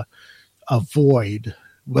a void.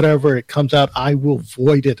 Whatever it comes out, I will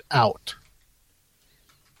void it out.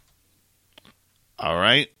 All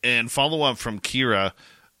right. And follow up from Kira,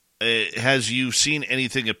 has you seen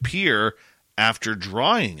anything appear after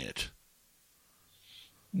drawing it?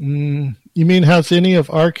 You mean, has any of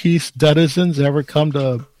Arkeith's denizens ever come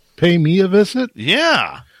to pay me a visit?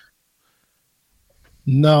 Yeah.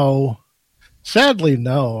 No. Sadly,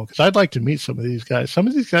 no, because I'd like to meet some of these guys. Some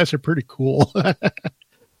of these guys are pretty cool.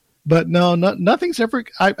 But no, nothing's ever...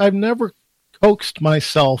 I've never coaxed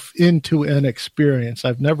myself into an experience.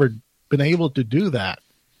 I've never been able to do that.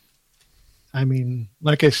 I mean,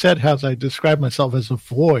 like I said, how I describe myself as a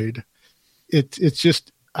void, it's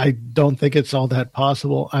just... I don't think it's all that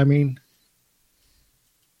possible. I mean,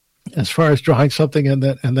 as far as drawing something and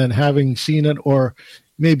then having seen it, or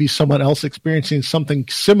maybe someone else experiencing something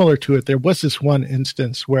similar to it. There was this one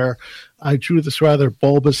instance where I drew this rather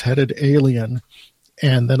bulbous-headed alien,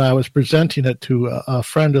 and then I was presenting it to a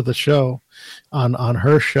friend of the show on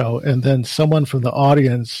her show, and then someone from the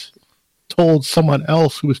audience told someone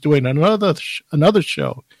else who was doing another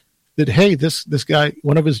show that, hey, this guy,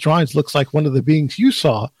 one of his drawings looks like one of the beings you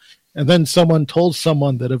saw. And then someone told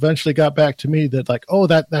someone that eventually got back to me that, like, oh,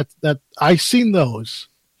 that I seen those.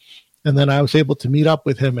 And then I was able to meet up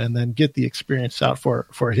with him and then get the experience out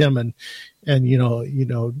for him and you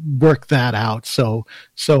know work that out. So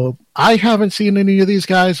I haven't seen any of these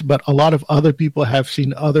guys, but a lot of other people have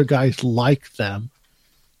seen other guys like them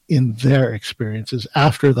in their experiences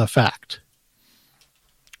after the fact.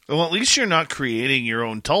 Well, at least you're not creating your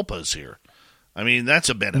own tulpas here. I mean, that's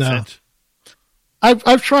a benefit. No.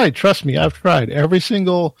 I've tried. Trust me, I've tried. Every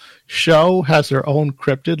single show has their own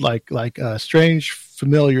cryptid, like Strange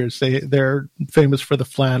Familiars. They're famous for the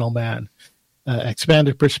Flannel Man.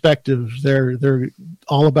 Expanded Perspectives. They're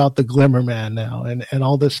all about the Glimmer Man now, and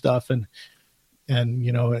all this stuff, and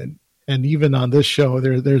you know, and even on this show,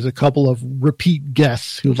 there's a couple of repeat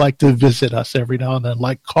guests who like to visit us every now and then,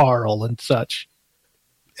 like Carl and such.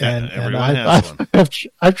 And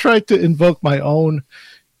I've tried to invoke my own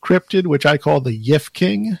cryptid, which I call the Yif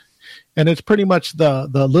King, and it's pretty much the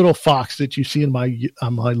little fox that you see in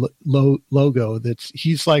on my logo.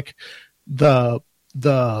 He's like the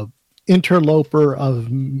interloper of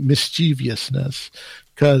mischievousness,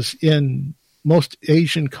 because in most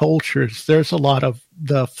Asian cultures, there's a lot of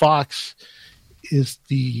the fox is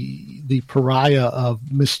the pariah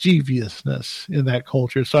of mischievousness in that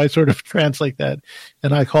culture. So I sort of translate that,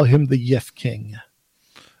 and I call him the Yif King.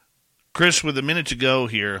 Chris, with a minute to go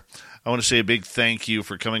here, I want to say a big thank you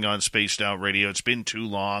for coming on Spaced Out Radio. It's been too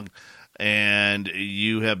long, and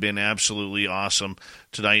you have been absolutely awesome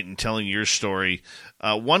tonight in telling your story.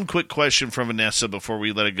 One quick question from Vanessa before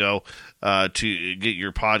we let it go to get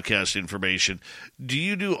your podcast information. Do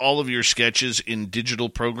you do all of your sketches in digital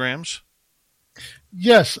programs?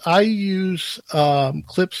 Yes, I use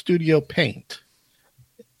Clip Studio Paint,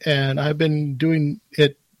 and I've been doing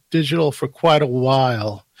it digital for quite a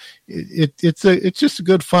while. It's just a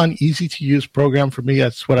good, fun, easy to use program for me.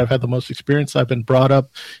 That's what I've had the most experience. I've been brought up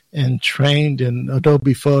and trained in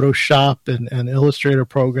Adobe Photoshop and Illustrator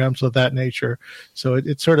programs of that nature. So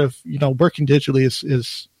it's sort of, you know, working digitally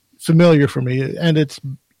is familiar for me, and it's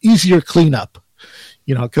easier cleanup.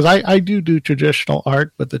 You know, because I do traditional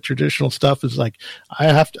art, but the traditional stuff is like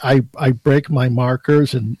I break my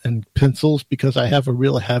markers and pencils because I have a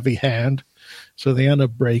real heavy hand, so they end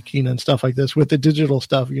up breaking and stuff like this. With the digital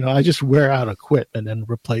stuff, you know, I just wear out equipment and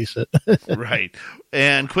replace it. Right.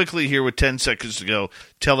 And quickly here, with 10 seconds to go,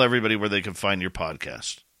 tell everybody where they can find your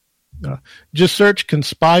podcast. Just search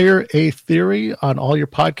Conspire a Theory on all your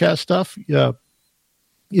podcast stuff.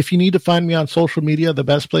 If you need to find me on social media, the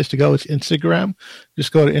best place to go is Instagram.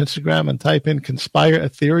 Just go to Instagram and type in Conspire a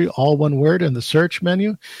Theory, all one word, in the search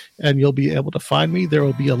menu, and you'll be able to find me. There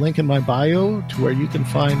will be a link in my bio to where you can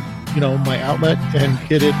find, you know, my outlet and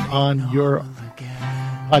get it on your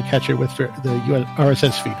podcatcher with the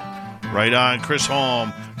RSS feed. Right on. Chris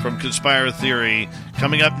Holm from Conspire Theory.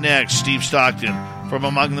 Coming up next, Steve Stockton from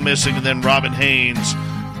Among the Missing, and then Robin Haynes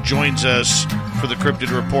joins us for the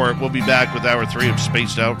Cryptid Report. We'll be back with Hour 3 of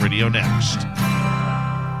Spaced Out Radio next.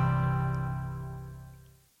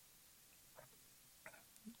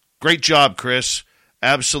 Great job, Chris.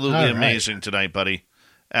 Absolutely amazing tonight, buddy.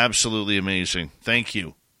 Absolutely amazing. Thank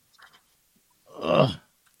you.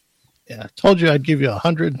 Yeah, I told you I'd give you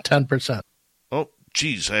 110%. Oh,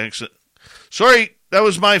 geez. Sorry, that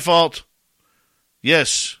was my fault.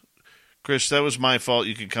 Yes, Chris, that was my fault.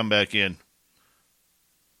 You can come back in.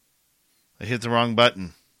 I hit the wrong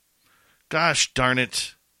button. Gosh darn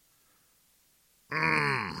it.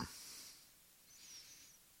 I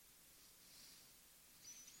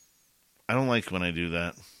don't like when I do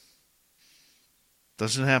that.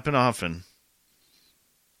 Doesn't happen often.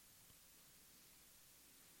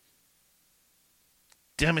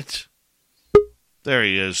 Damn it. There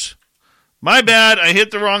he is. My bad. I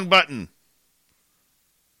hit the wrong button.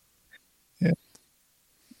 Yeah.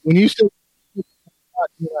 When you say you're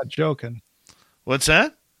not joking. What's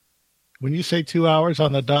that? When you say 2 hours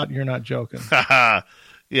on the dot, you're not joking.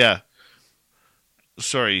 Yeah.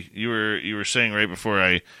 Sorry, you were saying right before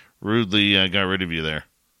I rudely got rid of you there.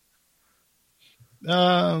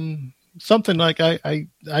 Something like I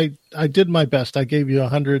did my best. I gave you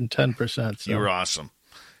 110%. So. You were awesome.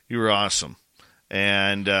 You were awesome.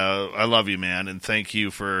 And I love you, man. And thank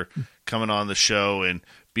you for coming on the show and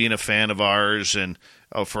being a fan of ours and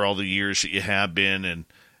for all the years that you have been.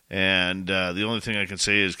 And the only thing I can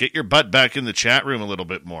say is get your butt back in the chat room a little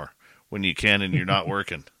bit more when you can and you're not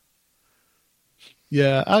working.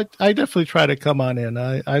 Yeah, I definitely try to come on in.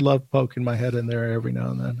 I love poking my head in there every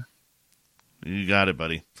now and then. You got it,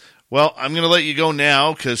 buddy. Well, I'm going to let you go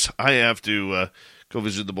now because I have to go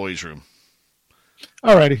visit the boys' room.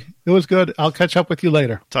 All righty. It was good. I'll catch up with you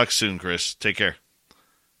later. Talk soon, Chris. Take care.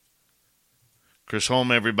 Chris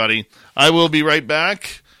Holm, everybody. I will be right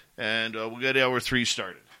back, and we'll get Hour 3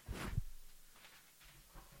 started.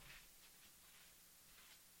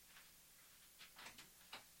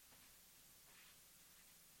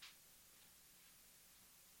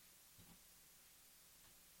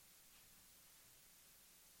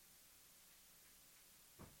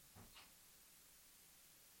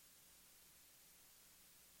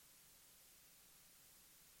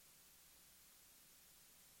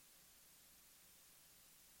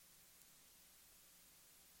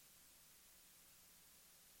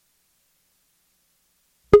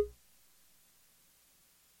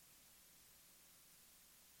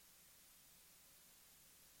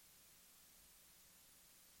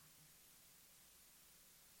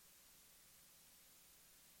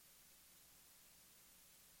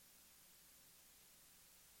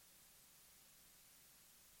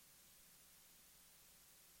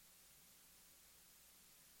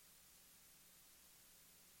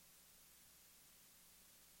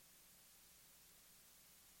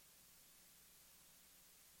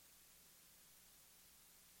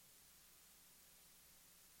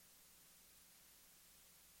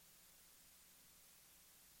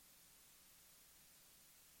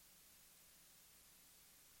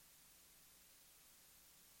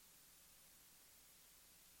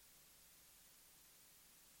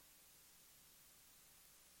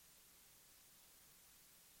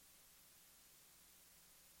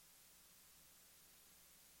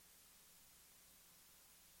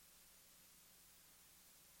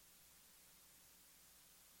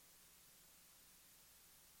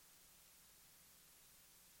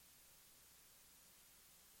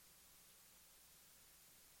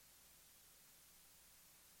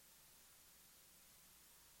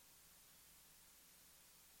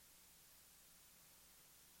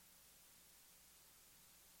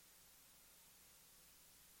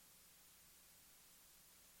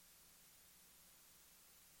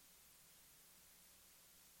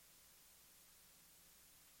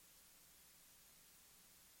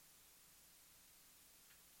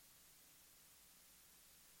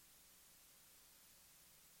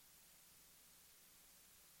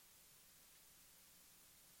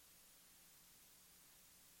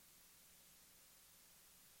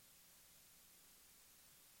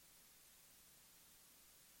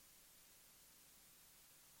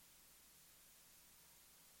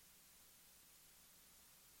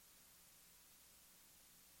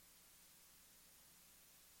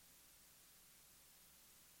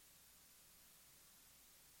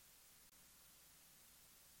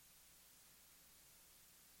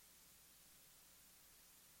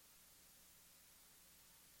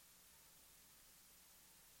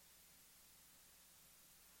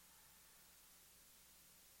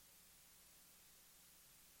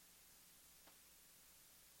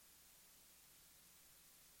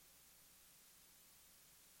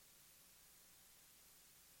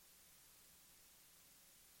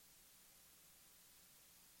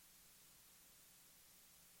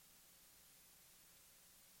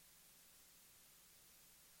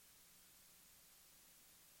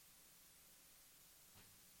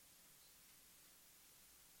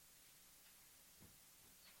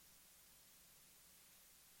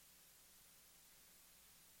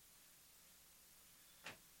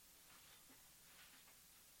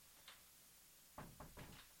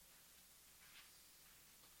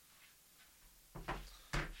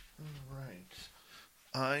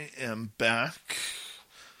 I am back.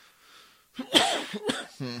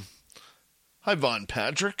 Hi, Von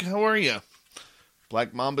Patrick. How are you?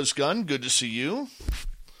 Black Mamba's Gun, good to see you.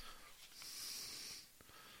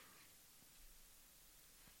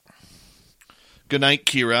 Good night,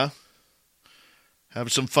 Kira.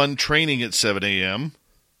 Have some fun training at 7 a.m.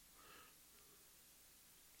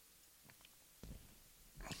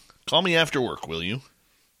 Call me after work, will you?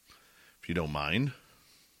 If you don't mind.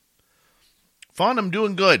 Fawn, I'm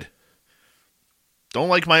doing good. Don't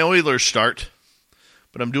like my Oilers start,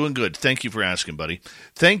 but I'm doing good. Thank you for asking, buddy.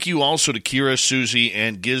 Thank you also to Kira, Susie,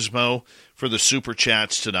 and Gizmo for the super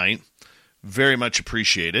chats tonight. Very much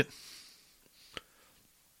appreciate it.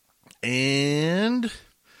 And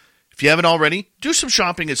if you haven't already, do some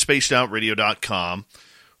shopping at spacedoutradio.com.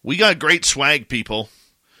 We got great swag, people.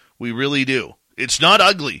 We really do. It's not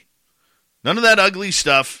ugly. None of that ugly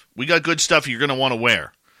stuff. We got good stuff you're going to want to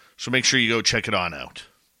wear. So make sure you go check it on out.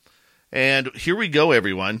 And here we go,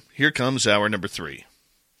 everyone. Here comes hour number 3.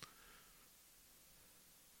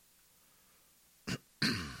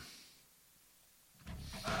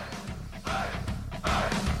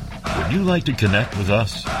 Would you like to connect with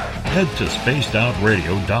us? Head to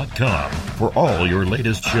spacedoutradio.com for all your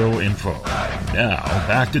latest show info. Now,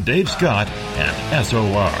 back to Dave Scott and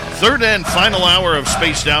SOR. Third and final hour of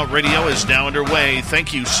Spaced Out Radio is now underway.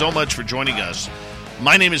 Thank you so much for joining us.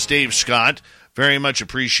 My name is Dave Scott. Very much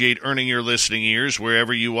appreciate earning your listening ears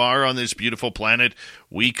wherever you are on this beautiful planet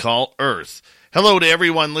we call Earth. Hello to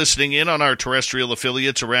everyone listening in on our terrestrial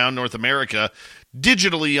affiliates around North America,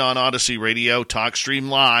 digitally on Odyssey Radio, TalkStream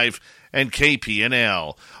Live, and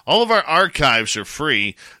KPNL. All of our archives are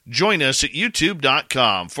free. Join us at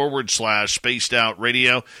youtube.com/Spaced Out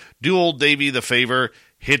Radio. Do old Davey the favor,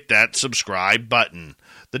 hit that subscribe button.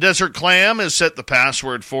 The Desert Clam has set the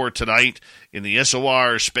password for tonight in the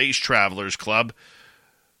SOR Space Travelers Club.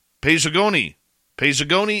 Pezagoni.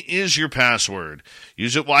 Pezagoni is your password.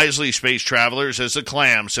 Use it wisely, Space Travelers, as the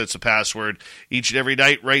Clam sets the password each and every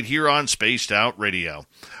night right here on Spaced Out Radio.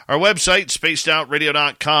 Our website,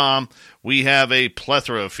 spacedoutradio.com, we have a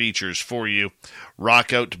plethora of features for you.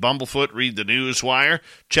 Rock out to Bumblefoot, read the Newswire,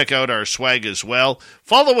 check out our swag as well.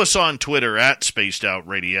 Follow us on Twitter at Spaced Out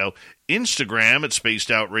Radio, Instagram at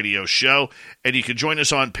Spaced Out Radio Show, and you can join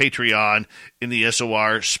us on Patreon in the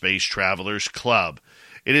SOR Space Travelers Club.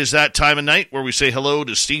 It is that time of night where we say hello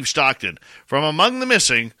to Steve Stockton from Among the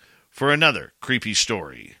Missing for another creepy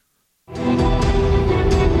story.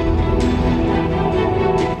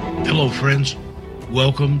 Hello, friends.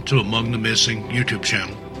 Welcome to Among the Missing YouTube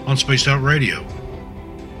channel on Spaced Out Radio.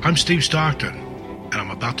 I'm Steve Stockton, and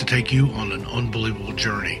I'm about to take you on an unbelievable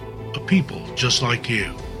journey of people just like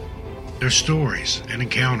you. Their stories and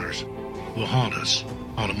encounters will haunt us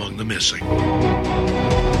on Among the Missing.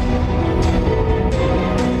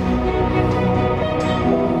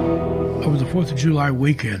 Over the 4th of July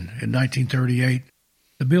weekend in 1938,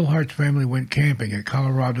 the Billhartz family went camping at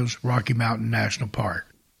Colorado's Rocky Mountain National Park.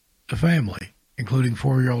 The family, including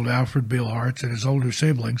 4-year-old Alfred Billhartz and his older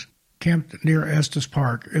siblings, camped near Estes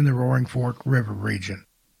Park in the Roaring Fork River region.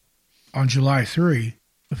 On July 3,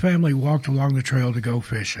 the family walked along the trail to go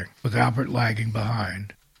fishing, with Albert lagging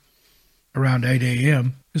behind. Around 8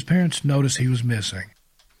 a.m., his parents noticed he was missing.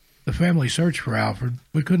 The family searched for Alfred,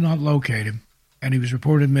 but could not locate him, and he was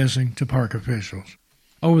reported missing to park officials.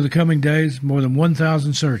 Over the coming days, more than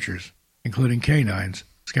 1,000 searchers, including canines,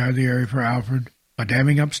 scoured the area for Alfred by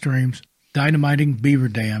damming up streams, dynamiting beaver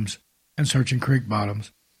dams, and searching creek bottoms,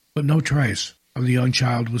 but no trace of the young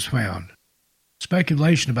child was found.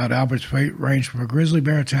 Speculation about Albert's fate ranged from a grizzly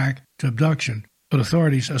bear attack to abduction, but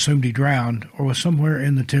authorities assumed he drowned or was somewhere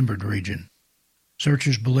in the timbered region.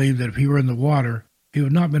 Searchers believed that if he were in the water, he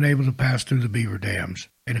would not have been able to pass through the beaver dams,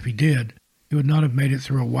 and if he did, he would not have made it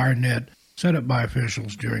through a wire net set up by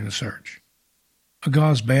officials during the search. A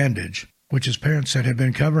gauze bandage, which his parents said had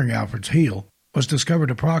been covering Alfred's heel, was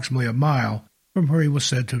discovered approximately a mile from where he was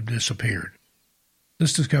said to have disappeared.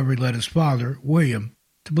 This discovery led his father, William,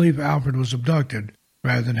 to believe Alfred was abducted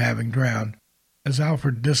rather than having drowned, as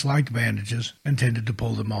Alfred disliked bandages and tended to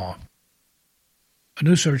pull them off. A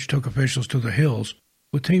new search took officials to the hills,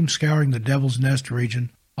 with teams scouring the Devil's Nest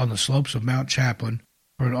region on the slopes of Mount Chaplin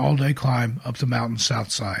for an all-day climb up the mountain's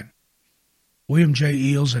south side. William J.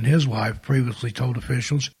 Eels and his wife previously told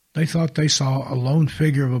officials they thought they saw a lone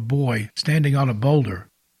figure of a boy standing on a boulder,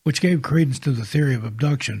 which gave credence to the theory of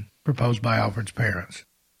abduction proposed by Alfred's parents.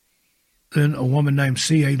 Then a woman named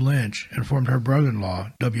C.A. Lynch informed her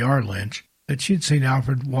brother-in-law, W.R. Lynch, that she had seen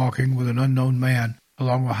Alfred walking with an unknown man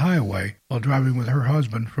along a highway while driving with her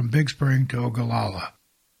husband from Big Spring to Ogallala.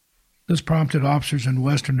 This prompted officers in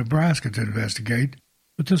western Nebraska to investigate,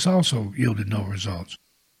 but this also yielded no results.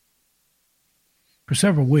 For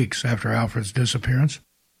several weeks after Alfred's disappearance,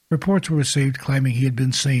 reports were received claiming he had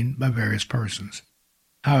been seen by various persons.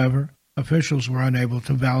 However, officials were unable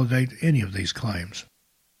to validate any of these claims.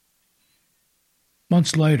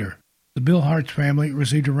 Months later, the Bill Hart's family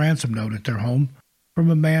received a ransom note at their home from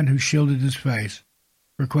a man who shielded his face,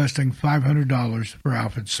 requesting $500 for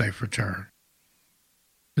Alfred's safe return.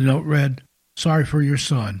 The note read, "Sorry for your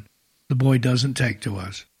son. The boy doesn't take to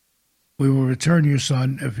us. We will return your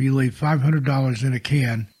son if you leave $500 in a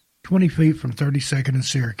can 20 feet from 32nd and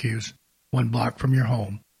Syracuse, 1 block from your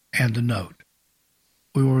home, and the note.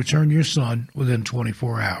 We will return your son within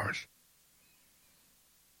 24 hours."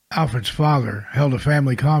 Alfred's father held a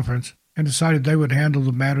family conference and decided they would handle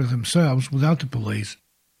the matter themselves without the police,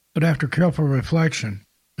 but after careful reflection,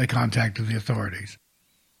 they contacted the authorities.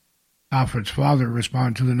 Alfred's father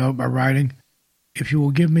responded to the note by writing, "If you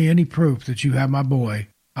will give me any proof that you have my boy,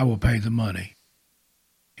 I will pay the money."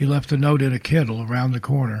 He left the note in a kettle around the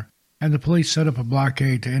corner, and the police set up a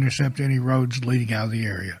blockade to intercept any roads leading out of the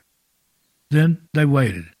area. Then they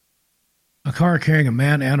waited. A car carrying a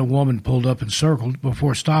man and a woman pulled up and circled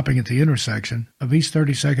before stopping at the intersection of East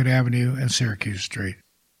 32nd Avenue and Syracuse Street.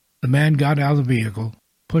 The man got out of the vehicle,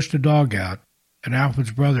 pushed a dog out, and Alfred's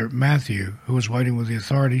brother, Matthew, who was waiting with the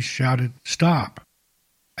authorities, shouted, "Stop!"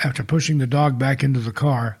 After pushing the dog back into the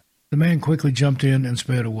car, the man quickly jumped in and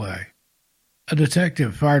sped away. A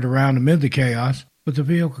detective fired around amid the chaos, but the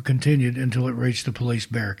vehicle continued until it reached the police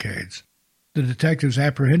barricades. The detectives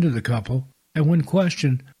apprehended the couple, and when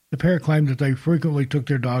questioned, the pair claimed that they frequently took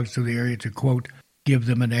their dogs to the area to, quote, "give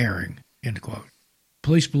them an airing," end quote.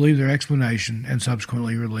 Police believed their explanation and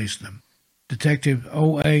subsequently released them. Detective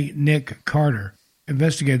O.A. Nick Carter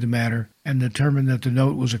investigated the matter and determined that the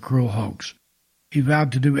note was a cruel hoax. He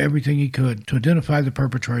vowed to do everything he could to identify the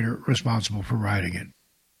perpetrator responsible for writing it.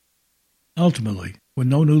 Ultimately, with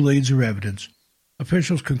no new leads or evidence,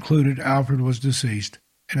 officials concluded Alfred was deceased,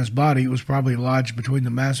 and his body was probably lodged between the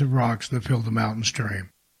massive rocks that filled the mountain stream.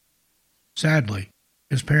 Sadly,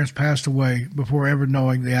 his parents passed away before ever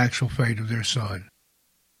knowing the actual fate of their son.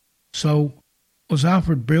 So, was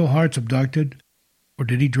Alfred Bill Hartz abducted, or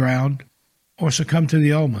did he drown, or succumb to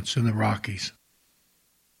the elements in the Rockies?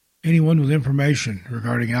 Anyone with information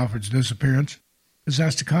regarding Alfred's disappearance is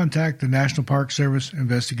asked to contact the National Park Service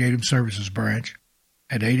Investigative Services Branch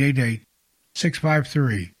at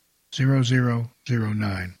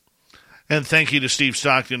 888-653-0009. And thank you to Steve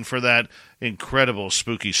Stockton for that incredible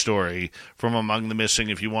spooky story from Among the Missing.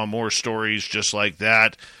 If you want more stories just like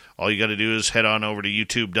that, all you got to do is head on over to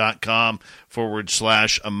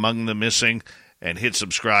youtube.com/Among the Missing and hit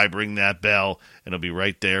subscribe, ring that bell, and it'll be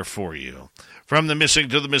right there for you. From the missing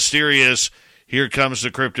to the mysterious, here comes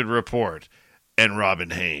the Cryptid Report and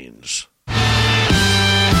Robin Haynes.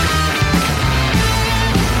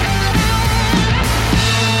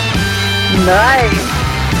 Nice.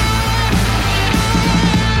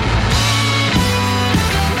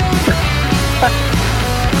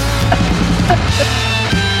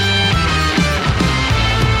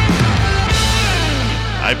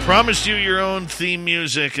 I promised you your own theme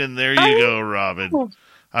music, and there you go, Robin.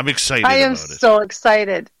 I'm excited I am about it. so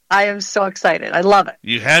excited. I am so excited. I love it.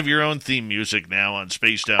 You have your own theme music now on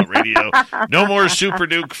Spaced Out Radio. No more Super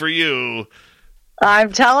Duke for you.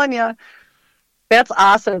 I'm telling you. That's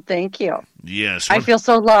awesome. Thank you. Yes. I feel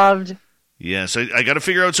so loved. Yes. I got to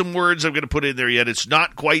figure out some words I'm going to put in there yet. It's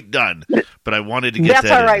not quite done, but I wanted to get That's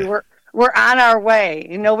that all right. in there. We're on our way.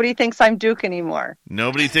 Nobody thinks I'm Duke anymore.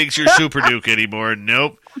 Nobody thinks you're Super Duke anymore.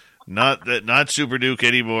 Nope. Not Super Duke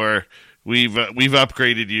anymore. We've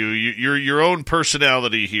upgraded you. You're your own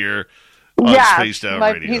personality here on Spaced Out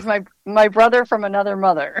Radio. He's my brother from another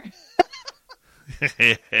mother.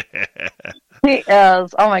 He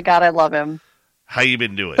is. Oh my God, I love him. How you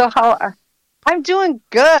been doing? So I'm doing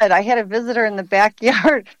good. I had a visitor in the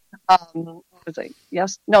backyard.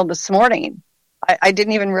 This morning. I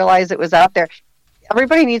didn't even realize it was out there.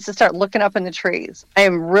 Everybody needs to start looking up in the trees. I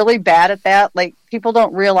am really bad at that. Like, people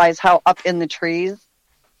don't realize how up in the trees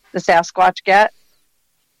the Sasquatch get,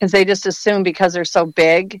 because they just assume because they're so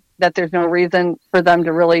big that there's no reason for them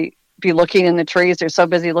to really be looking in the trees. They're so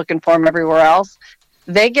busy looking for them everywhere else.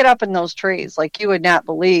 They get up in those trees. Like, you would not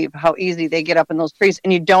believe how easy they get up in those trees,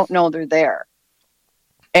 and you don't know they're there.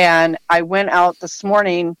 And I went out this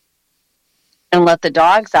morning and let the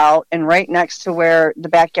dogs out, and right next to where the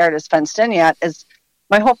backyard is fenced in yet is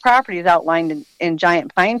my whole property is outlined in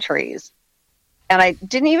giant pine trees. And I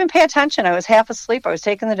didn't even pay attention. I was half asleep. I was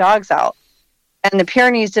taking the dogs out. And the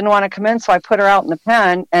Pyrenees didn't want to come in, so I put her out in the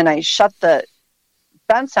pen, and I shut the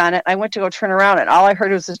fence on it. I went to go turn around, and all I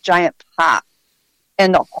heard was this giant pop.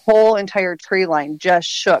 and the whole entire tree line just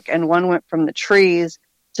shook, and one went from the trees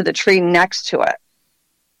to the tree next to it.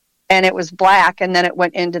 And it was black, and then it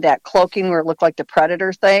went into that cloaking where it looked like the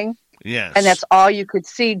predator thing. Yes. And that's all you could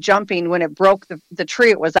see jumping when it broke the tree.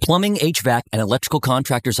 It was Plumbing, HVAC, and electrical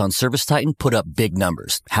contractors on Service Titan put up big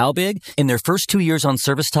numbers. How big? In their first 2 years on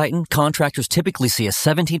Service Titan, contractors typically see a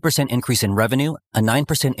 17% increase in revenue, a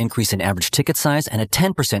 9% increase in average ticket size, and a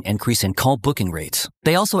 10% increase in call booking rates.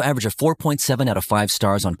 They also average a 4.7 out of 5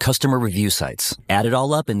 stars on customer review sites. Add it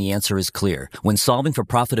all up and the answer is clear. When solving for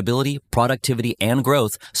profitability, productivity, and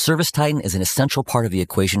growth, Service Titan is an essential part of the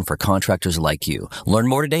equation for contractors like you. Learn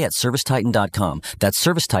more today at ServiceTitan.com. That's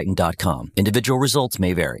ServiceTitan.com. Individual results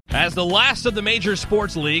may vary. As the last of the major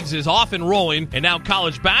sports leagues is off and rolling, and now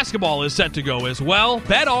college basketball is set to go as well,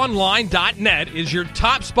 BetOnline.net is your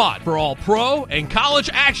top spot for all pro and college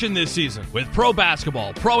action this season. With pro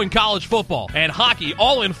basketball, pro and college football, and hockey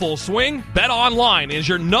all in full swing, BetOnline is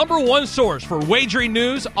your number one source for wagering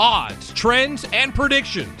news, odds, trends, and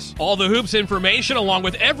predictions. All the hoops information along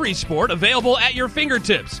with every sport available at your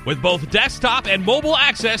fingertips with both desktop and mobile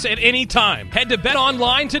access at any time. Head to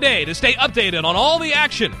BetOnline today to stay updated on all the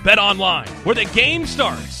action. BetOnline, where the game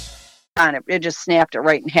starts. it just snapped it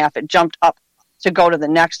right in half. It jumped up to go to the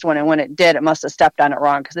next one, and when it did, it must have stepped on it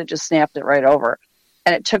wrong because it just snapped it right over.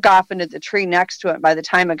 And it took off into the tree next to it. By the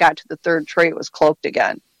time it got to the third tree, it was cloaked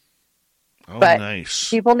again. Oh, but nice.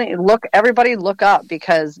 People need everybody look up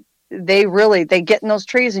because they get in those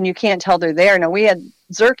trees and you can't tell they're there. Now, we had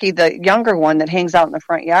Zerky, the younger one that hangs out in the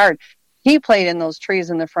front yard. He played in those trees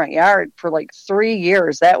in the front yard for like 3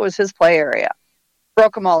 years. That was his play area.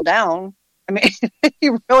 Broke them all down. I mean, he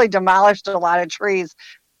really demolished a lot of trees,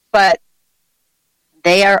 but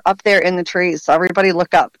they are up there in the trees. So everybody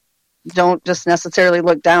look up. Don't just necessarily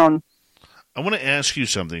look down. I want to ask you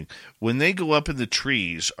something. When they go up in the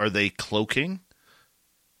trees, are they cloaking?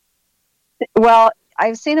 Well,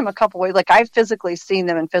 I've seen them a couple ways. Like, I've physically seen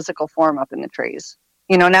them in physical form up in the trees.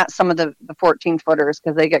 You know, not some of the 14-footers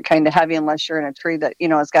because they get kind of heavy unless you're in a tree that, you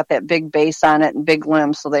know, has got that big base on it and big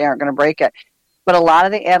limbs, so they aren't going to break it. But a lot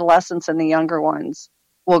of the adolescents and the younger ones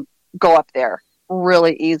will go up there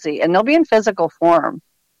really easy, and they'll be in physical form.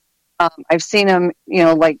 I've seen them, you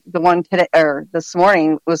know, like the one today or this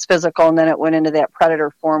morning was physical, and then it went into that predator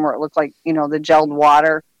form where it looked like, you know, the gelled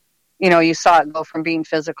water. You know, you saw it go from being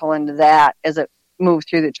physical into that as it moved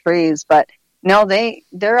through the trees. But no,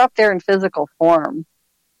 they're up there in physical form.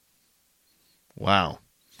 Wow.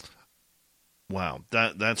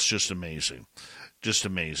 That's just amazing. Just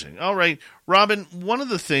amazing. All right, Robin, one of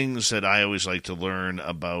the things that I always like to learn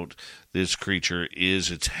about this creature is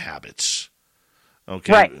its habits.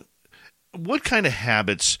 Okay. Right. What kind of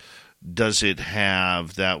habits does it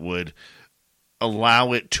have that would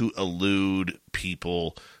allow it to elude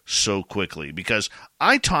people so quickly? Because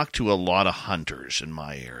I talk to a lot of hunters in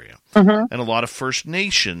my area and a lot of First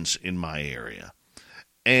Nations in my area.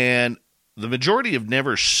 And the majority have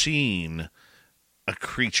never seen a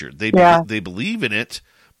creature. They believe in it,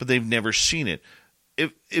 but they've never seen it.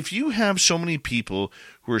 If you have so many people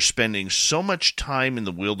who are spending so much time in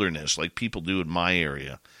the wilderness like people do in my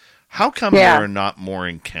area, how come there are not more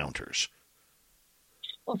encounters?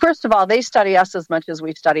 Well, first of all, they study us as much as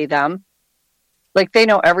we study them. Like, they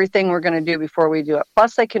know everything we're going to do before we do it.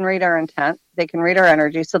 Plus, they can read our intent. They can read our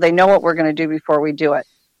energy, so they know what we're going to do before we do it.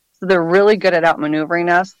 So they're really good at outmaneuvering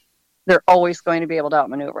us. They're always going to be able to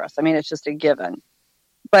outmaneuver us. I mean, it's just a given.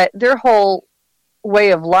 But their whole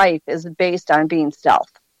way of life is based on being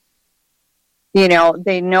stealth. You know,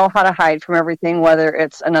 they know how to hide from everything, whether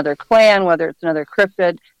it's another clan, whether it's another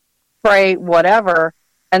cryptid, prey, whatever,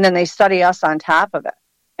 and then they study us on top of it.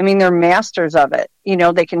 I mean, they're masters of it. You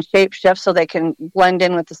know, they can shape shift so they can blend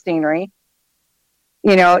in with the scenery.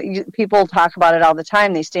 You know, people talk about it all the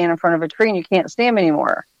time. They stand in front of a tree and you can't see them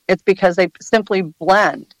anymore. It's because they simply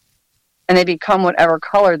blend and they become whatever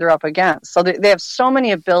color they're up against. So they have so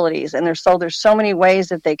many abilities, and there's so many ways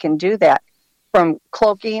that they can do that, from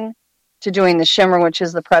cloaking to doing the shimmer, which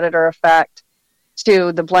is the predator effect,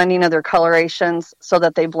 to the blending of their colorations so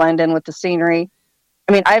that they blend in with the scenery.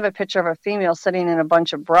 I mean, I have a picture of a female sitting in a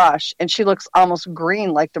bunch of brush, and she looks almost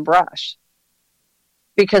green like the brush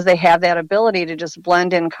because they have that ability to just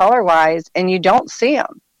blend in color-wise, and you don't see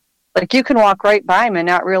them. Like, you can walk right by them and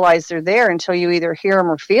not realize they're there until you either hear them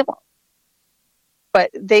or feel them. But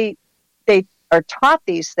they are taught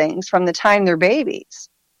these things from the time they're babies.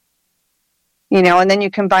 You know, and then you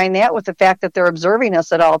combine that with the fact that they're observing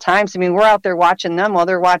us at all times. I mean, we're out there watching them while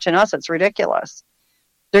they're watching us. It's ridiculous.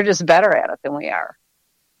 They're just better at it than we are.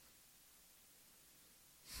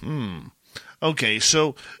 Okay,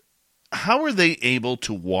 so how are they able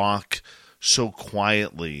to walk so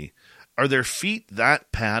quietly. Are their feet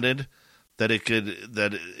that padded that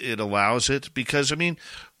it allows it? Because, I mean,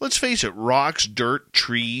 let's face it, rocks, dirt,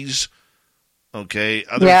 trees, okay,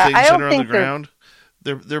 other things that are on the ground,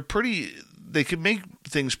 they're pretty, they can make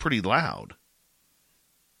things pretty loud.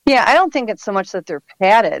 Yeah, I don't think it's so much that they're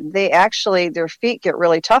padded. They actually, their feet get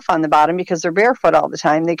really tough on the bottom because they're barefoot all the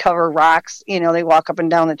time. They cover rocks, they walk up and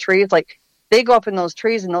down the trees. Like, they go up in those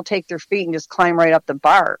trees and they'll take their feet and just climb right up the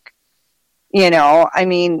bark. I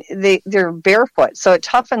mean, they're barefoot, so it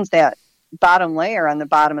toughens that bottom layer on the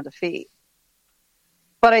bottom of the feet.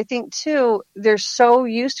 But I think, too, they're so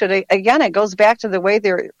used to it. Again, it goes back to the way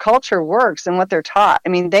their culture works and what they're taught. I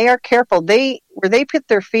mean, they are careful. Where they put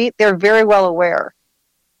their feet, they're very well aware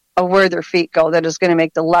of where their feet go. That is going to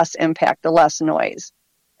make the less impact, the less noise.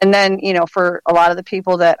 And then, for a lot of the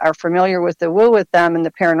people that are familiar with the woo with them and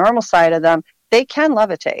the paranormal side of them, they can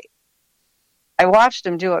levitate. I watched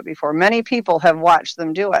them do it before. Many people have watched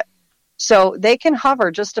them do it. So they can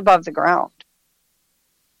hover just above the ground.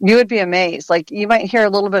 You would be amazed. Like, you might hear a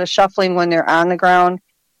little bit of shuffling when they're on the ground.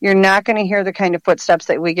 You're not going to hear the kind of footsteps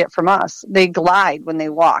that we get from us. They glide when they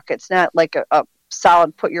walk. It's not like a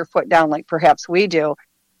solid put your foot down like perhaps we do.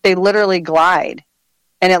 They literally glide,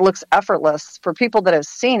 and it looks effortless. For people that have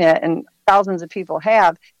seen it, and thousands of people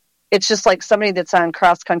have, it's just like somebody that's on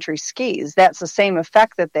cross-country skis. That's the same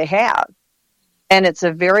effect that they have. And it's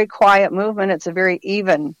a very quiet movement. It's a very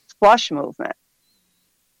even, flush movement.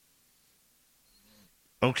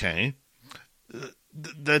 Okay.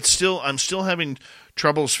 I'm still having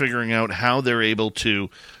troubles figuring out how they're able to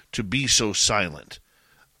be so silent.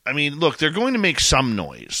 I mean, look, they're going to make some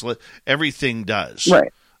noise. Everything does.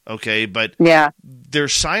 Right. Okay, but their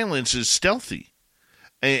silence is stealthy.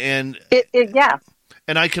 And yeah.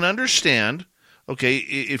 And I can understand, okay,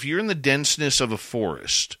 if you're in the denseness of a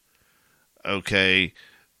forest, okay,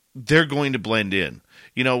 they're going to blend in.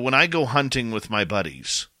 When I go hunting with my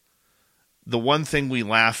buddies, the one thing we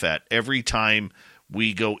laugh at every time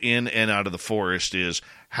we go in and out of the forest is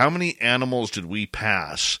how many animals did we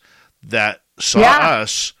pass that saw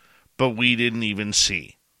us, but we didn't even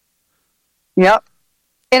see. Yep.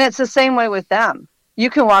 And it's the same way with them. You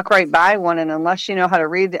can walk right by one, and unless you know how to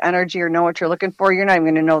read the energy or know what you're looking for, you're not even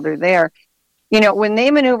going to know they're there. When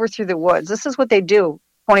they maneuver through the woods, this is what they do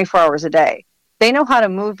 24 hours a day. They know how to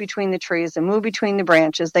move between the trees and move between the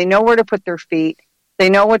branches. They know where to put their feet. They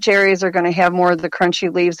know which areas are going to have more of the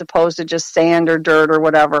crunchy leaves opposed to just sand or dirt or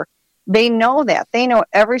whatever. They know that. They know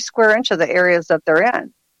every square inch of the areas that they're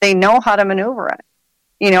in. They know how to maneuver it.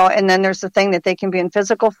 And then there's the thing that they can be in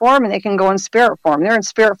physical form and they can go in spirit form. They're in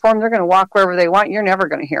spirit form. They're going to walk wherever they want. You're never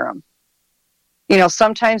going to hear them.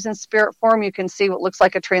 Sometimes in spirit form, you can see what looks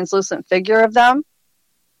like a translucent figure of them.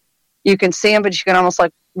 You can see them, but you can almost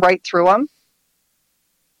like right through them.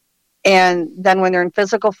 And then when they're in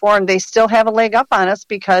physical form, they still have a leg up on us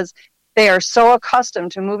because they are so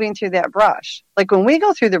accustomed to moving through that brush. Like when we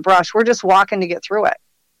go through the brush, we're just walking to get through it.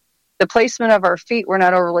 The placement of our feet, we're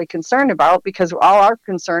not overly concerned about because all our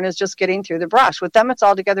concern is just getting through the brush. With them, it's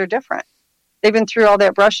altogether different. They've been through all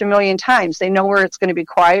that brush a million times. They know where it's going to be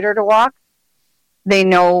quieter to walk. They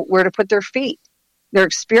know where to put their feet. They're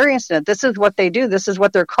experiencing it. This is what they do. This is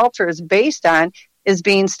what their culture is based on, is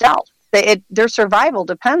being stealth. Their survival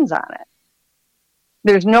depends on it.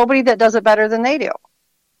 There's nobody that does it better than they do.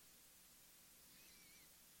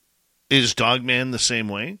 Is Dogman the same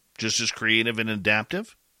way? Just as creative and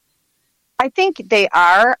adaptive? I think they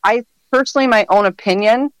are. I personally, my own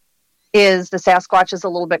opinion is the Sasquatch is a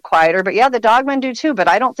little bit quieter. But yeah, the Dogmen do too. But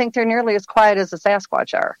I don't think they're nearly as quiet as the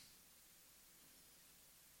Sasquatch are.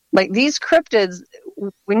 Like these cryptids,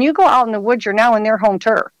 when you go out in the woods, you're now in their home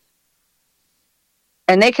turf.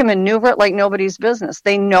 And they can maneuver it like nobody's business.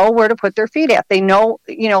 They know where to put their feet at. They know,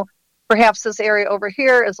 perhaps this area over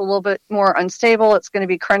here is a little bit more unstable. It's going to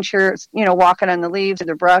be crunchier, walking on the leaves or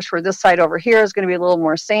the brush, where this side over here is going to be a little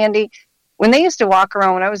more sandy. When they used to walk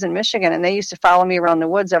around when I was in Michigan and they used to follow me around the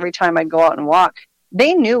woods every time I'd go out and walk,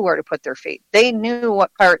 they knew where to put their feet. They knew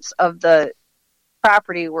what parts of the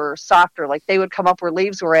property were softer. Like they would come up where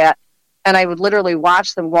leaves were at, and I would literally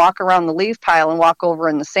watch them walk around the leaf pile and walk over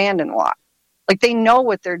in the sand and walk. Like they know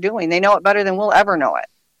what they're doing. They know it better than we'll ever know it.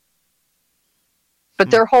 But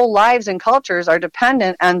their whole lives and cultures are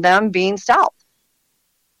dependent on them being stealth.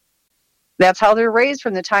 That's how they're raised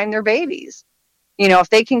from the time they're babies. If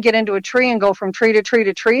they can get into a tree and go from tree to tree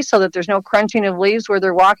to tree so that there's no crunching of leaves where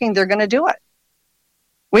they're walking, they're going to do it.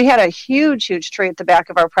 We had a huge, huge tree at the back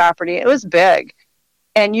of our property. It was big.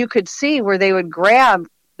 And you could see where they would grab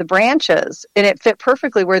the branches, and it fit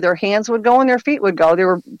perfectly where their hands would go and their feet would go.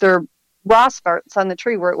 There were raw spots on the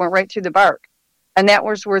tree where it went right through the bark. And that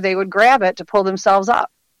was where they would grab it to pull themselves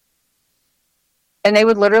up. And they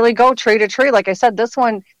would literally go tree to tree. Like I said, this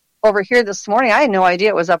one over here this morning, I had no idea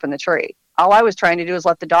it was up in the tree. All I was trying to do was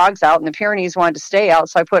let the dogs out, and the Pyrenees wanted to stay out,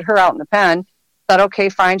 so I put her out in the pen. Thought, okay,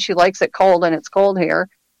 fine, she likes it cold, and it's cold here.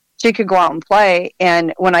 She could go out and play,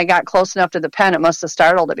 and when I got close enough to the pen, it must have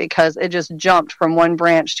startled it because it just jumped from one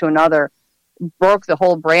branch to another, broke the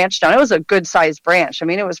whole branch down. It was a good-sized branch. I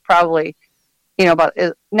mean, it was probably, about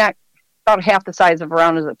half the size of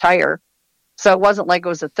around as a tire. So it wasn't like it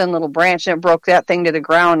was a thin little branch, and it broke that thing to the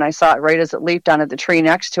ground, and I saw it right as it leaped onto the tree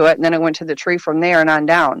next to it, and then it went to the tree from there and on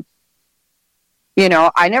down.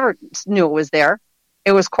 I never knew it was there.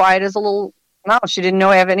 It was quiet as a little mouse. She didn't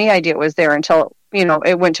have any idea it was there until,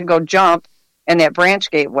 it went to go jump, and that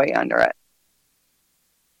branch gave way under it.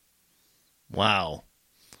 Wow.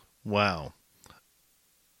 But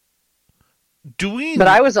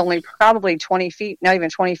I was only probably 20 feet, not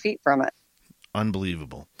even 20 feet from it.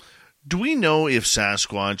 Unbelievable. Do we know if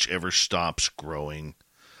Sasquatch ever stops growing?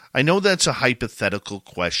 I know that's a hypothetical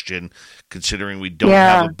question, considering we don't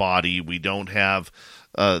have a body, we don't have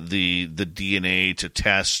the DNA to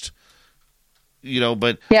test,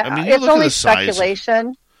 but it's only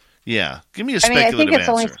speculation. Give me a speculative I think it's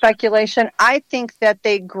answer. only speculation. I think that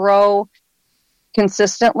they grow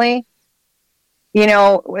consistently.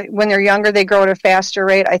 When they're younger, they grow at a faster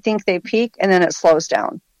rate. I think they peak and then it slows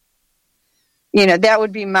down. That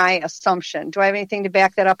would be my assumption. Do I have anything to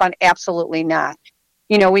back that up on? Absolutely not.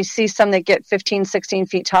 We see some that get 15, 16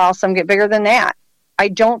 feet tall. Some get bigger than that. I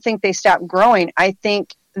don't think they stop growing. I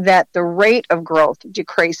think that the rate of growth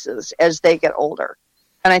decreases as they get older.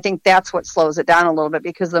 And I think that's what slows it down a little bit,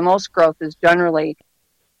 because the most growth is generally,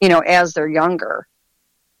 as they're younger.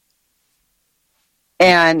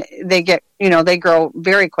 And they get, they grow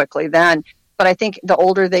very quickly then. But I think the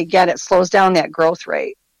older they get, it slows down that growth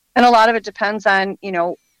rate. And a lot of it depends on,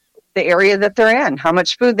 the area that they're in, how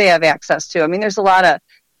much food they have access to. I mean, there's a lot of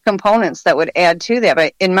components that would add to that.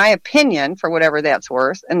 But in my opinion, for whatever that's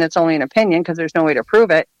worth, and it's only an opinion because there's no way to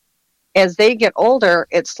prove it, as they get older,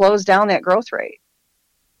 it slows down that growth rate.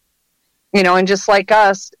 And just like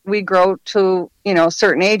us, we grow to, a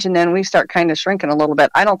certain age, and then we start kind of shrinking a little bit.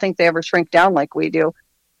 I don't think they ever shrink down like we do,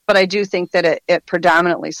 but I do think that it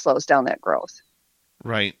predominantly slows down that growth.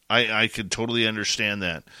 Right. I could totally understand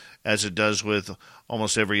that, as it does with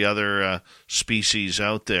almost every other species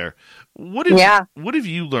out there. What have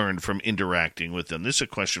you learned from interacting with them? This is a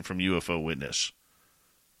question from UFO Witness.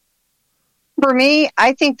 For me,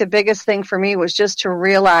 I think the biggest thing for me was just to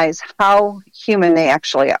realize how human they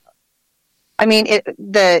actually are. I mean,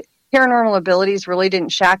 the paranormal abilities really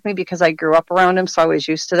didn't shock me because I grew up around them, so I was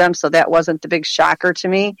used to them, so that wasn't the big shocker to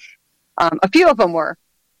me. A few of them were,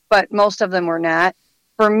 but most of them were not.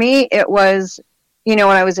 For me, it was, when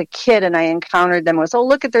I was a kid and I encountered them, it was, oh,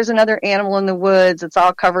 look, there's another animal in the woods. It's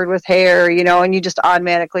all covered with hair, and you just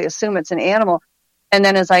automatically assume it's an animal. And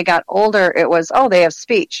then as I got older, it was, oh, they have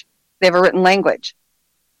speech. They have a written language.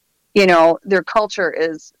 Their culture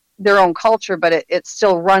is their own culture, but it's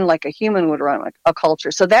still run like a human would run like a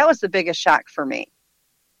culture. So that was the biggest shock for me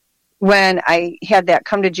when I had that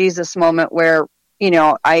come to Jesus moment where,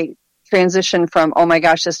 I transitioned from, oh my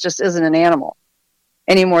gosh, this just isn't an animal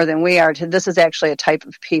any more than we are, to this is actually a type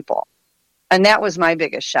of people. And that was my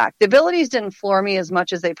biggest shock. The abilities didn't floor me as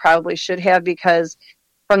much as they probably should have, because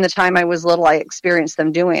from the time I was little, I experienced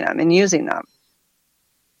them doing them and using them.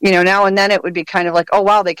 Now and then it would be kind of like, oh,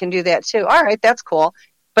 wow, they can do that too. All right, that's cool.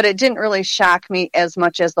 But it didn't really shock me as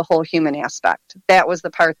much as the whole human aspect. That was the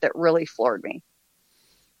part that really floored me.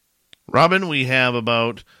 Robin, we have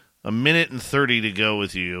about a minute and 30 to go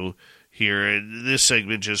with you here. This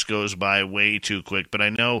segment just goes by way too quick, but I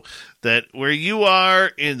know that where you are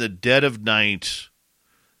in the dead of night,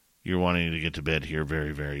 you're wanting to get to bed here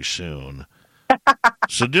very, very soon.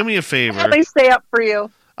 So do me a favor. Let me stay up for you.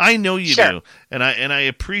 I know you do, and I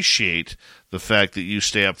appreciate the fact that you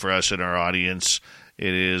stay up for us and our audience.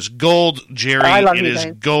 It is gold, Jerry. I love it you is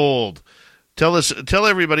guys. Gold. Tell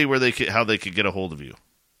everybody how they could get a hold of you.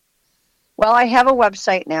 Well, I have a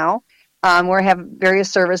website now where I have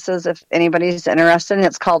various services if anybody's interested, and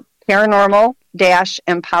it's called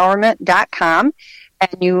paranormal-empowerment.com.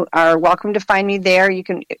 And you are welcome to find me there. You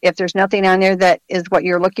can, if there's nothing on there that is what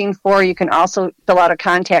you're looking for, you can also fill out a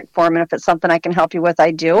contact form, and if it's something I can help you with, I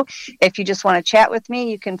do. If you just want to chat with me,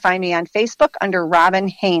 you can find me on Facebook under Robin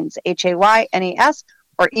Haynes, Haynes,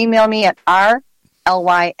 or email me at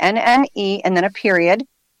RLYNNE and then a period,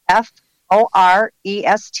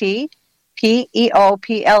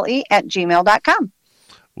 FORESTPEOPLE@gmail.com.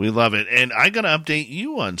 We love it. And I got to update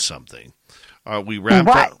you on something. We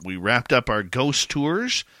wrapped up our ghost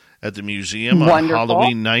tours, at the museum on Wonderful.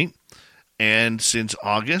 Halloween night. And since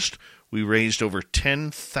August, we raised over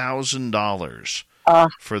 $10,000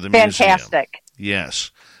 for the museum. Fantastic.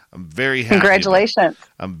 Yes. I'm very happy. Congratulations.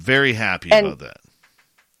 I'm very happy about that.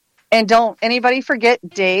 And don't anybody forget,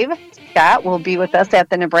 Dave Scott will be with us at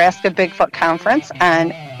the Nebraska Bigfoot Conference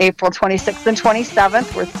on April 26th and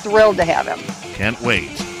 27th. We're thrilled to have him. Can't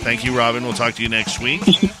wait. Thank you, Robin. We'll talk to you next week.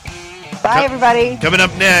 Bye, everybody. Coming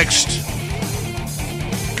up next,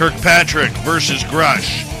 Kirkpatrick versus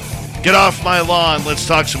Grush. Get off my lawn. Let's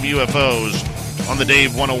talk some UFOs on the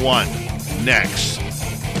Dave 101 next.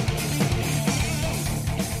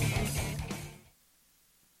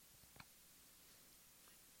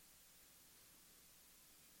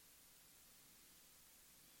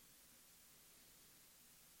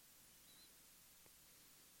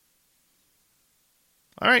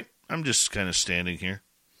 All right, I'm just kind of standing here.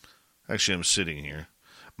 Actually, I'm sitting here.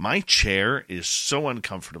 My chair is so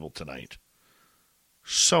uncomfortable tonight.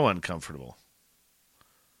 So uncomfortable.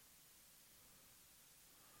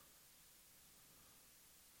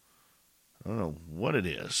 I don't know what it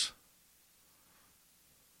is.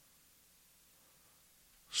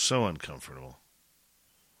 So uncomfortable.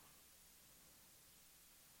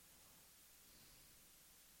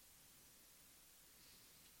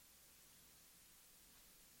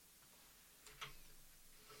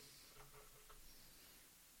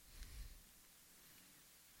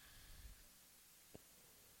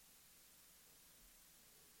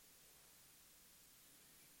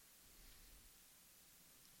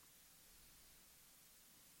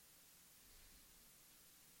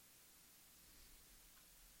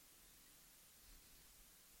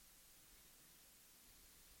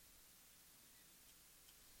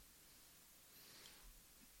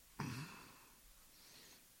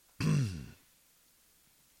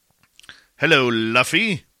 Hello,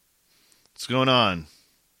 Luffy. What's going on?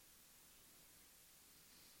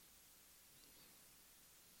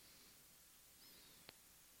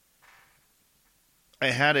 I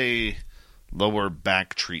had a lower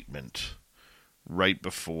back treatment right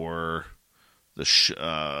before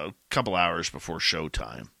the couple hours before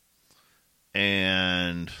showtime.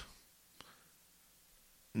 And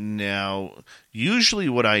now, usually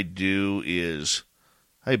what I do is,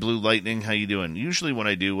 hi, Blue Lightning, how you doing? Usually what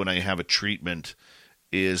I do when I have a treatment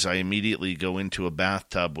is I immediately go into a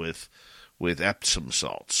bathtub with Epsom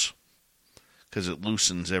salts because it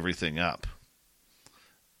loosens everything up.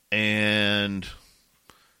 And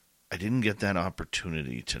I didn't get that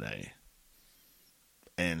opportunity today.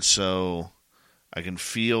 And so I can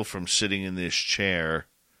feel from sitting in this chair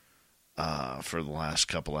for the last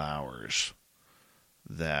couple hours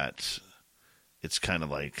that it's kind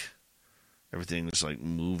of like everything's like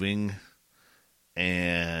moving,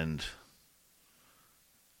 and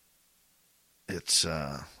it's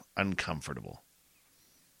uncomfortable.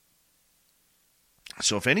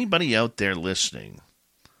 So if anybody out there listening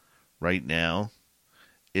right now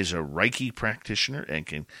is a Reiki practitioner and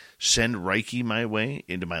can send Reiki my way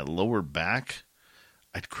into my lower back,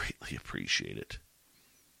 I'd greatly appreciate it.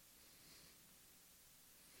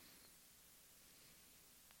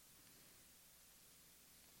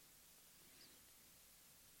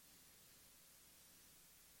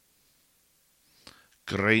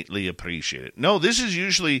 Greatly appreciate it. No, this is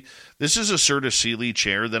a Serta Sealy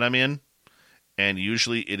chair that I'm in, and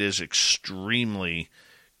usually it is extremely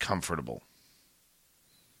comfortable.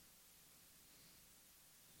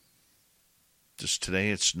 Just today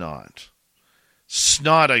it's not.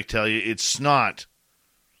 Snot, I tell you, it's snot.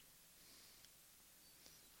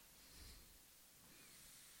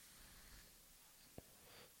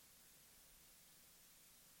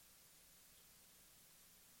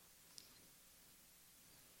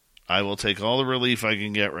 I will take all the relief I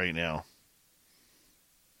can get right now.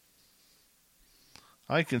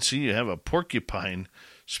 I can see you have a porcupine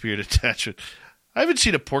spirit attachment. I haven't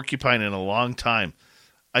seen a porcupine in a long time.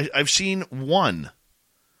 I've seen one,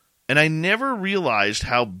 and I never realized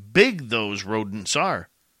how big those rodents are.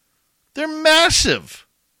 They're massive.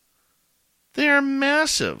 They are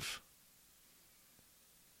massive.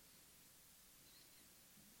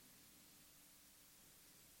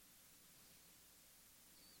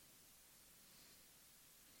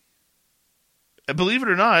 Believe it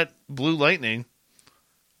or not, Blue Lightning,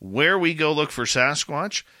 where we go look for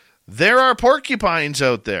Sasquatch, there are porcupines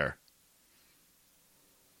out there.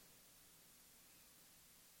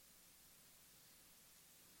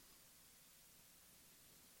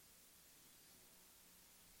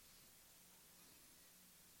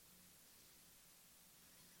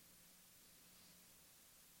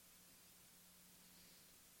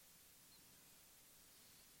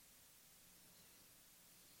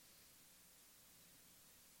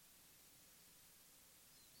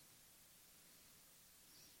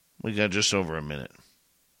 We got just over a minute.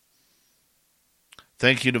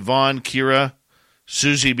 Thank you to Vaughn, Kira,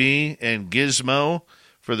 Susie B, and Gizmo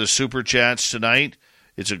for the super chats tonight.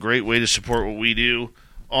 It's a great way to support what we do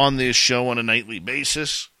on this show on a nightly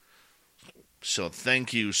basis. So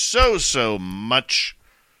thank you so much.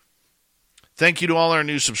 Thank you to all our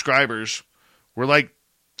new subscribers. We're like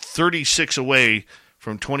 36 away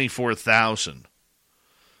from 24,000.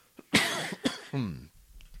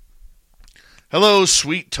 Hello,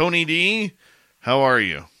 sweet Tony D. How are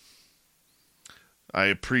you? I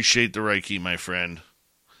appreciate the Reiki, my friend.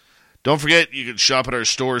 Don't forget, you can shop at our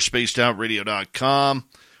store, spacedoutradio.com.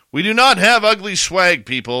 We do not have ugly swag,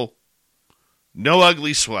 people. No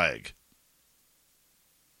ugly swag.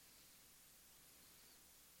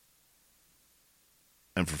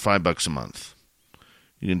 And for $5 a month,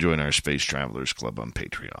 you can join our Space Travelers Club on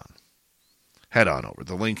Patreon. Head on over.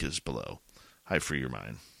 The link is below. Hi, free your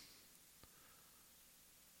mind.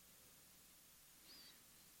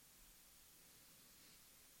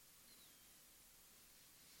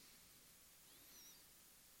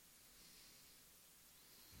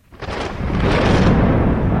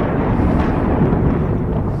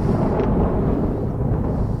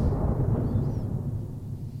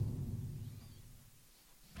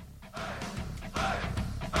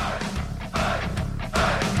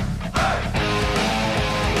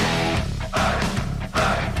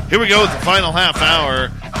 Here we go with the final half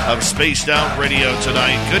hour of Spaced Out Radio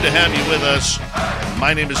tonight. Good to have you with us.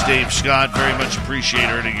 My name is Dave Scott. Very much appreciate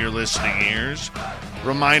earning your listening ears.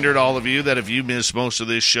 Reminder to all of you that if you miss most of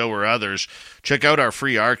this show or others, check out our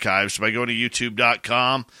free archives by going to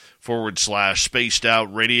youtube.com/Spaced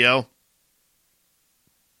Out Radio.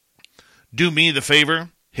 Do me the favor,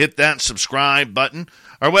 hit that subscribe button.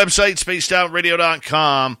 Our website,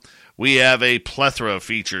 spacedoutradio.com. We have a plethora of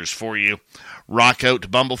features for you. Rock out to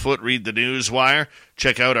Bumblefoot, read the Newswire,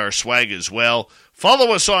 check out our swag as well.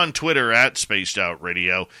 Follow us on Twitter at Spaced Out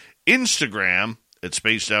Radio, Instagram at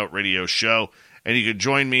Spaced Out Radio Show, and you can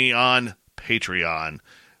join me on Patreon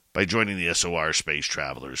by joining the SOR Space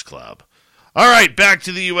Travelers Club. All right, back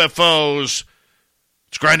to the UFOs.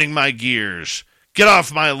 It's grinding my gears. Get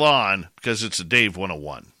off my lawn, because it's a Dave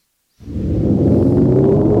 101.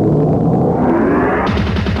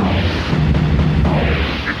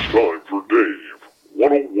 It's time for Dave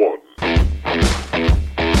 101.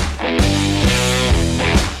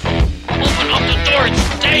 Open up the door,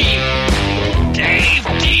 it's Dave! Dave,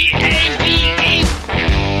 D-A-V-E!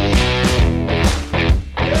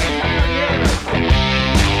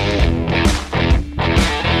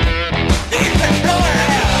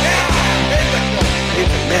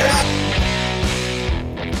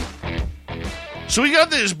 So we got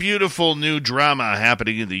this beautiful new drama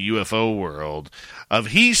happening in the UFO world of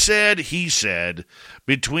he said,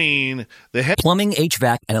 between the head... Plumbing,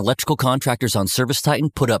 HVAC, and electrical contractors on Service Titan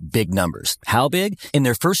put up big numbers. How big? In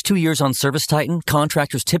their first 2 years on Service Titan,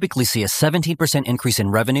 contractors typically see a 17% increase in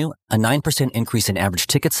revenue, a 9% increase in average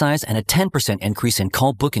ticket size, and a 10% increase in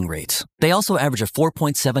call booking rates. They also average a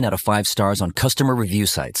 4.7 out of 5 stars on customer review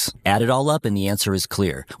sites. Add it all up and the answer is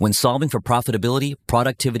clear. When solving for profitability,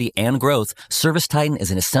 productivity, and growth, Service Titan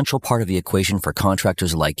is an essential part of the equation for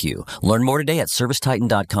contractors like you. Learn more today at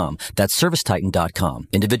ServiceTitan.com. That's ServiceTitan.com.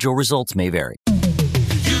 Individual results may vary.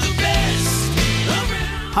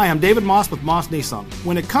 Hi, I'm David Moss with Moss Nissan.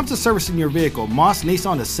 When it comes to servicing your vehicle, Moss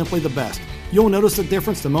Nissan is simply the best. You'll notice the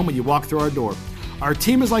difference the moment you walk through our door. Our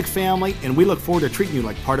team is like family, and we look forward to treating you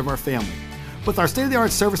like part of our family. With our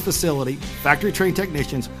state-of-the-art service facility, factory-trained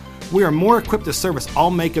technicians, we are more equipped to service all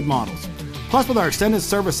make and models. Plus, with our extended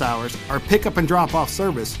service hours, our pickup and drop-off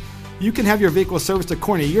service, you can have your vehicle serviced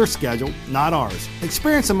according to your schedule, not ours.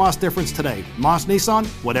 Experience the Moss difference today. Moss Nissan,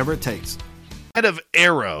 whatever it takes. Head of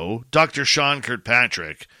Arrow, Dr. Sean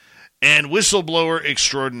Kirkpatrick, and whistleblower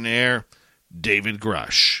extraordinaire, David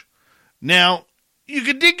Grush. Now, you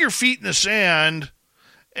can dig your feet in the sand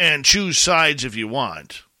and choose sides if you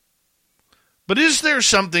want. But is there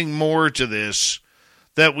something more to this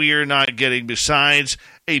that we are not getting besides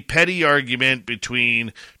a petty argument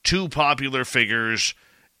between two popular figures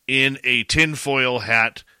in a tinfoil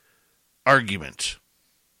hat argument?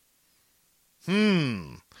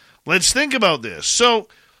 Let's think about this. So,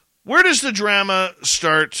 where does the drama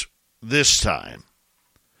start this time?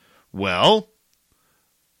 Well,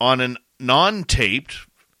 on a non-taped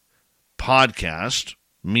podcast,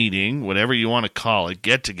 meeting, whatever you want to call it,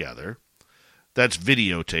 get-together, that's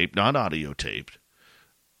videotaped, not audio-taped,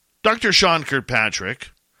 Dr. Sean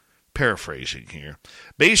Kirkpatrick, paraphrasing here,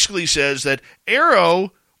 basically says that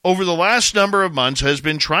Arrow, over the last number of months, has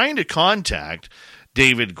been trying to contact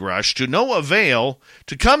David Grush to no avail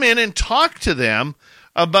to come in and talk to them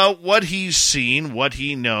about what he's seen, what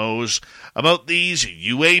he knows about these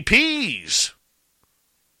UAPs.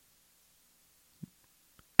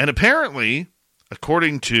 And apparently,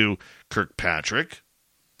 according to Kirkpatrick,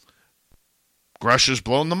 Grush has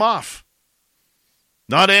blown them off.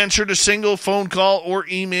 Not answered a single phone call or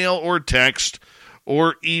email or text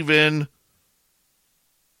or even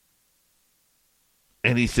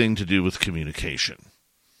anything to do with communication.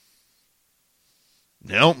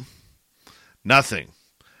 No, nothing.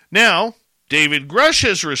 Now, David Grush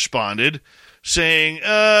has responded saying,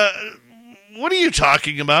 what are you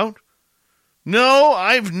talking about? No,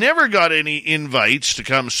 I've never got any invites to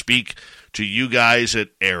come speak to you guys at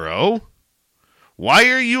Arrow. Why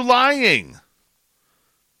are you lying?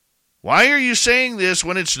 Why are you saying this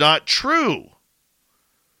when it's not true?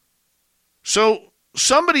 So,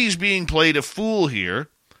 somebody's being played a fool here.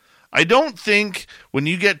 I don't think when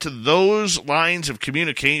you get to those lines of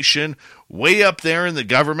communication way up there in the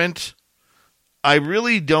government, I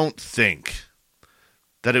really don't think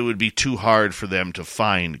that it would be too hard for them to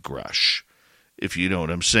find Grush, if you know what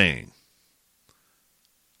I'm saying.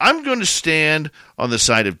 I'm going to stand on the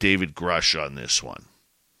side of David Grush on this one.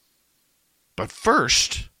 But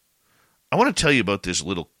first, I want to tell you about this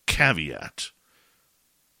little caveat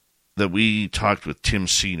that we talked with Tim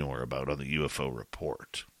Senor about on the UFO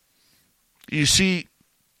Report. You see,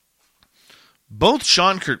 both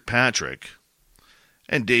Sean Kirkpatrick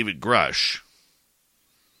and David Grush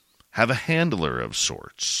have a handler of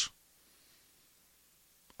sorts.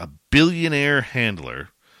 A billionaire handler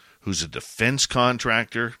who's a defense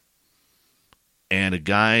contractor and a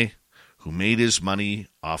guy who made his money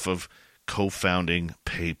off of co-founding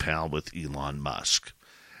PayPal with Elon Musk.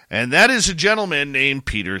 And that is a gentleman named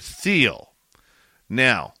Peter Thiel.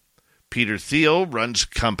 Now, Peter Thiel runs a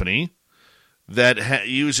company that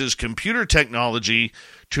uses computer technology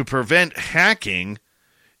to prevent hacking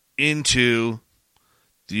into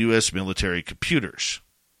the U.S. military computers.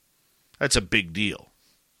 That's a big deal.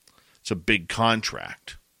 It's a big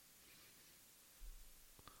contract.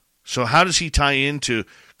 So how does he tie into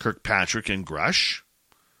Kirkpatrick and Grush?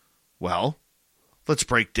 Well, let's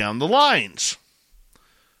break down the lines.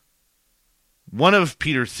 One of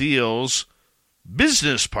Peter Thiel's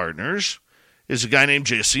business partners is a guy named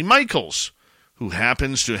Jesse Michaels, who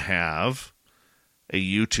happens to have a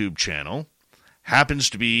YouTube channel, happens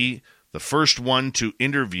to be the first one to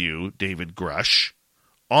interview David Grush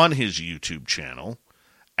on his YouTube channel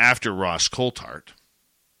after Ross Coulthart.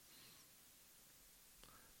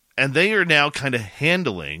 And they are now kind of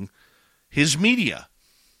handling his media.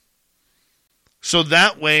 So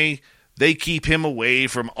that way they keep him away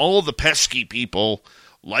from all the pesky people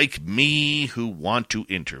like me who want to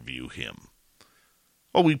interview him.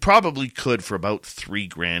 Oh, we probably could for about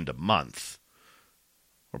 $3,000 a month.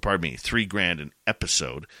 Or pardon me, $3,000 an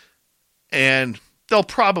episode. And they'll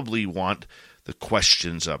probably want the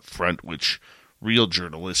questions up front, which real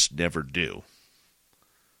journalists never do.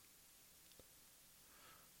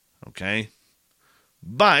 Okay?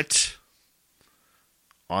 But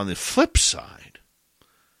on the flip side,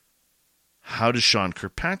 how does Sean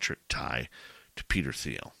Kirkpatrick tie to Peter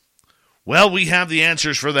Thiel? Well, we have the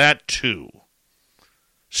answers for that too.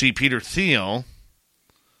 See, Peter Thiel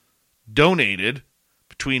donated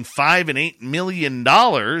between $5 and $8 million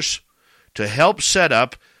to help set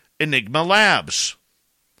up Enigma Labs,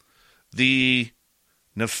 the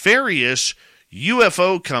nefarious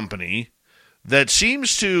UFO company that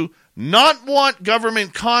seems to not want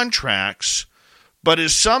government contracts, but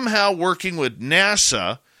is somehow working with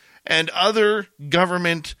NASA and other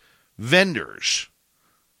government vendors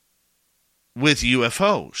with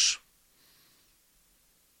UFOs.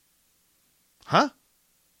 Huh?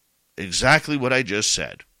 Exactly what I just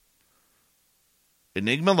said.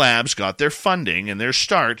 Enigma Labs got their funding and their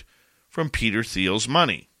start from Peter Thiel's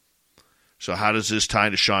money. So how does this tie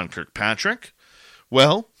to Sean Kirkpatrick?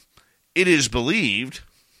 Well, it is believed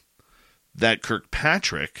that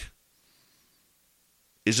Kirkpatrick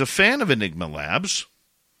is a fan of Enigma Labs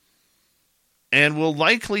and will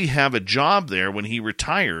likely have a job there when he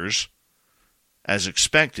retires, as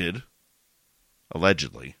expected,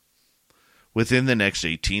 allegedly, within the next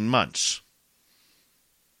 18 months.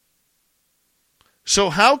 So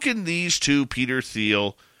how can these two Peter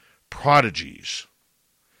Thiel prodigies,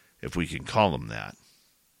 if we can call them that,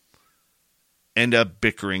 end up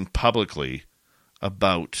bickering publicly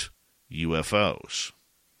about UFOs?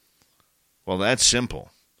 Well, that's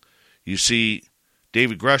simple. You see,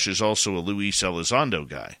 David Grush is also a Luis Elizondo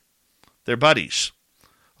guy. They're buddies,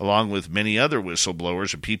 along with many other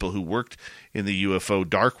whistleblowers and people who worked in the UFO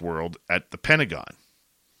dark world at the Pentagon.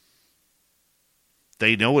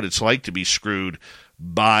 They know what it's like to be screwed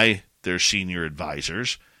by their senior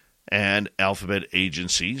advisors and alphabet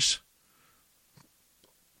agencies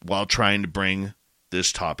while trying to bring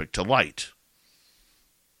this topic to light.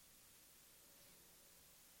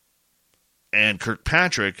 And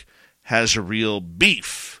Kirkpatrick has a real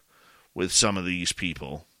beef with some of these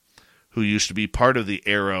people who used to be part of the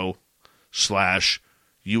ARROW /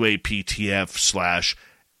 UAPTF /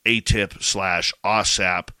 ATIP /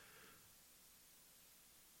 OSAP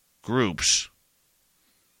groups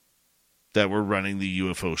that were running the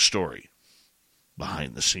UFO story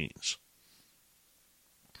behind the scenes.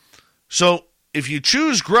 So, if you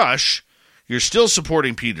choose Grush, you're still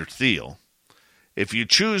supporting Peter Thiel. If you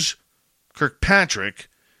choose Kirkpatrick,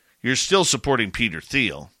 you're still supporting Peter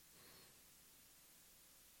Thiel.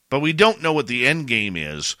 But we don't know what the end game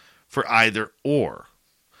is for either or.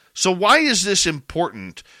 So why is this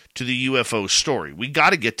important to the UFO story? We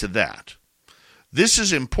got to get to that. This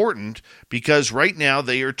is important because right now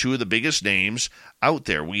they are two of the biggest names out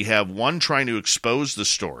there. We have one trying to expose the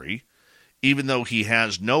story, even though he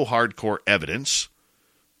has no hardcore evidence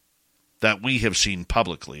that we have seen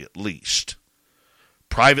publicly, at least.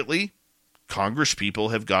 Privately, Congress people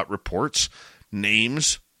have got reports,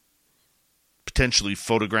 names, potentially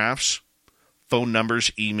photographs, phone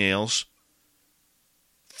numbers, emails,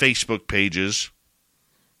 Facebook pages,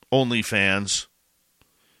 OnlyFans,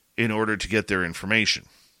 in order to get their information.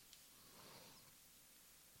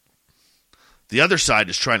 The other side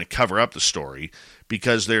is trying to cover up the story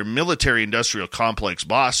because their military-industrial complex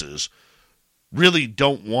bosses really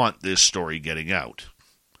don't want this story getting out.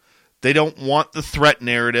 They don't want the threat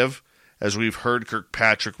narrative, as we've heard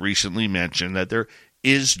Kirkpatrick recently mention, that there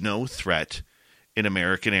is no threat in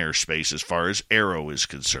American airspace as far as ARROW is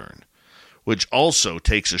concerned, which also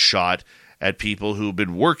takes a shot at people who've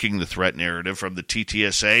been working the threat narrative from the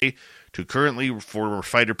TTSA to currently former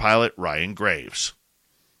fighter pilot Ryan Graves.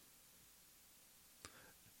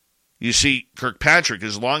 You see, Kirkpatrick,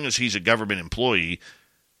 as long as he's a government employee,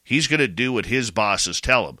 he's going to do what his bosses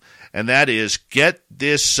tell him, and that is get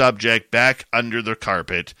this subject back under the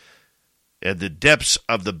carpet at the depths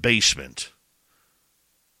of the basement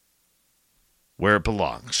where it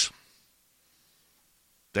belongs.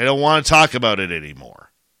 They don't want to talk about it anymore.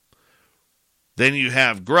 Then you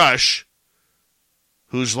have Grush,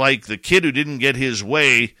 who's like the kid who didn't get his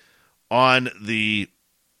way on the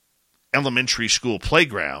elementary school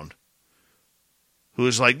playground, who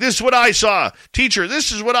is like, this is what I saw. Teacher,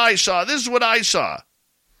 this is what I saw. This is what I saw.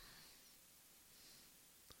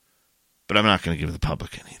 But I'm not going to give the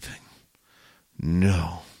public anything.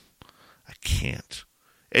 No, I can't.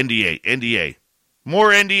 NDA.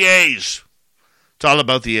 More NDAs. It's all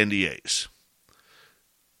about the NDAs.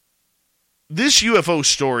 This UFO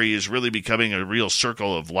story is really becoming a real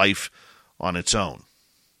circle of life on its own.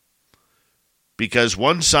 Because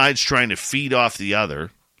one side's trying to feed off the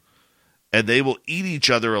other, and they will eat each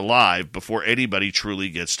other alive before anybody truly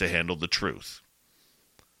gets to handle the truth.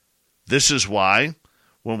 This is why,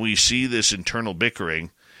 when we see this internal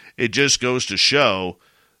bickering, it just goes to show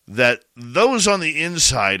that those on the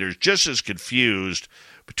inside are just as confused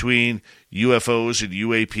between UFOs and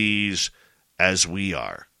UAPs as we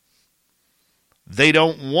are. They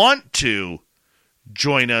don't want to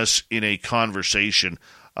join us in a conversation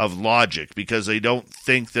of logic because they don't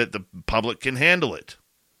think that the public can handle it.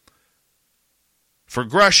 For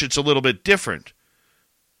Grush, it's a little bit different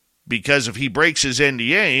because if he breaks his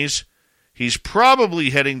NDAs, he's probably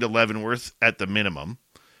heading to Leavenworth at the minimum,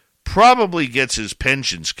 probably gets his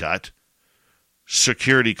pensions cut,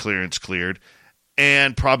 security clearance cleared,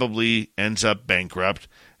 and probably ends up bankrupt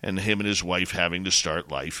and him and his wife having to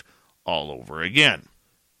start life all over again.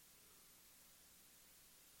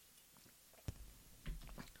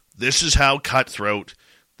 This is how cutthroat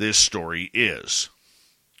this story is.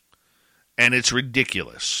 And it's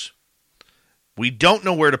ridiculous. We don't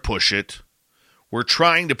know where to push it. We're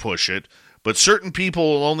trying to push it, but certain people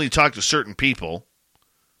will only talk to certain people.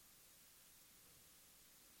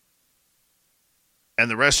 And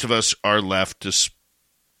the rest of us are left to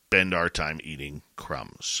spend our time eating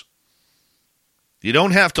crumbs. You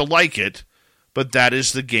don't have to like it, but that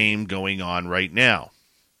is the game going on right now.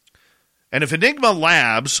 And if Enigma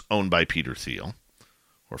Labs, owned by Peter Thiel,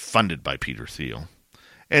 or funded by Peter Thiel,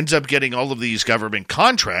 ends up getting all of these government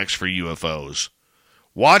contracts for UFOs,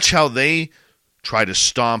 watch how they try to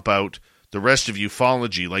stomp out the rest of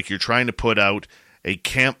ufology like you're trying to put out a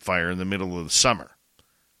campfire in the middle of the summer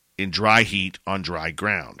in dry heat on dry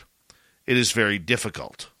ground. It is very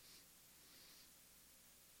difficult.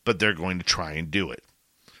 But they're going to try and do it.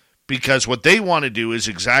 Because what they want to do is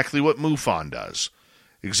exactly what MUFON does,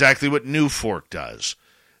 exactly what New Fork does,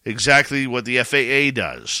 exactly what the FAA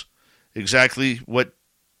does, exactly what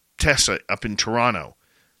Tessa up in Toronto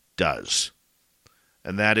does,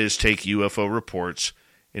 and that is take UFO reports,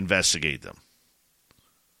 investigate them,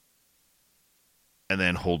 and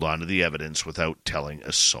then hold on to the evidence without telling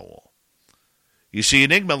a soul. You see,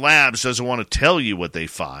 Enigma Labs doesn't want to tell you what they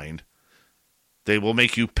find. They will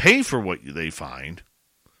make you pay for what they find,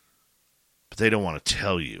 but they don't want to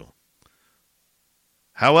tell you.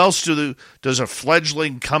 How else does a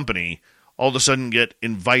fledgling company all of a sudden get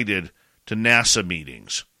invited to NASA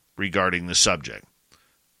meetings regarding the subject?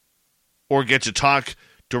 Or get to talk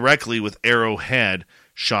directly with Arrowhead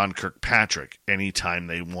Sean Kirkpatrick anytime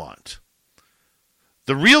they want?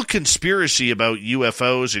 The real conspiracy about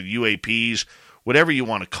UFOs and UAPs, whatever you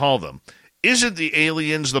want to call them, isn't the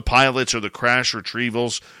aliens, the pilots, or the crash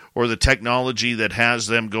retrievals, or the technology that has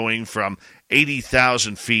them going from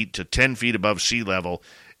 80,000 feet to 10 feet above sea level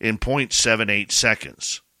in 0.78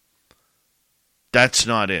 seconds. That's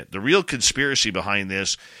not it. The real conspiracy behind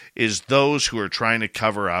this is those who are trying to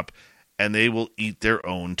cover up, and they will eat their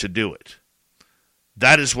own to do it.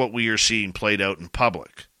 That is what we are seeing played out in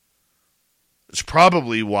public. It's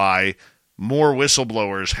probably why more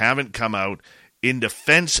whistleblowers haven't come out in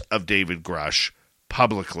defense of David Grush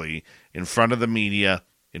publicly, in front of the media,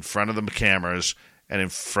 in front of the cameras, and in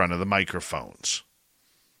front of the microphones.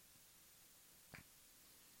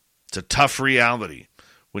 It's a tough reality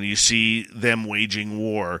when you see them waging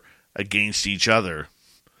war against each other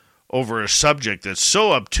over a subject that's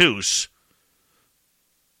so obtuse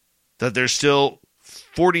that there's still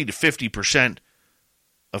 40 to 50%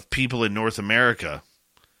 of people in North America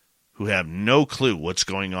who have no clue what's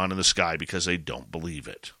going on in the sky because they don't believe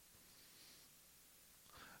it.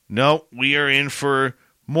 No, we are in for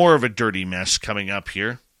more of a dirty mess coming up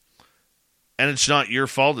here. And it's not your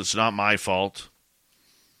fault. It's not my fault.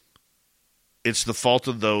 It's the fault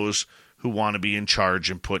of those who want to be in charge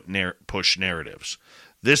and push narratives.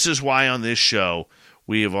 This is why on this show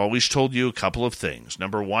we have always told you a couple of things.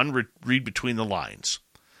 Number one, read between the lines.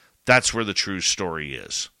 That's where the true story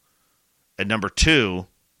is. And number two,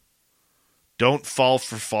 don't fall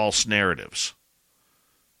for false narratives.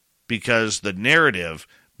 Because the narrative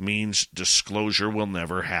means disclosure will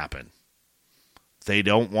never happen. They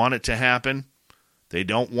don't want it to happen. They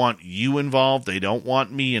don't want you involved. They don't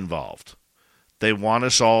want me involved. They want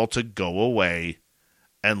us all to go away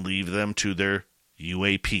and leave them to their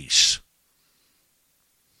UAPs.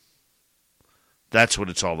 That's what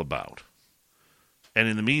it's all about. And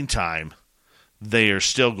in the meantime, they are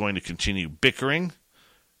still going to continue bickering,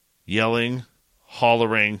 yelling,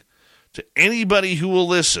 hollering to anybody who will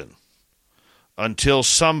listen until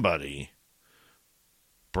somebody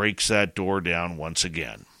breaks that door down once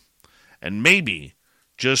again. And maybe,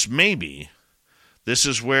 just maybe, this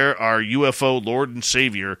is where our UFO Lord and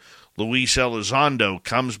Savior, Luis Elizondo,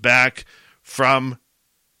 comes back from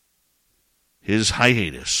his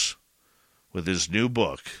hiatus with his new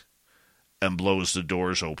book and blows the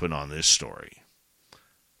doors open on this story.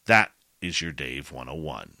 That is your Dave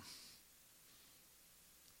 101.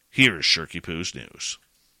 Here is Shirky Poo's News.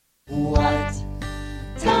 What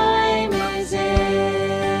time is it?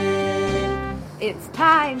 It's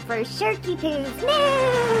time for Shirky Poo's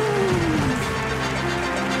News!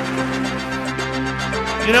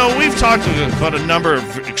 You know, we've talked about a number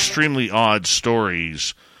of extremely odd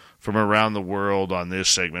stories from around the world on this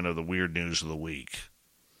segment of the Weird News of the Week.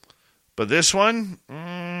 But this one,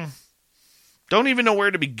 don't even know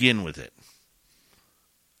where to begin with it.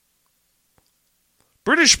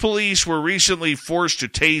 British police were recently forced to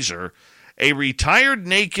taser a retired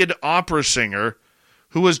naked opera singer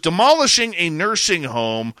who was demolishing a nursing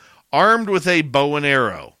home armed with a bow and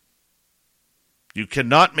arrow. You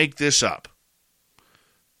cannot make this up.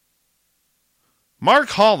 Mark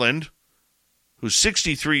Holland, who's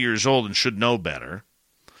 63 years old and should know better,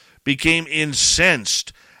 became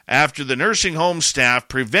incensed after the nursing home staff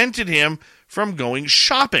prevented him from going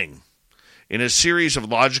shopping. In a series of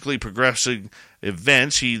logically progressing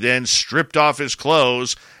events, he then stripped off his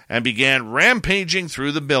clothes and began rampaging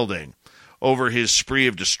through the building. Over his spree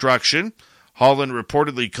of destruction, Holland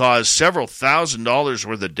reportedly caused several $1,000s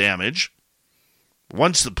worth of damage.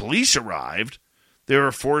 Once the police arrived, they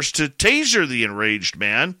were forced to taser the enraged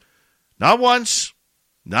man. Not once,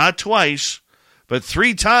 not twice, but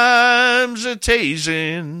 3 times a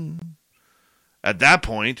tasing. At that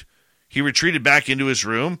point, he retreated back into his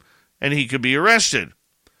room and he could be arrested.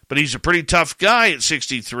 But he's a pretty tough guy at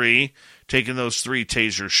 63, taking those 3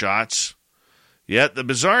 taser shots. Yet the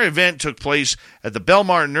bizarre event took place at the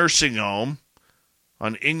Belmar Nursing Home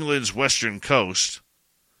on England's western coast.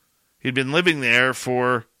 He'd been living there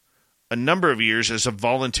for a number of years as a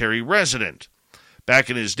voluntary resident.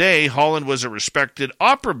 Back in his day, Holland was a respected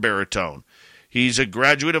opera baritone. He's a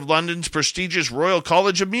graduate of London's prestigious Royal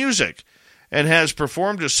College of Music and has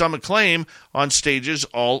performed to some acclaim on stages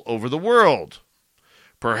all over the world.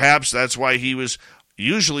 Perhaps that's why he was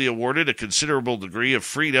usually awarded a considerable degree of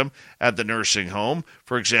freedom at the nursing home.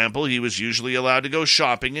 For example, he was usually allowed to go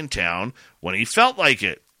shopping in town when he felt like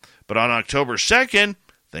it. But on October 2nd,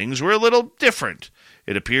 things were a little different.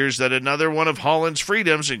 It appears that another one of Holland's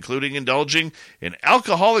freedoms, including indulging in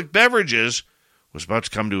alcoholic beverages, was about to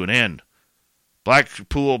come to an end.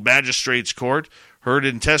 Blackpool Magistrates Court heard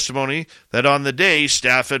in testimony that on the day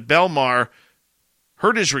staff at Belmar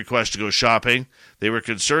heard his request to go shopping, they were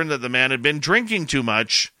concerned that the man had been drinking too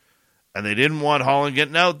much, and they didn't want Holland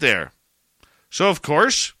getting out there. So, of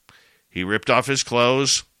course, he ripped off his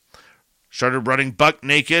clothes, started running buck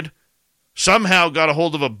naked, somehow got a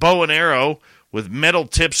hold of a bow and arrow with metal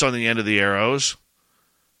tips on the end of the arrows.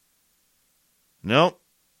 No,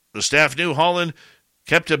 the staff knew Holland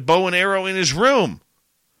kept a bow and arrow in his room,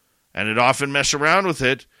 and had often messed around with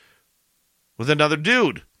it with another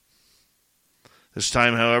dude. This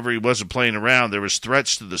time, however, he wasn't playing around. There was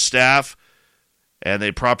threats to the staff, and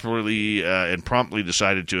they promptly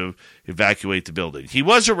decided to evacuate the building. He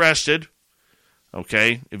was arrested.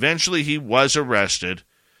 Okay, eventually he was arrested.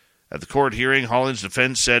 At the court hearing, Holland's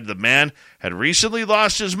defense said the man had recently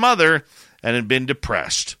lost his mother and had been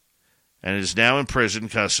depressed, and is now in prison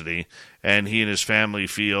custody, and he and his family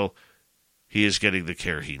feel he is getting the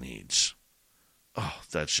care he needs. Oh,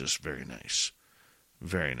 that's just very nice.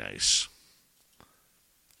 Very nice.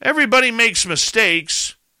 Everybody makes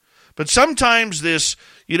mistakes, but sometimes these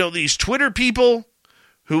Twitter people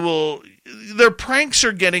their pranks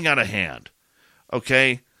are getting out of hand.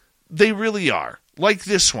 Okay? They really are. Like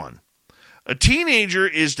this one. A teenager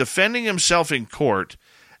is defending himself in court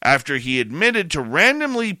after he admitted to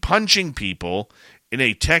randomly punching people in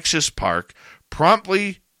a Texas park,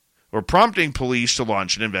 prompting police to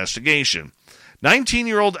launch an investigation.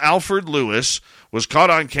 19-year-old Alfred Lewis was caught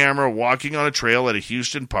on camera walking on a trail at a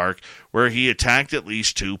Houston park where he attacked at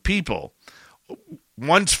least 2 people.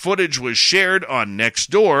 Once footage was shared on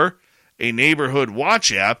Nextdoor, a neighborhood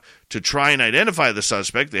watch app, to try and identify the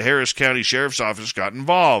suspect, the Harris County Sheriff's Office got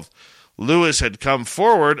involved. Lewis had come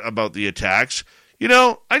forward about the attacks.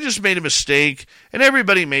 I just made a mistake, and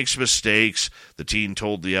everybody makes mistakes, the teen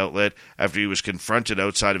told the outlet after he was confronted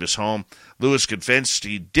outside of his home. Lewis confessed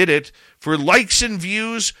he did it for likes and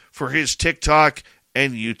views for his TikTok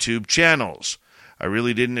and YouTube channels. I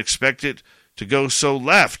really didn't expect it to go so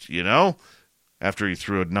left, after he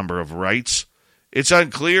threw a number of rights. It's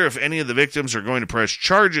unclear if any of the victims are going to press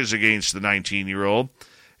charges against the 19-year-old.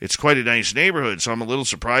 It's quite a nice neighborhood, so I'm a little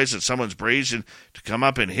surprised that someone's brazen to come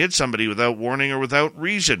up and hit somebody without warning or without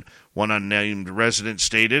reason, one unnamed resident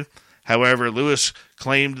stated. However, Lewis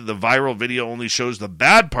claimed the viral video only shows the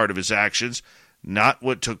bad part of his actions, not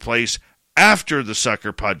what took place after the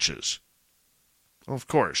sucker punches. Well, of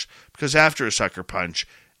course, because after a sucker punch,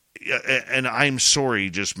 and I'm sorry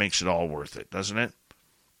just makes it all worth it, doesn't it?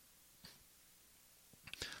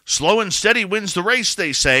 Slow and steady wins the race,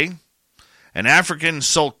 they say. An African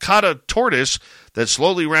sulcata tortoise that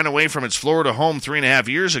slowly ran away from its Florida home 3.5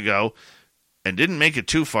 years ago and didn't make it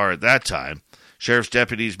too far at that time. Sheriff's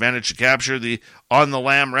deputies managed to capture the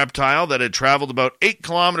on-the-lam reptile that had traveled about 8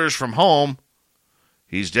 kilometers from home.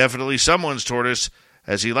 He's definitely someone's tortoise,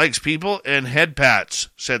 as he likes people and head pats,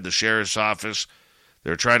 said the sheriff's office.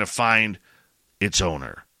 They're trying to find its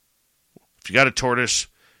owner. If you got a tortoise,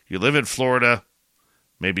 you live in Florida,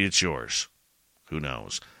 maybe it's yours. Who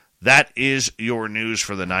knows? That is your news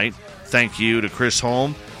for the night. Thank you to Chris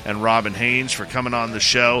Holm and Robin Haynes for coming on the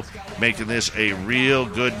show, making this a real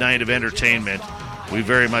good night of entertainment. We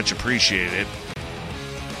very much appreciate it.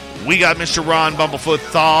 We got Mr. Ron Bumblefoot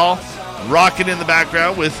Thal rocking in the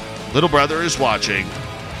background with Little Brother is Watching.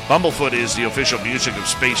 Bumblefoot is the official music of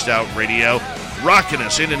Spaced Out Radio, rocking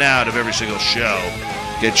us in and out of every single show.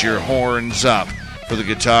 Get your horns up for the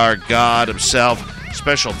guitar god himself.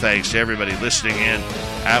 Special thanks to everybody listening in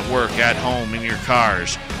at work, at home, in your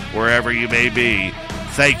cars, wherever you may be.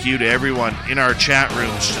 Thank you to everyone in our chat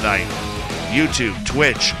rooms tonight. YouTube,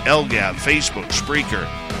 Twitch, LGAB, Facebook, Spreaker,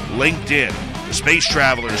 LinkedIn, the Space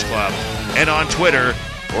Travelers Club, and on Twitter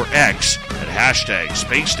or X at hashtag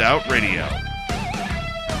Spaced Out Radio.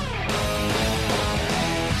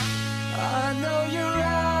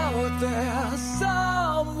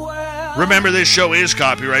 Remember, this show is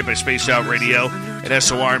copyright by Spaced Out Radio and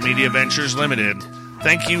SOR Media Ventures Limited.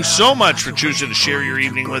 Thank you so much for choosing to share your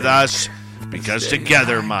evening with us, because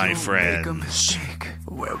together, my friends,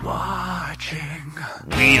 we're watching.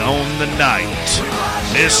 We own the night.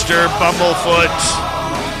 Mr.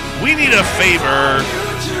 Bumblefoot, we need a favor.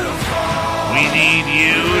 We need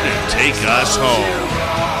you to take us home.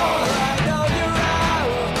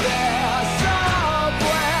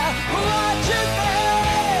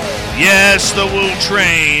 Yes, the Woo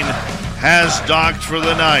train has docked for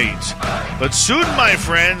the night. But soon, my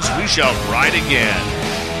friends, we shall ride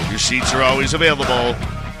again. Your seats are always available.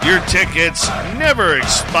 Your tickets never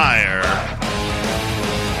expire.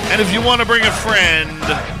 And if you want to bring a friend,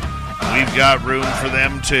 we've got room for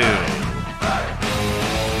them too.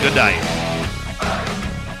 Good night.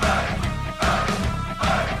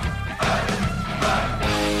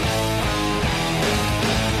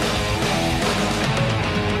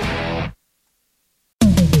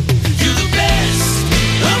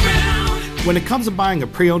 When it comes to buying a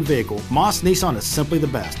pre-owned vehicle, Moss Nissan is simply the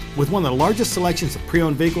best. With one of the largest selections of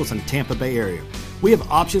pre-owned vehicles in the Tampa Bay area, we have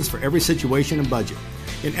options for every situation and budget.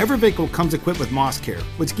 And every vehicle comes equipped with Moss Care,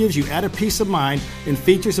 which gives you added peace of mind in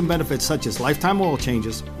features and benefits such as lifetime oil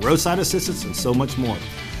changes, roadside assistance, and so much more.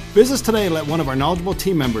 Visit us today and let one of our knowledgeable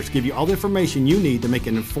team members give you all the information you need to make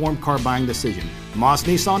an informed car buying decision. Moss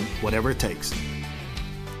Nissan, whatever it takes.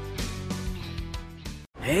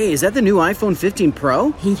 Hey, is that the new iPhone 15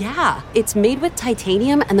 Pro? Yeah, it's made with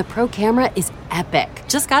titanium and the Pro camera is epic.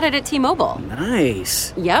 Just got it at T-Mobile.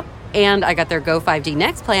 Nice. Yep, and I got their Go 5G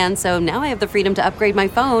Next plan, so now I have the freedom to upgrade my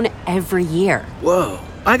phone every year. Whoa,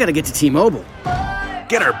 I gotta get to T-Mobile.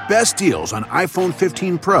 Get our best deals on iPhone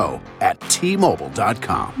 15 Pro at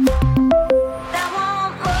T-Mobile.com.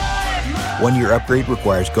 1 year upgrade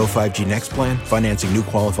requires Go 5G Next plan, financing new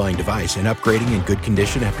qualifying device, and upgrading in good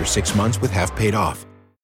condition after 6 months with half paid off.